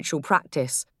spiritual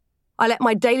practice. I let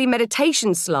my daily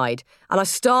meditation slide, and I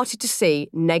started to see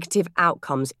negative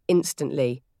outcomes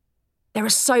instantly. There are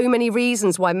so many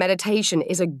reasons why meditation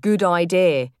is a good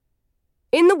idea.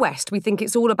 In the West, we think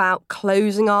it's all about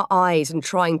closing our eyes and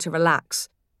trying to relax.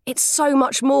 It's so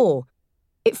much more.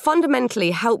 It fundamentally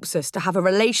helps us to have a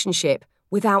relationship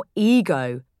with our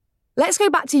ego. Let's go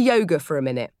back to yoga for a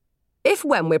minute. If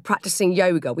when we're practicing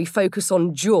yoga we focus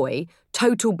on joy,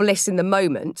 total bliss in the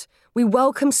moment, we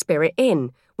welcome spirit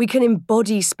in. We can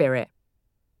embody spirit.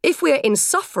 If we are in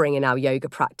suffering in our yoga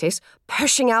practice,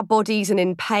 pushing our bodies and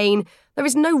in pain, there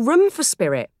is no room for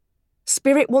spirit.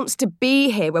 Spirit wants to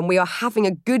be here when we are having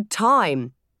a good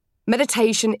time.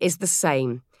 Meditation is the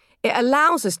same. It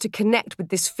allows us to connect with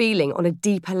this feeling on a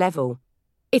deeper level.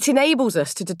 It enables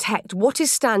us to detect what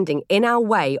is standing in our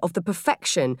way of the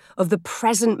perfection of the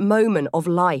present moment of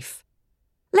life.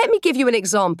 Let me give you an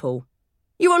example.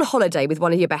 You're on holiday with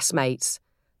one of your best mates.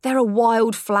 There are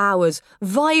wild flowers,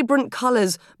 vibrant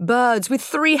colours, birds with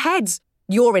 3 heads.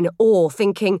 You're in awe,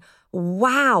 thinking,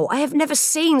 wow, I have never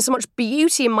seen so much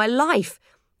beauty in my life.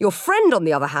 Your friend, on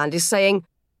the other hand, is saying,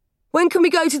 when can we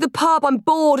go to the pub? I'm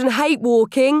bored and hate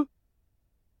walking.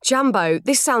 Jambo,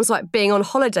 this sounds like being on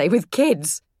holiday with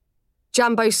kids.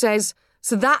 Jambo says,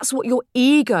 so that's what your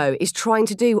ego is trying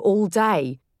to do all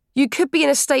day. You could be in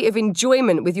a state of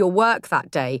enjoyment with your work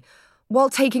that day, while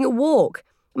taking a walk,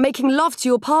 making love to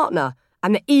your partner,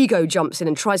 and the ego jumps in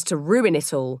and tries to ruin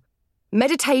it all.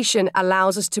 Meditation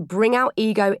allows us to bring our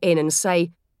ego in and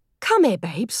say, come here,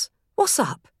 babes, what's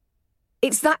up?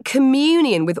 It's that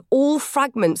communion with all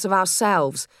fragments of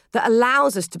ourselves that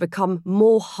allows us to become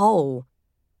more whole.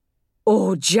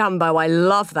 Oh, Jambo, I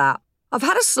love that. I've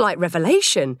had a slight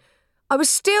revelation. I was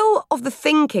still of the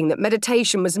thinking that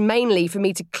meditation was mainly for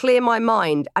me to clear my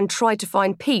mind and try to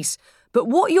find peace. But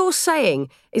what you're saying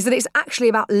is that it's actually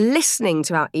about listening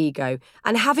to our ego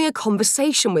and having a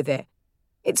conversation with it.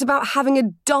 It's about having a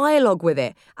dialogue with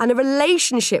it and a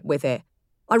relationship with it.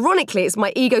 Ironically, it's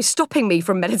my ego stopping me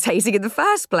from meditating in the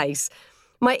first place.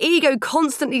 My ego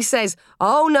constantly says,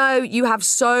 oh no, you have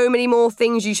so many more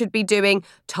things you should be doing,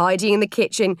 tidying the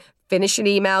kitchen, finishing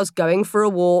emails, going for a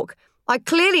walk. I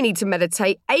clearly need to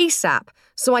meditate ASAP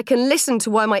so I can listen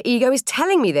to why my ego is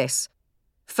telling me this.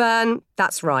 Fern,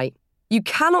 that's right. You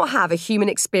cannot have a human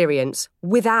experience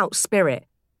without spirit.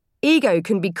 Ego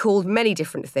can be called many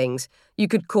different things. You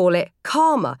could call it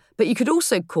karma, but you could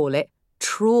also call it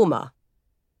trauma.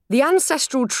 The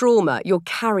ancestral trauma you're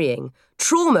carrying,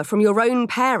 trauma from your own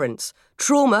parents,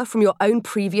 trauma from your own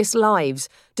previous lives,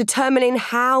 determining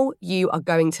how you are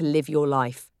going to live your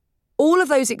life. All of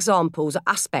those examples are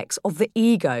aspects of the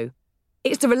ego.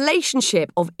 It's the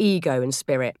relationship of ego and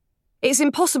spirit. It's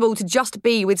impossible to just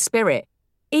be with spirit.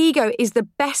 Ego is the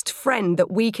best friend that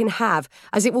we can have,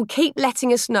 as it will keep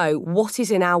letting us know what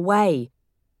is in our way.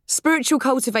 Spiritual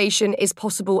cultivation is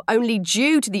possible only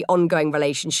due to the ongoing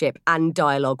relationship and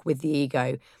dialogue with the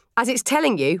ego, as it's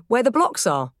telling you where the blocks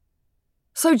are.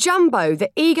 So, Jambo,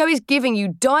 the ego is giving you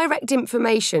direct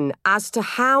information as to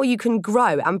how you can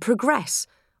grow and progress.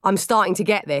 I'm starting to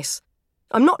get this.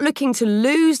 I'm not looking to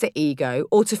lose the ego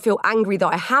or to feel angry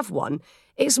that I have one.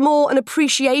 It's more an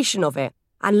appreciation of it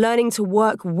and learning to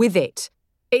work with it.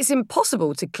 It's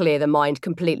impossible to clear the mind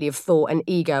completely of thought and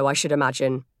ego, I should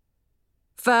imagine.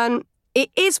 Fern, it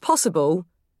is possible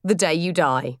the day you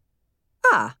die.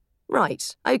 Ah,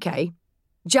 right, okay.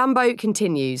 Jambo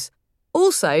continues.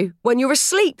 Also, when you're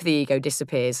asleep, the ego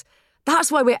disappears.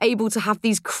 That's why we're able to have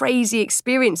these crazy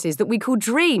experiences that we call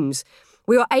dreams.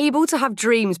 We are able to have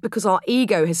dreams because our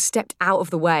ego has stepped out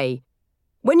of the way.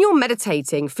 When you're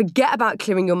meditating, forget about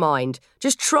clearing your mind.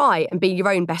 Just try and be your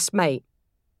own best mate.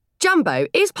 Jambo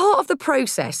is part of the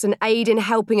process and aid in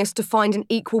helping us to find an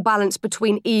equal balance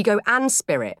between ego and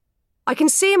spirit. I can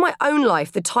see in my own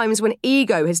life the times when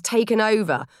ego has taken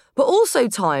over, but also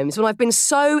times when I've been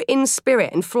so in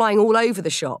spirit and flying all over the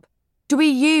shop. Do we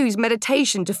use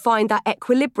meditation to find that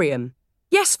equilibrium?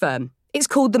 Yes, Fern, it's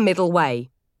called the middle way.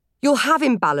 You'll have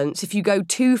imbalance if you go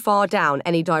too far down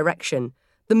any direction.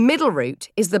 The middle route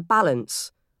is the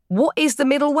balance. What is the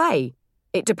middle way?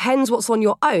 It depends what's on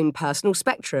your own personal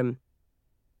spectrum.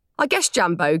 I guess,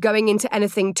 Jambo, going into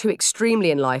anything too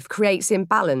extremely in life creates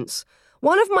imbalance.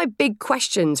 One of my big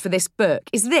questions for this book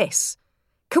is this.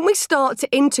 Can we start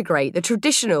to integrate the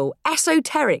traditional,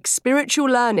 esoteric, spiritual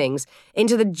learnings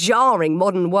into the jarring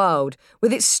modern world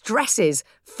with its stresses,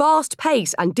 fast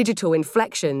pace and digital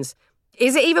inflections?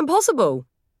 Is it even possible?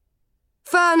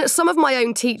 Fern, some of my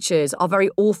own teachers are very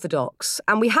orthodox,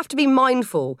 and we have to be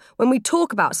mindful when we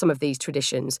talk about some of these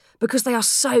traditions because they are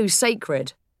so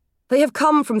sacred. They have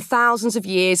come from thousands of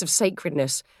years of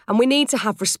sacredness, and we need to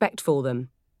have respect for them.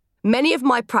 Many of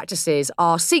my practices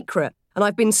are secret, and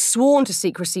I've been sworn to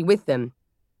secrecy with them.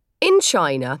 In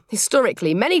China,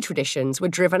 historically, many traditions were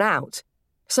driven out.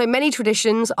 So many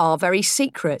traditions are very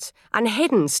secret and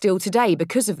hidden still today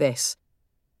because of this.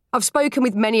 I've spoken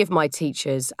with many of my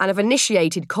teachers and have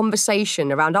initiated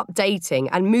conversation around updating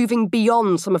and moving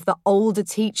beyond some of the older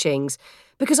teachings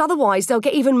because otherwise they'll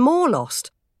get even more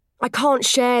lost. I can't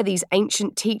share these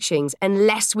ancient teachings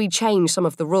unless we change some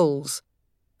of the rules.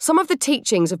 Some of the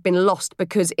teachings have been lost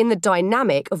because in the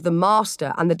dynamic of the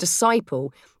master and the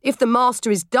disciple, if the master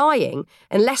is dying,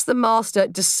 unless the master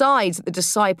decides that the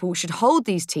disciple should hold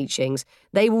these teachings,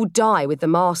 they will die with the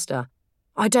master.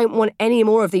 I don't want any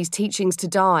more of these teachings to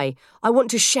die. I want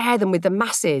to share them with the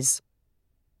masses.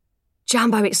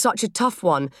 Jambo, it's such a tough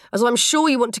one, as I'm sure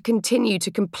you want to continue to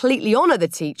completely honour the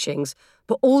teachings,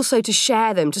 but also to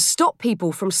share them to stop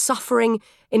people from suffering,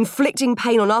 inflicting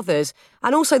pain on others,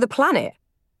 and also the planet.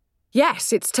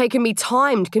 Yes, it's taken me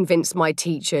time to convince my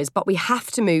teachers, but we have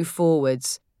to move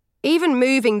forwards. Even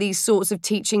moving these sorts of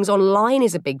teachings online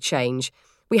is a big change.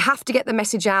 We have to get the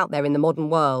message out there in the modern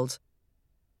world.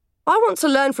 I want to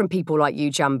learn from people like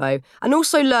you, Jambo, and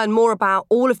also learn more about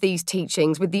all of these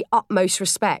teachings with the utmost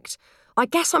respect. I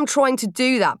guess I'm trying to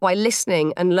do that by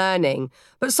listening and learning,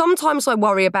 but sometimes I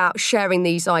worry about sharing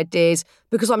these ideas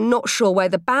because I'm not sure where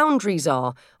the boundaries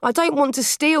are. I don't want to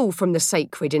steal from the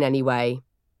sacred in any way.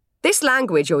 This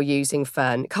language you're using,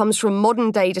 Fern, comes from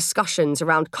modern-day discussions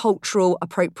around cultural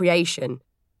appropriation.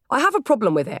 I have a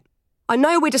problem with it. I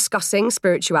know we're discussing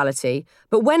spirituality,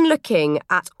 but when looking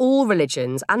at all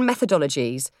religions and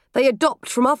methodologies, they adopt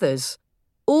from others.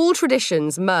 All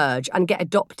traditions merge and get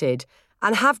adopted,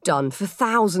 and have done for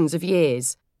thousands of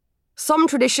years. Some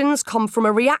traditions come from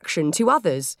a reaction to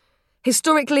others.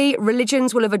 Historically,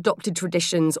 religions will have adopted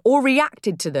traditions or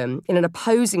reacted to them in an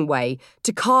opposing way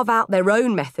to carve out their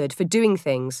own method for doing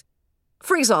things.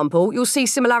 For example, you'll see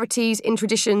similarities in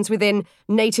traditions within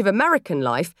Native American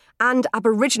life and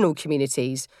Aboriginal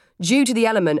communities due to the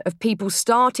element of people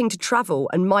starting to travel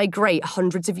and migrate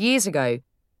hundreds of years ago.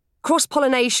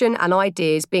 Cross-pollination and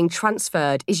ideas being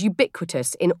transferred is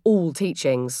ubiquitous in all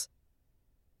teachings.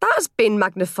 That has been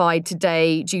magnified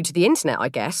today due to the internet, I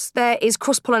guess. There is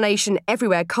cross-pollination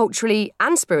everywhere culturally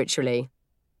and spiritually.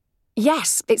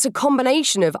 Yes, it's a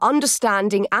combination of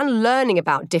understanding and learning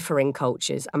about differing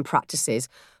cultures and practices,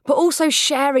 but also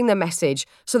sharing the message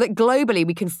so that globally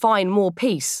we can find more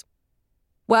peace.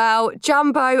 Well,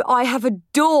 Jambo, I have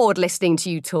adored listening to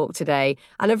you talk today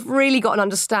and have really got an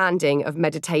understanding of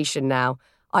meditation now.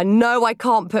 I know I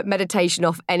can't put meditation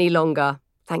off any longer.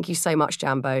 Thank you so much,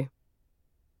 Jambo.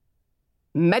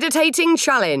 Meditating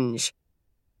challenge.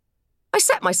 I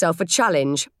set myself a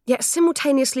challenge, yet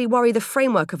simultaneously worry the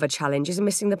framework of a challenge is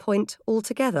missing the point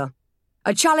altogether.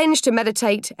 A challenge to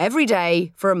meditate every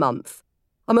day for a month.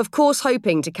 I'm of course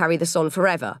hoping to carry this on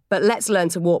forever, but let's learn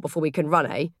to walk before we can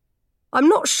run, eh? I'm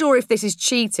not sure if this is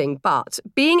cheating, but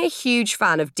being a huge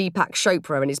fan of Deepak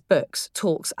Chopra and his books,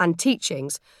 talks and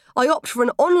teachings, I opt for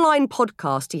an online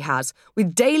podcast he has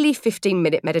with daily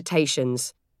 15-minute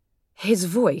meditations. His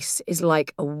voice is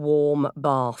like a warm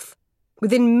bath.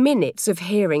 Within minutes of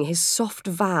hearing his soft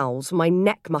vowels, my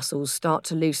neck muscles start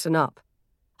to loosen up.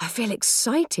 I feel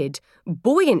excited,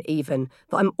 buoyant even,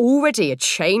 that I'm already a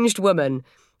changed woman.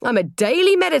 I'm a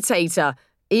daily meditator,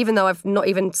 even though I've not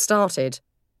even started.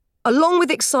 Along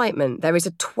with excitement, there is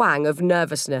a twang of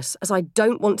nervousness as I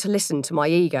don't want to listen to my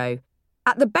ego.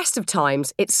 At the best of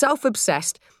times, it's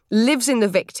self-obsessed, lives in the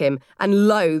victim, and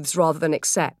loathes rather than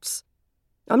accepts.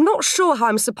 I'm not sure how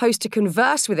I'm supposed to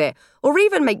converse with it or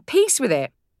even make peace with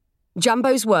it.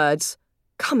 Jambo's words,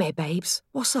 "Come here, babes,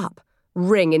 what's up?"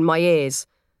 ring in my ears.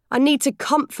 I need to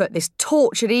comfort this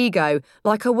tortured ego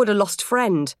like I would a lost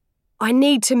friend. I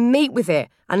need to meet with it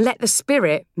and let the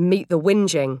spirit meet the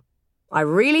whinging. I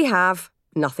really have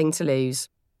nothing to lose.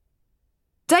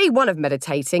 Day 1 of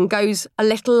meditating goes a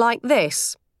little like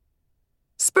this.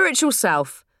 Spiritual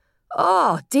self.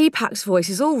 Oh, Deepak's voice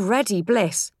is already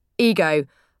bliss. Ego.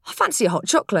 I fancy a hot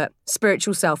chocolate.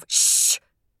 Spiritual self. Shh.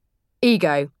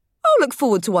 Ego. I'll look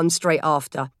forward to one straight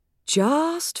after.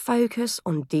 Just focus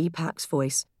on Deepak's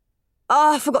voice.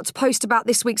 I forgot to post about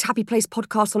this week's Happy Place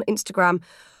podcast on Instagram.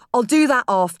 I'll do that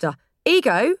after.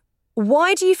 Ego,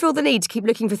 why do you feel the need to keep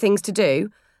looking for things to do?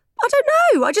 I don't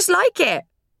know, I just like it.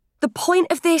 The point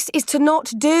of this is to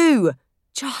not do.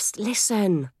 Just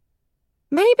listen.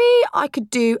 Maybe I could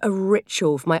do a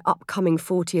ritual for my upcoming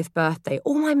 40th birthday.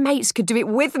 All my mates could do it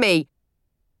with me.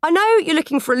 I know you're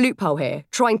looking for a loophole here,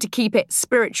 trying to keep it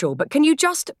spiritual, but can you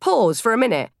just pause for a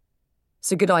minute?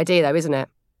 It's a good idea though, isn't it?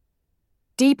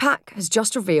 Deepak has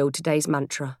just revealed today's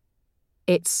mantra.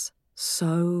 It's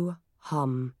so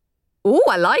hum. Oh,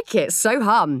 I like it. So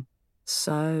hum.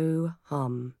 So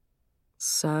hum.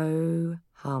 So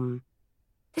hum.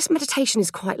 This meditation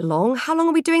is quite long. How long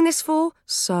are we doing this for?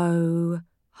 So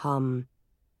hum.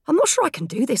 I'm not sure I can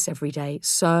do this every day.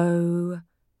 So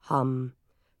hum.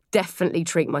 Definitely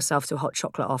treat myself to a hot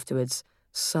chocolate afterwards.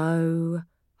 So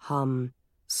hum.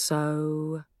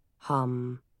 So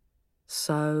hum.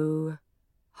 So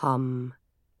hum.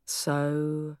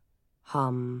 So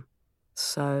hum.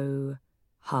 So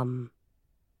hum.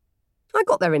 I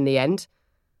got there in the end.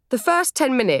 The first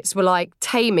 10 minutes were like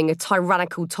taming a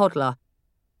tyrannical toddler.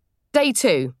 Day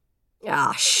 2.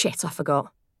 Shit, I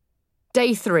forgot.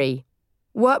 Day 3.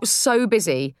 Work was so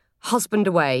busy. Husband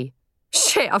away.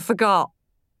 Shit, I forgot.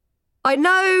 I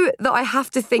know that I have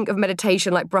to think of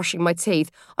meditation like brushing my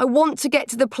teeth. I want to get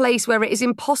to the place where it is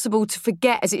impossible to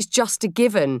forget as it's just a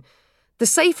given. The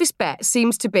safest bet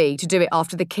seems to be to do it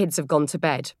after the kids have gone to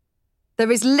bed.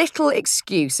 There is little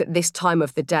excuse at this time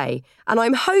of the day, and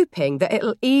I'm hoping that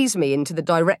it'll ease me into the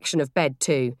direction of bed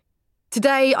too.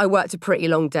 Today, I worked a pretty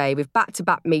long day with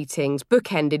back-to-back meetings,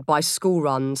 bookended by school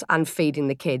runs and feeding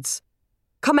the kids.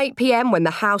 Come 8 p.m, when the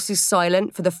house is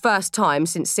silent for the first time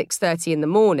since 6:30 in the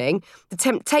morning, the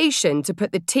temptation to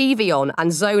put the TV on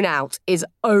and zone out is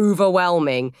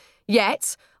overwhelming.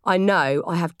 Yet, I know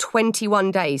I have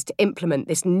 21 days to implement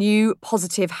this new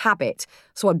positive habit,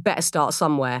 so I'd better start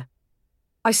somewhere.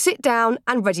 I sit down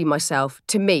and ready myself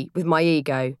to meet with my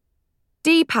ego.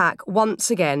 Deepak once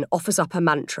again offers up a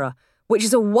mantra, which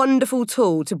is a wonderful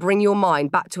tool to bring your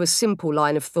mind back to a simple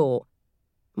line of thought.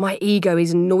 My ego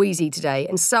is noisy today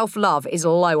and self-love is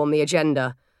low on the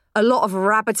agenda. A lot of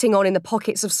rabbiting on in the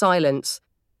pockets of silence.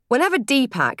 Whenever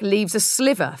Deepak leaves a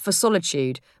sliver for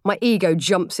solitude, my ego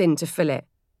jumps in to fill it.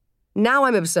 Now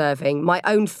I'm observing my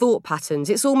own thought patterns.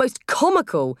 It's almost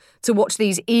comical to watch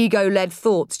these ego-led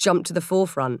thoughts jump to the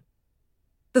forefront.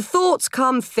 The thoughts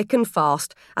come thick and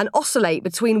fast and oscillate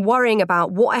between worrying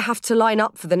about what I have to line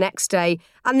up for the next day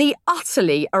and the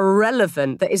utterly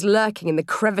irrelevant that is lurking in the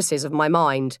crevices of my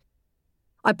mind.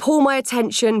 I pull my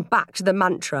attention back to the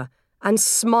mantra and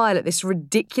smile at this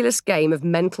ridiculous game of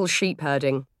mental sheep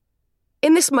herding.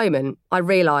 In this moment, I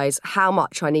realise how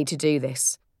much I need to do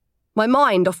this. My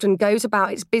mind often goes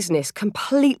about its business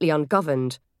completely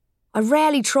ungoverned. I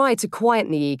rarely try to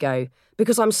quieten the ego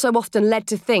because I'm so often led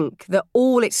to think that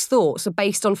all its thoughts are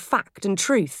based on fact and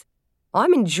truth.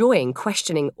 I'm enjoying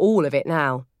questioning all of it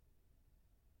now.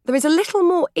 There is a little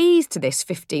more ease to this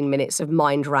 15 minutes of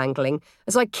mind wrangling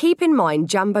as I keep in mind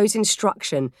Jambo's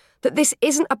instruction that this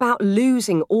isn't about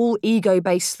losing all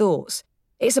ego-based thoughts.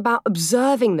 It's about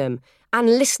observing them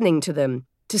and listening to them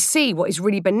to see what is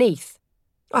really beneath.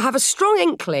 I have a strong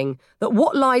inkling that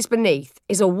what lies beneath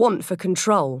is a want for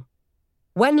control.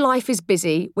 When life is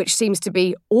busy, which seems to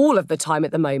be all of the time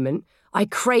at the moment, I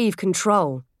crave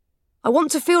control. I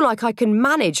want to feel like I can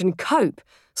manage and cope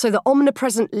so that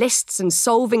omnipresent lists and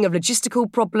solving of logistical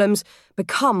problems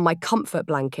become my comfort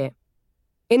blanket.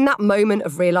 In that moment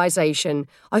of realisation,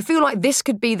 I feel like this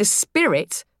could be the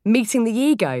spirit meeting the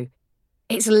ego.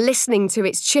 It's listening to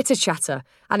its chitter-chatter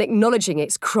and acknowledging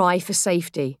its cry for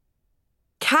safety.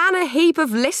 Can a heap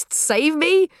of lists save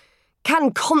me?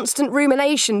 Can constant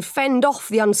rumination fend off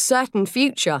the uncertain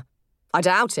future? I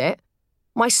doubt it.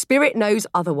 My spirit knows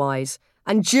otherwise,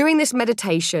 and during this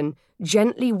meditation,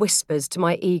 gently whispers to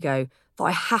my ego that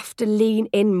I have to lean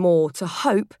in more to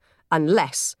hope and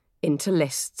less into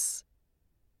lists.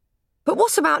 But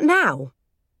what about now?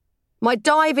 My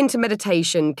dive into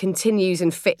meditation continues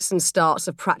in fits and starts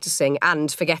of practicing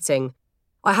and forgetting.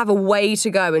 I have a way to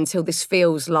go until this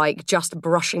feels like just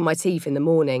brushing my teeth in the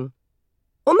morning.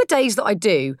 On the days that I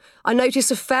do, I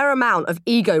notice a fair amount of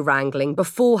ego wrangling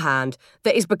beforehand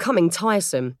that is becoming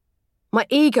tiresome. My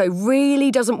ego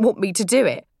really doesn't want me to do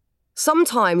it.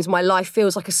 Sometimes my life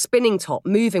feels like a spinning top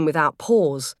moving without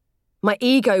pause. My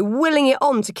ego willing it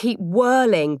on to keep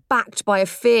whirling, backed by a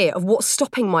fear of what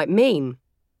stopping might mean.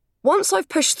 Once I've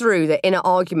pushed through the inner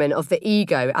argument of the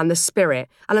ego and the spirit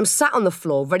and I'm sat on the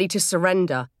floor ready to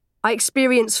surrender, I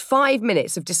experience 5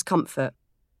 minutes of discomfort.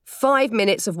 5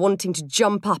 minutes of wanting to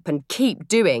jump up and keep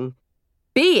doing.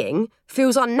 Being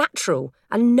feels unnatural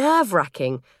and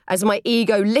nerve-wracking as my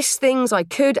ego lists things I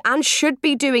could and should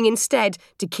be doing instead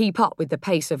to keep up with the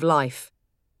pace of life.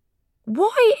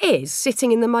 Why is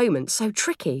sitting in the moment so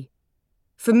tricky?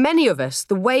 For many of us,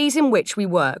 the ways in which we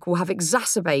work will have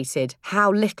exacerbated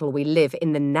how little we live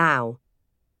in the now.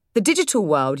 The digital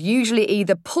world usually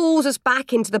either pulls us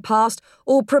back into the past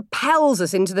or propels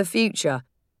us into the future.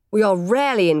 We are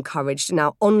rarely encouraged in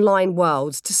our online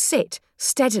worlds to sit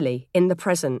steadily in the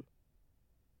present.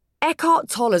 Eckhart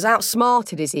Tolle has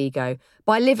outsmarted his ego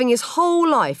by living his whole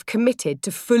life committed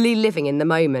to fully living in the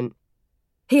moment.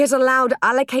 He has allowed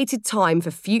allocated time for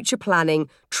future planning,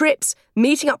 trips,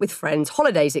 meeting up with friends,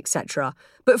 holidays, etc.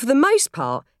 But for the most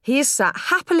part, he has sat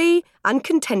happily and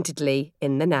contentedly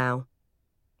in the now.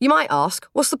 You might ask,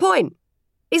 what's the point?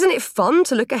 Isn't it fun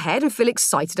to look ahead and feel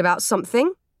excited about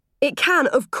something? It can,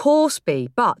 of course, be,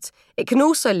 but it can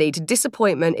also lead to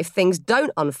disappointment if things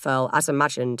don't unfurl as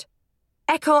imagined.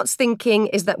 Eckhart's thinking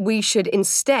is that we should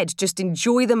instead just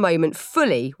enjoy the moment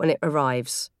fully when it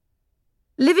arrives.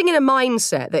 Living in a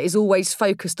mindset that is always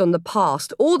focused on the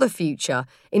past or the future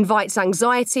invites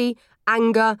anxiety,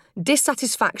 anger,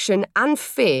 dissatisfaction, and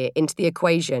fear into the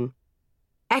equation.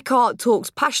 Eckhart talks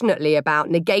passionately about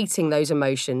negating those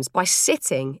emotions by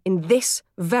sitting in this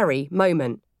very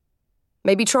moment.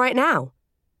 Maybe try it now.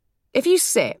 If you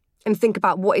sit and think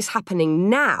about what is happening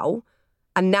now,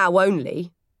 and now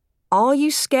only, are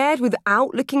you scared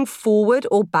without looking forward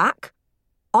or back?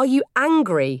 Are you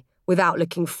angry without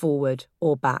looking forward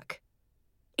or back?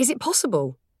 Is it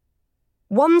possible?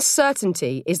 One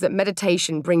certainty is that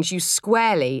meditation brings you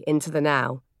squarely into the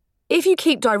now. If you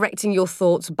keep directing your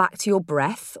thoughts back to your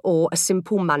breath or a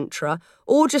simple mantra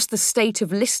or just the state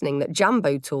of listening that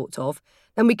Jambo taught of,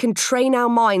 then we can train our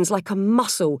minds like a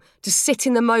muscle to sit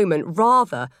in the moment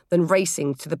rather than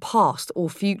racing to the past or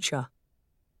future.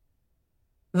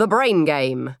 The brain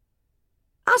game.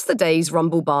 As the days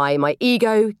rumble by, my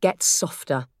ego gets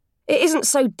softer. It isn't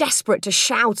so desperate to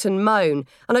shout and moan,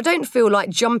 and I don't feel like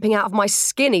jumping out of my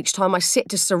skin each time I sit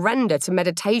to surrender to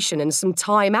meditation and some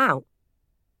time out.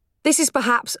 This is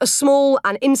perhaps a small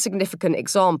and insignificant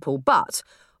example, but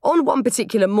on one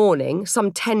particular morning,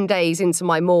 some 10 days into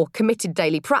my more committed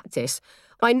daily practice,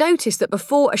 I noticed that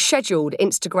before a scheduled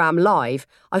Instagram live,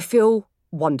 I feel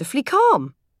wonderfully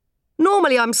calm.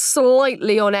 Normally, I'm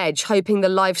slightly on edge, hoping the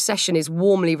live session is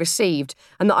warmly received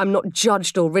and that I'm not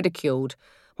judged or ridiculed.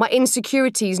 My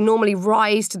insecurities normally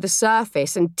rise to the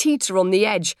surface and teeter on the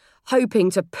edge,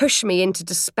 hoping to push me into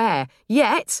despair.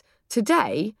 Yet,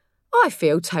 today, I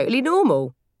feel totally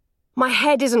normal. My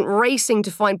head isn't racing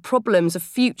to find problems of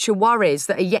future worries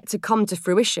that are yet to come to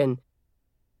fruition.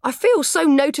 I feel so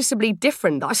noticeably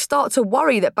different that I start to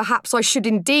worry that perhaps I should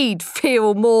indeed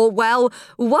feel more,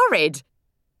 worried.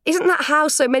 Isn't that how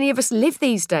so many of us live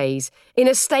these days? In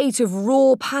a state of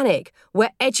raw panic,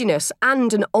 where edginess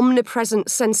and an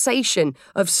omnipresent sensation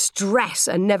of stress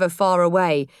are never far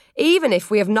away, even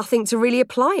if we have nothing to really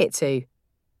apply it to.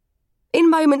 In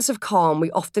moments of calm,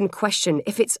 we often question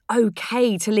if it's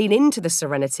okay to lean into the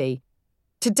serenity.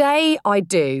 Today, I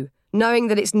do, knowing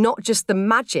that it's not just the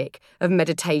magic of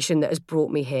meditation that has brought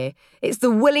me here. It's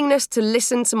the willingness to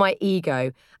listen to my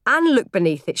ego and look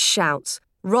beneath its shouts,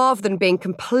 rather than being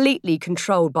completely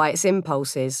controlled by its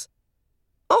impulses.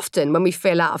 Often, when we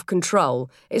feel out of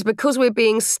control, it's because we're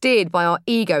being steered by our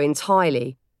ego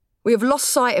entirely. We have lost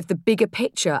sight of the bigger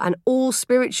picture and all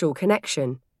spiritual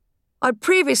connection. I'd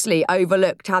previously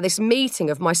overlooked how this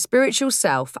meeting of my spiritual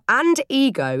self and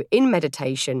ego in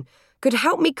meditation could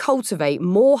help me cultivate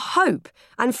more hope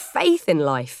and faith in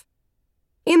life.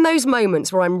 In those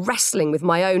moments where I'm wrestling with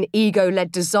my own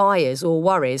ego-led desires or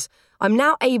worries, I'm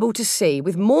now able to see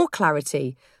with more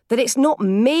clarity that it's not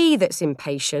me that's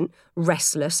impatient,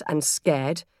 restless and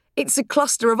scared. It's a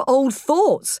cluster of old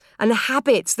thoughts and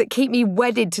habits that keep me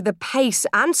wedded to the pace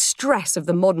and stress of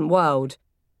the modern world.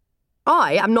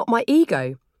 I am not my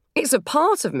ego. It's a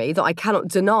part of me that I cannot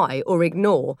deny or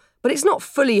ignore, but it's not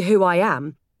fully who I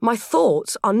am. My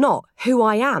thoughts are not who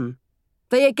I am.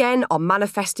 They again are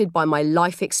manifested by my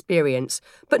life experience,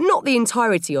 but not the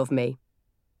entirety of me.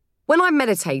 When I'm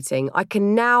meditating, I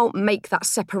can now make that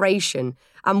separation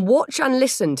and watch and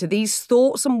listen to these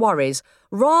thoughts and worries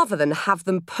rather than have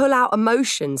them pull out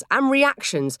emotions and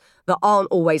reactions that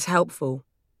aren't always helpful.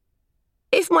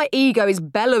 If my ego is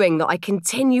bellowing that I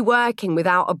continue working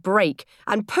without a break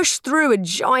and push through a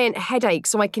giant headache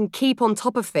so I can keep on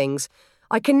top of things,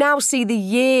 I can now see the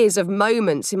years of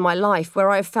moments in my life where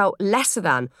I have felt lesser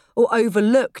than or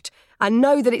overlooked and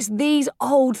know that it's these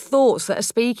old thoughts that are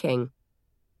speaking.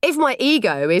 If my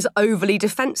ego is overly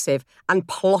defensive and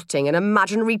plotting an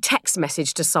imaginary text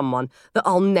message to someone that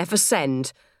I'll never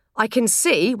send, I can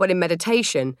see, when in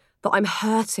meditation, that I'm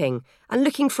hurting and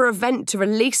looking for a vent to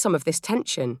release some of this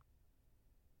tension.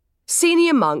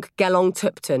 Senior monk Gelong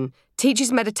Tupten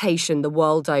teaches meditation the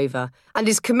world over and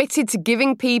is committed to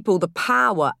giving people the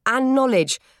power and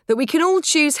knowledge that we can all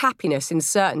choose happiness in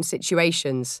certain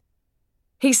situations.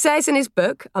 He says in his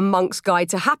book, A Monk's Guide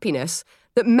to Happiness,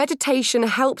 that meditation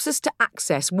helps us to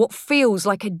access what feels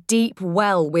like a deep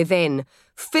well within,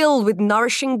 filled with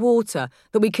nourishing water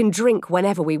that we can drink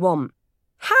whenever we want.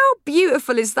 How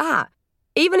beautiful is that?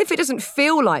 Even if it doesn't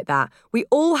feel like that, we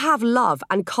all have love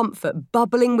and comfort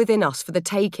bubbling within us for the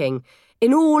taking,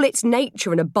 in all its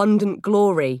nature and abundant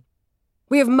glory.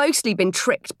 We have mostly been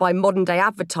tricked by modern-day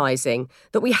advertising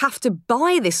that we have to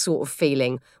buy this sort of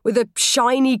feeling with a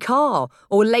shiny car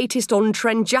or latest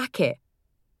on-trend jacket.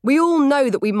 We all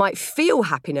know that we might feel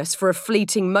happiness for a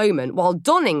fleeting moment while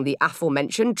donning the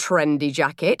aforementioned trendy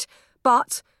jacket,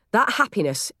 but that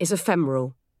happiness is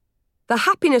ephemeral. The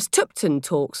happiness Tupten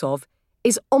talks of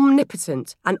is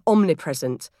omnipotent and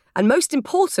omnipresent, and most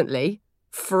importantly,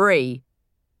 free.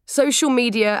 Social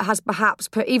media has perhaps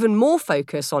put even more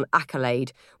focus on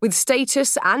accolade, with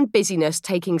status and busyness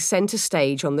taking centre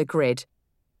stage on the grid.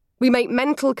 We make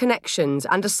mental connections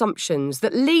and assumptions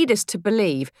that lead us to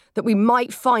believe that we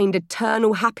might find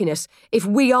eternal happiness if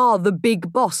we are the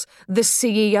big boss, the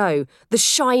CEO, the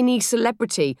shiny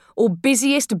celebrity, or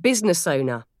busiest business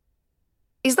owner.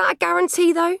 Is that a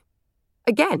guarantee, though?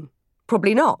 Again,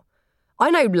 probably not.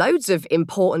 I know loads of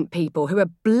important people who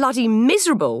are bloody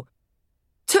miserable.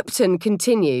 Tupten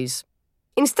continues,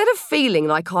 instead of feeling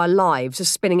like our lives are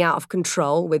spinning out of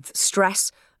control with stress,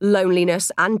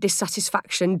 loneliness and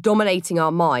dissatisfaction dominating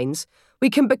our minds, we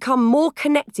can become more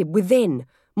connected within,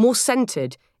 more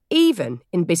centred, even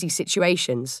in busy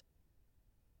situations.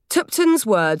 Tupten's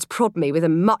words prod me with a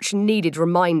much-needed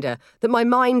reminder that my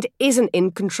mind isn't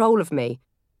in control of me.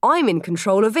 I'm in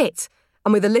control of it,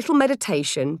 and with a little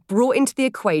meditation brought into the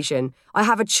equation, I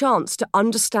have a chance to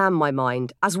understand my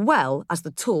mind as well as the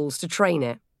tools to train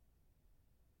it.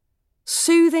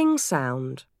 Soothing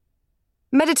sound.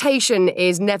 Meditation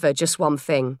is never just one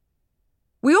thing.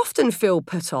 We often feel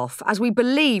put off as we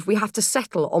believe we have to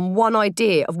settle on one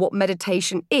idea of what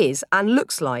meditation is and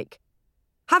looks like.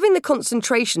 Having the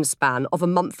concentration span of a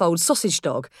month-old sausage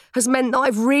dog has meant that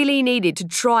I've really needed to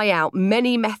try out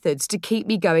many methods to keep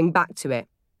me going back to it.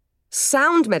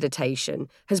 Sound meditation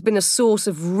has been a source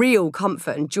of real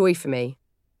comfort and joy for me.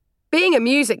 Being a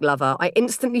music lover, I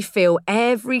instantly feel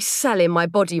every cell in my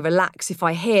body relax if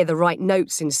I hear the right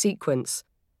notes in sequence.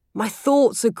 My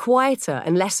thoughts are quieter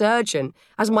and less urgent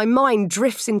as my mind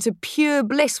drifts into pure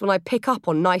bliss when I pick up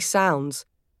on nice sounds.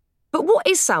 But what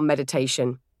is sound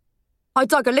meditation? I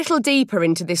dug a little deeper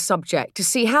into this subject to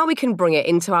see how we can bring it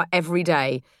into our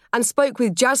everyday and spoke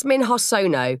with Jasmine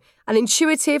Harsono, an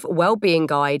intuitive well-being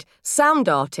guide, sound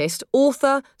artist,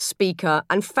 author, speaker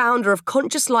and founder of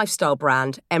conscious lifestyle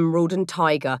brand Emerald and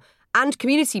Tiger and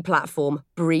community platform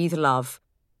Breathe Love.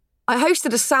 I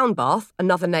hosted a sound bath,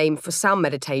 another name for sound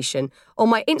meditation, on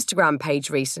my Instagram page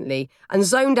recently and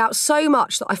zoned out so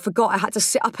much that I forgot I had to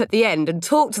sit up at the end and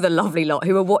talk to the lovely lot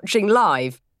who were watching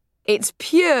live. It's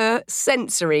pure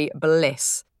sensory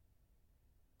bliss.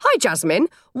 Hi Jasmine,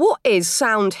 what is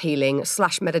sound healing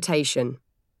 / meditation?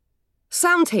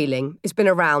 Sound healing has been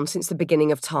around since the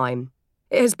beginning of time.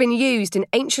 It has been used in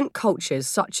ancient cultures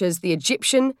such as the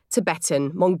Egyptian,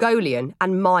 Tibetan, Mongolian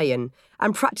and Mayan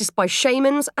and practiced by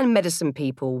shamans and medicine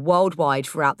people worldwide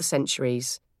throughout the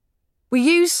centuries. We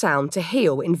use sound to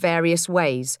heal in various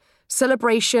ways: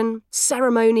 celebration,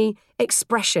 ceremony,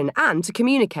 expression and to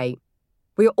communicate.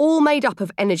 We are all made up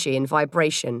of energy and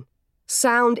vibration.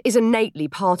 Sound is innately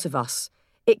part of us.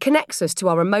 It connects us to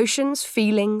our emotions,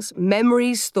 feelings,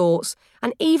 memories, thoughts,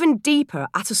 and even deeper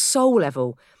at a soul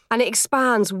level, and it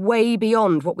expands way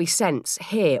beyond what we sense,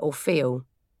 hear, or feel.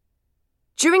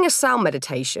 During a sound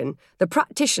meditation, the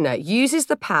practitioner uses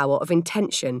the power of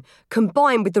intention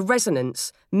combined with the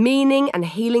resonance, meaning, and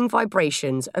healing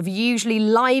vibrations of usually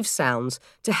live sounds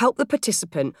to help the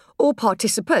participant or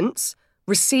participants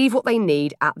receive what they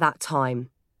need at that time.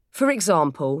 For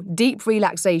example, deep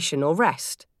relaxation or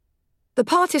rest. The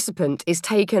participant is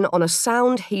taken on a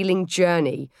sound healing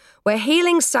journey where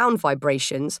healing sound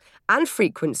vibrations and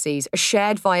frequencies are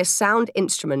shared via sound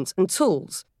instruments and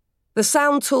tools. The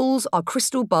sound tools are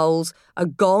crystal bowls, a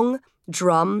gong,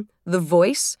 drum, the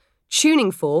voice,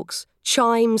 tuning forks,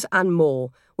 chimes and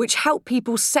more, which help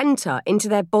people centre into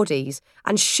their bodies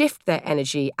and shift their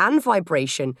energy and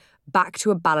vibration back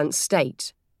to a balanced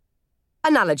state.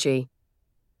 Analogy.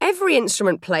 Every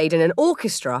instrument played in an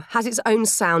orchestra has its own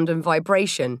sound and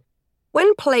vibration.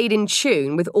 When played in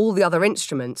tune with all the other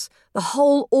instruments, the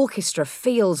whole orchestra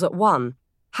feels at one.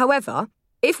 However,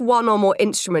 if one or more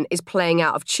instrument is playing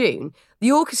out of tune,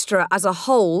 the orchestra as a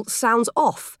whole sounds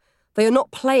off. They are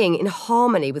not playing in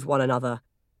harmony with one another.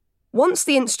 Once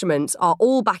the instruments are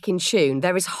all back in tune,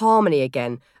 there is harmony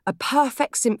again, a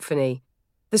perfect symphony.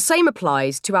 The same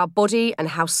applies to our body and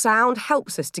how sound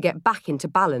helps us to get back into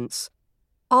balance.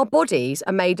 Our bodies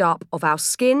are made up of our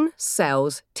skin,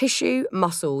 cells, tissue,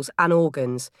 muscles, and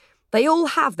organs. They all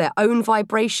have their own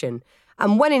vibration,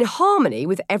 and when in harmony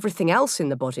with everything else in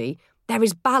the body, there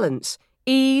is balance,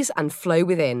 ease, and flow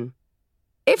within.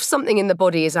 If something in the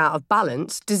body is out of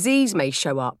balance, disease may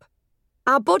show up.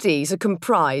 Our bodies are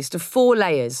comprised of 4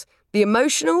 layers: the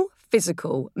emotional,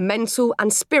 physical, mental,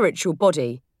 and spiritual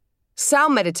body.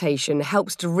 Sound meditation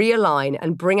helps to realign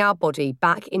and bring our body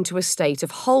back into a state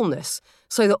of wholeness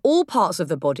so that all parts of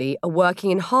the body are working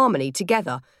in harmony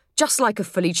together, just like a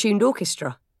fully tuned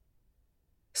orchestra.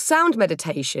 Sound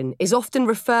meditation is often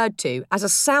referred to as a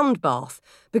sound bath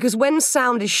because when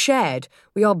sound is shared,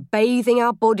 we are bathing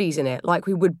our bodies in it like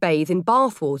we would bathe in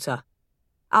bath water.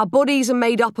 Our bodies are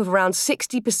made up of around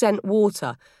 60%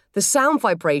 water. The sound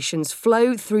vibrations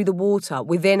flow through the water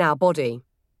within our body.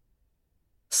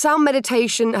 Sound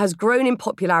meditation has grown in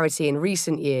popularity in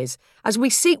recent years as we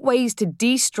seek ways to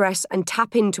de-stress and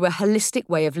tap into a holistic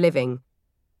way of living.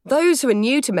 Those who are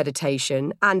new to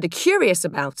meditation and are curious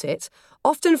about it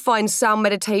often find sound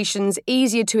meditations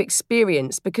easier to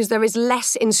experience because there is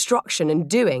less instruction and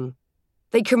doing.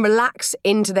 They can relax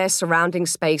into their surrounding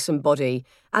space and body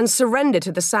and surrender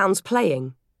to the sounds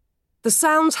playing. The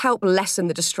sounds help lessen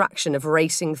the distraction of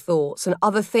racing thoughts and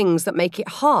other things that make it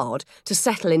hard to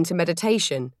settle into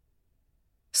meditation.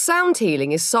 Sound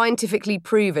healing is scientifically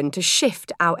proven to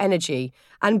shift our energy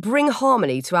and bring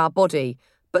harmony to our body,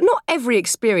 but not every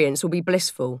experience will be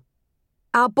blissful.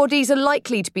 Our bodies are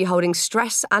likely to be holding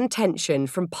stress and tension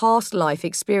from past life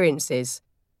experiences.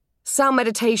 Sound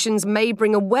meditations may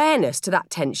bring awareness to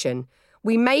that tension.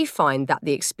 We may find that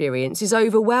the experience is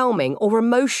overwhelming or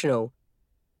emotional.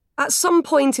 At some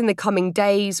point in the coming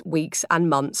days, weeks, and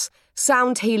months,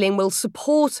 sound healing will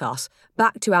support us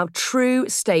back to our true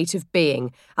state of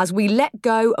being as we let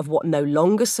go of what no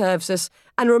longer serves us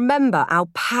and remember our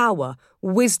power,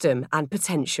 wisdom, and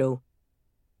potential.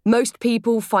 Most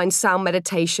people find sound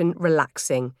meditation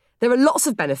relaxing. There are lots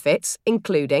of benefits,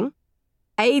 including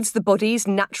aids the body's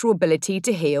natural ability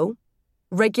to heal,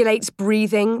 regulates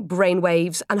breathing,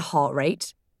 brainwaves, and heart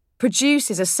rate,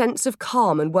 produces a sense of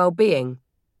calm and well-being,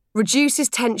 reduces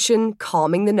tension,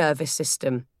 calming the nervous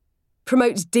system,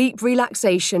 promotes deep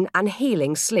relaxation and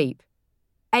healing sleep,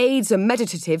 aids a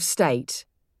meditative state,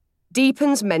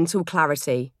 deepens mental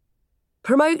clarity,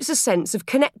 promotes a sense of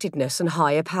connectedness and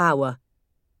higher power,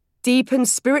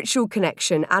 deepens spiritual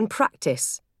connection and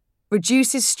practice,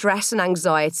 reduces stress and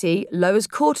anxiety, lowers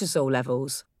cortisol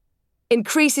levels,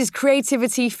 increases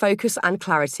creativity, focus and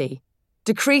clarity,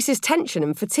 decreases tension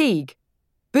and fatigue,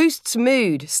 boosts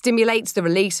mood, stimulates the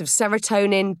release of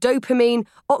serotonin, dopamine,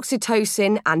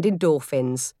 oxytocin, and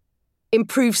endorphins.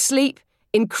 Improves sleep,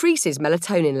 increases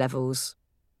melatonin levels.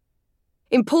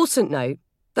 Important note,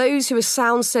 those who are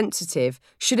sound sensitive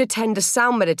should attend a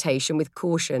sound meditation with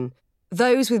caution.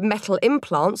 Those with metal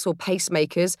implants or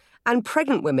pacemakers and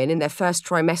pregnant women in their first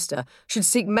trimester should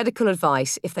seek medical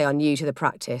advice if they are new to the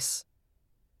practice.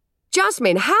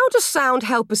 Jasmine, how does sound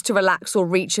help us to relax or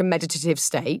reach a meditative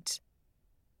state?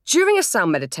 During a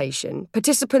sound meditation,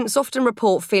 participants often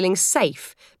report feeling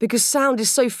safe because sound is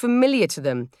so familiar to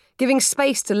them, giving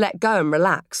space to let go and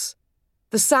relax.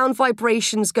 The sound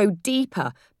vibrations go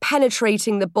deeper,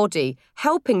 penetrating the body,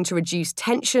 helping to reduce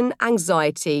tension,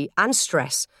 anxiety, and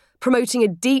stress, promoting a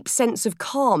deep sense of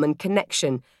calm and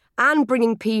connection, and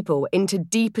bringing people into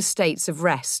deeper states of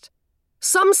rest.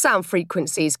 Some sound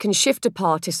frequencies can shift a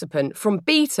participant from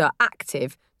beta,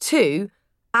 active, to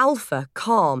alpha,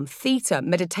 calm, theta,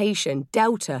 meditation,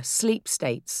 delta, sleep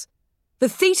states. The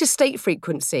theta state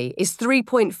frequency is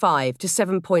 3.5 to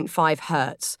 7.5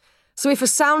 Hz. So if a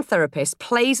sound therapist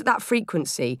plays at that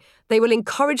frequency, they will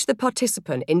encourage the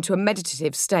participant into a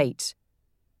meditative state.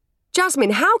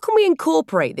 Jasmine, how can we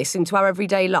incorporate this into our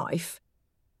everyday life?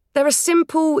 There are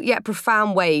simple yet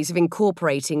profound ways of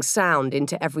incorporating sound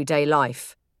into everyday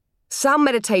life. Sound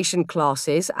meditation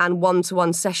classes and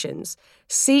one-to-one sessions.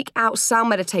 Seek out sound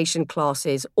meditation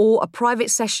classes or a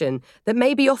private session that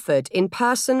may be offered in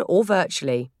person or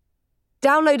virtually.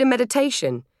 Download a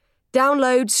meditation.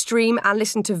 Download, stream, and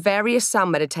listen to various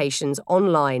sound meditations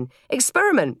online.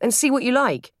 Experiment and see what you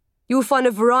like. You will find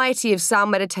a variety of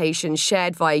sound meditations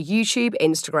shared via YouTube,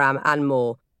 Instagram, and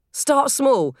more. Start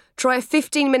small. Try a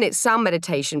 15-minute sound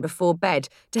meditation before bed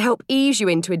to help ease you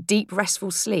into a deep,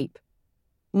 restful sleep.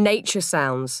 Nature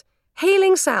sounds.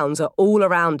 Healing sounds are all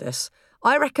around us.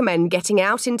 I recommend getting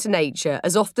out into nature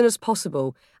as often as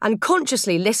possible and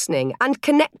consciously listening and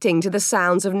connecting to the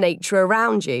sounds of nature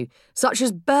around you, such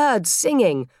as birds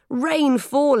singing, rain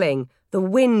falling, the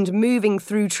wind moving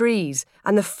through trees,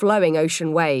 and the flowing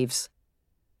ocean waves.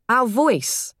 Our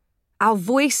voice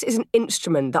is an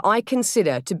instrument that I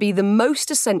consider to be the most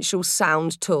essential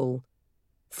sound tool.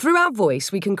 Through our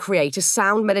voice, we can create a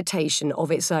sound meditation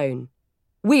of its own.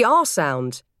 We are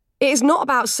sound. It is not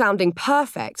about sounding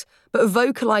perfect, but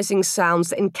vocalising sounds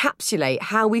that encapsulate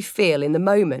how we feel in the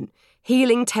moment,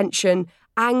 healing tension,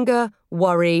 anger,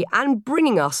 worry, and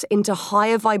bringing us into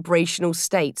higher vibrational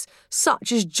states,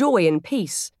 such as joy and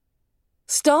peace.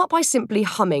 Start by simply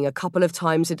humming a couple of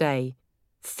times a day.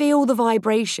 Feel the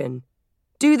vibration.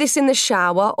 Do this in the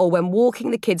shower or when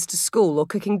walking the kids to school or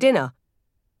cooking dinner.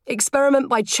 Experiment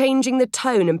by changing the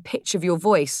tone and pitch of your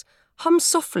voice. Hum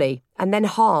softly and then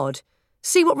hard.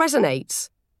 See what resonates.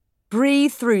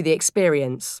 Breathe through the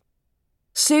experience.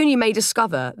 Soon you may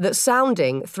discover that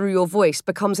sounding through your voice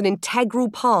becomes an integral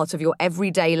part of your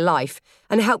everyday life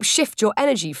and helps shift your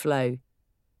energy flow.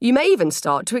 You may even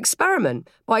start to experiment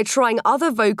by trying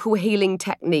other vocal healing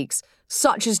techniques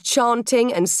such as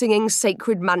chanting and singing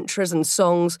sacred mantras and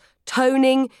songs,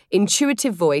 toning,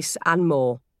 intuitive voice, and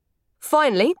more.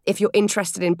 Finally, if you're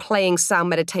interested in playing sound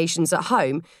meditations at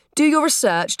home, do your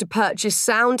research to purchase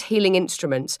sound healing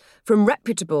instruments from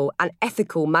reputable and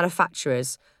ethical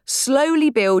manufacturers. Slowly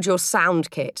build your sound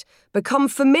kit, become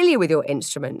familiar with your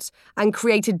instruments, and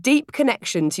create a deep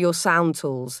connection to your sound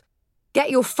tools. Get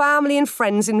your family and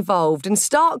friends involved and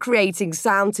start creating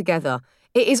sound together.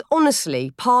 It is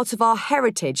honestly part of our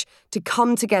heritage to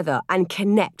come together and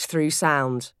connect through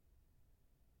sound.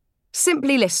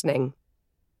 Simply listening.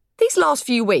 These last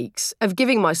few weeks of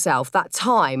giving myself that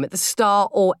time at the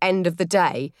start or end of the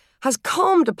day has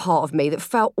calmed a part of me that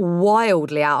felt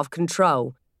wildly out of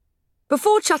control.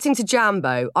 Before chatting to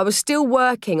Jambo, I was still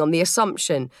working on the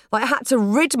assumption that I had to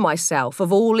rid myself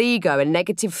of all ego and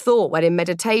negative thought when in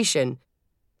meditation.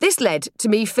 This led to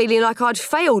me feeling like I'd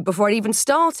failed before I'd even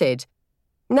started.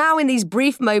 Now, in these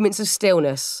brief moments of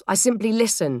stillness, I simply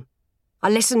listen. I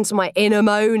listen to my inner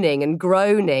moaning and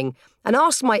groaning and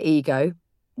ask my ego,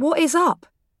 what is up?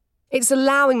 It's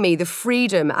allowing me the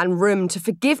freedom and room to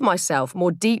forgive myself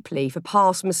more deeply for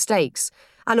past mistakes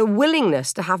and a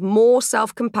willingness to have more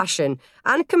self-compassion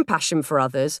and compassion for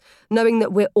others, knowing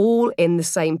that we're all in the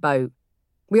same boat.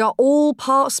 We are all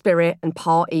part spirit and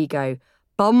part ego,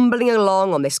 bumbling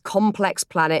along on this complex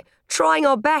planet, trying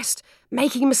our best,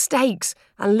 making mistakes,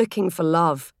 and looking for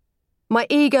love. My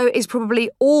ego is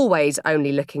probably always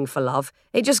only looking for love.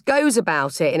 It just goes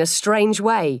about it in a strange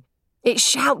way. It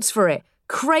shouts for it,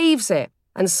 craves it,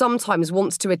 and sometimes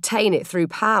wants to attain it through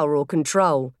power or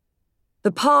control.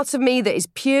 The part of me that is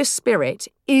pure spirit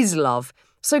is love,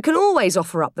 so can always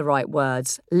offer up the right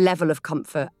words, level of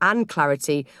comfort and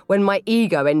clarity when my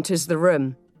ego enters the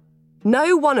room.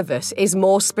 No one of us is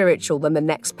more spiritual than the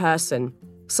next person.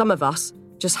 Some of us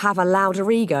just have a louder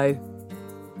ego.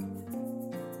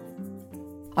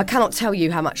 I cannot tell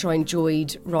you how much I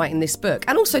enjoyed writing this book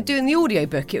and also doing the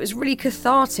audiobook. It was really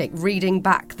cathartic reading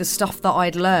back the stuff that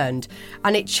I'd learned,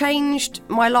 and it changed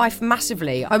my life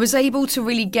massively. I was able to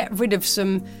really get rid of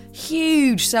some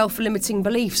huge self-limiting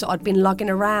beliefs that I'd been lugging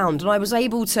around, and I was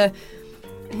able to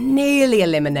nearly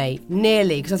eliminate,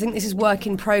 because I think this is work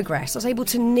in progress. I was able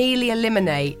to nearly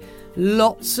eliminate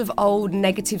lots of old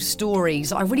negative stories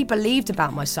that I really believed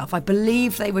about myself. I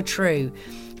believed they were true.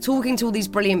 Talking to all these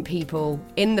brilliant people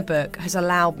in the book has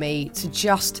allowed me to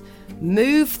just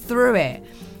move through it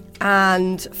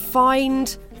and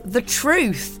find the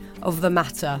truth of the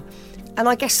matter. And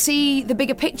I guess see the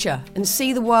bigger picture and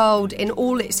see the world in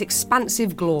all its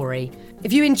expansive glory.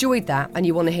 If you enjoyed that and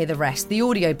you want to hear the rest, the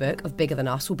audiobook of Bigger Than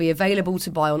Us will be available to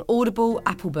buy on Audible,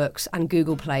 Apple Books and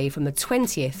Google Play from the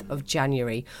 20th of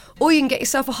January. Or you can get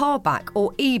yourself a hardback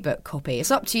or ebook copy.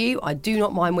 It's up to you. I do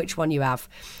not mind which one you have.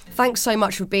 Thanks so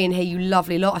much for being here, you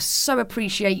lovely lot. I so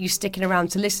appreciate you sticking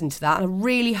around to listen to that, and I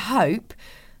really hope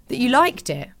that you liked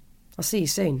it. I'll see you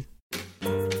soon.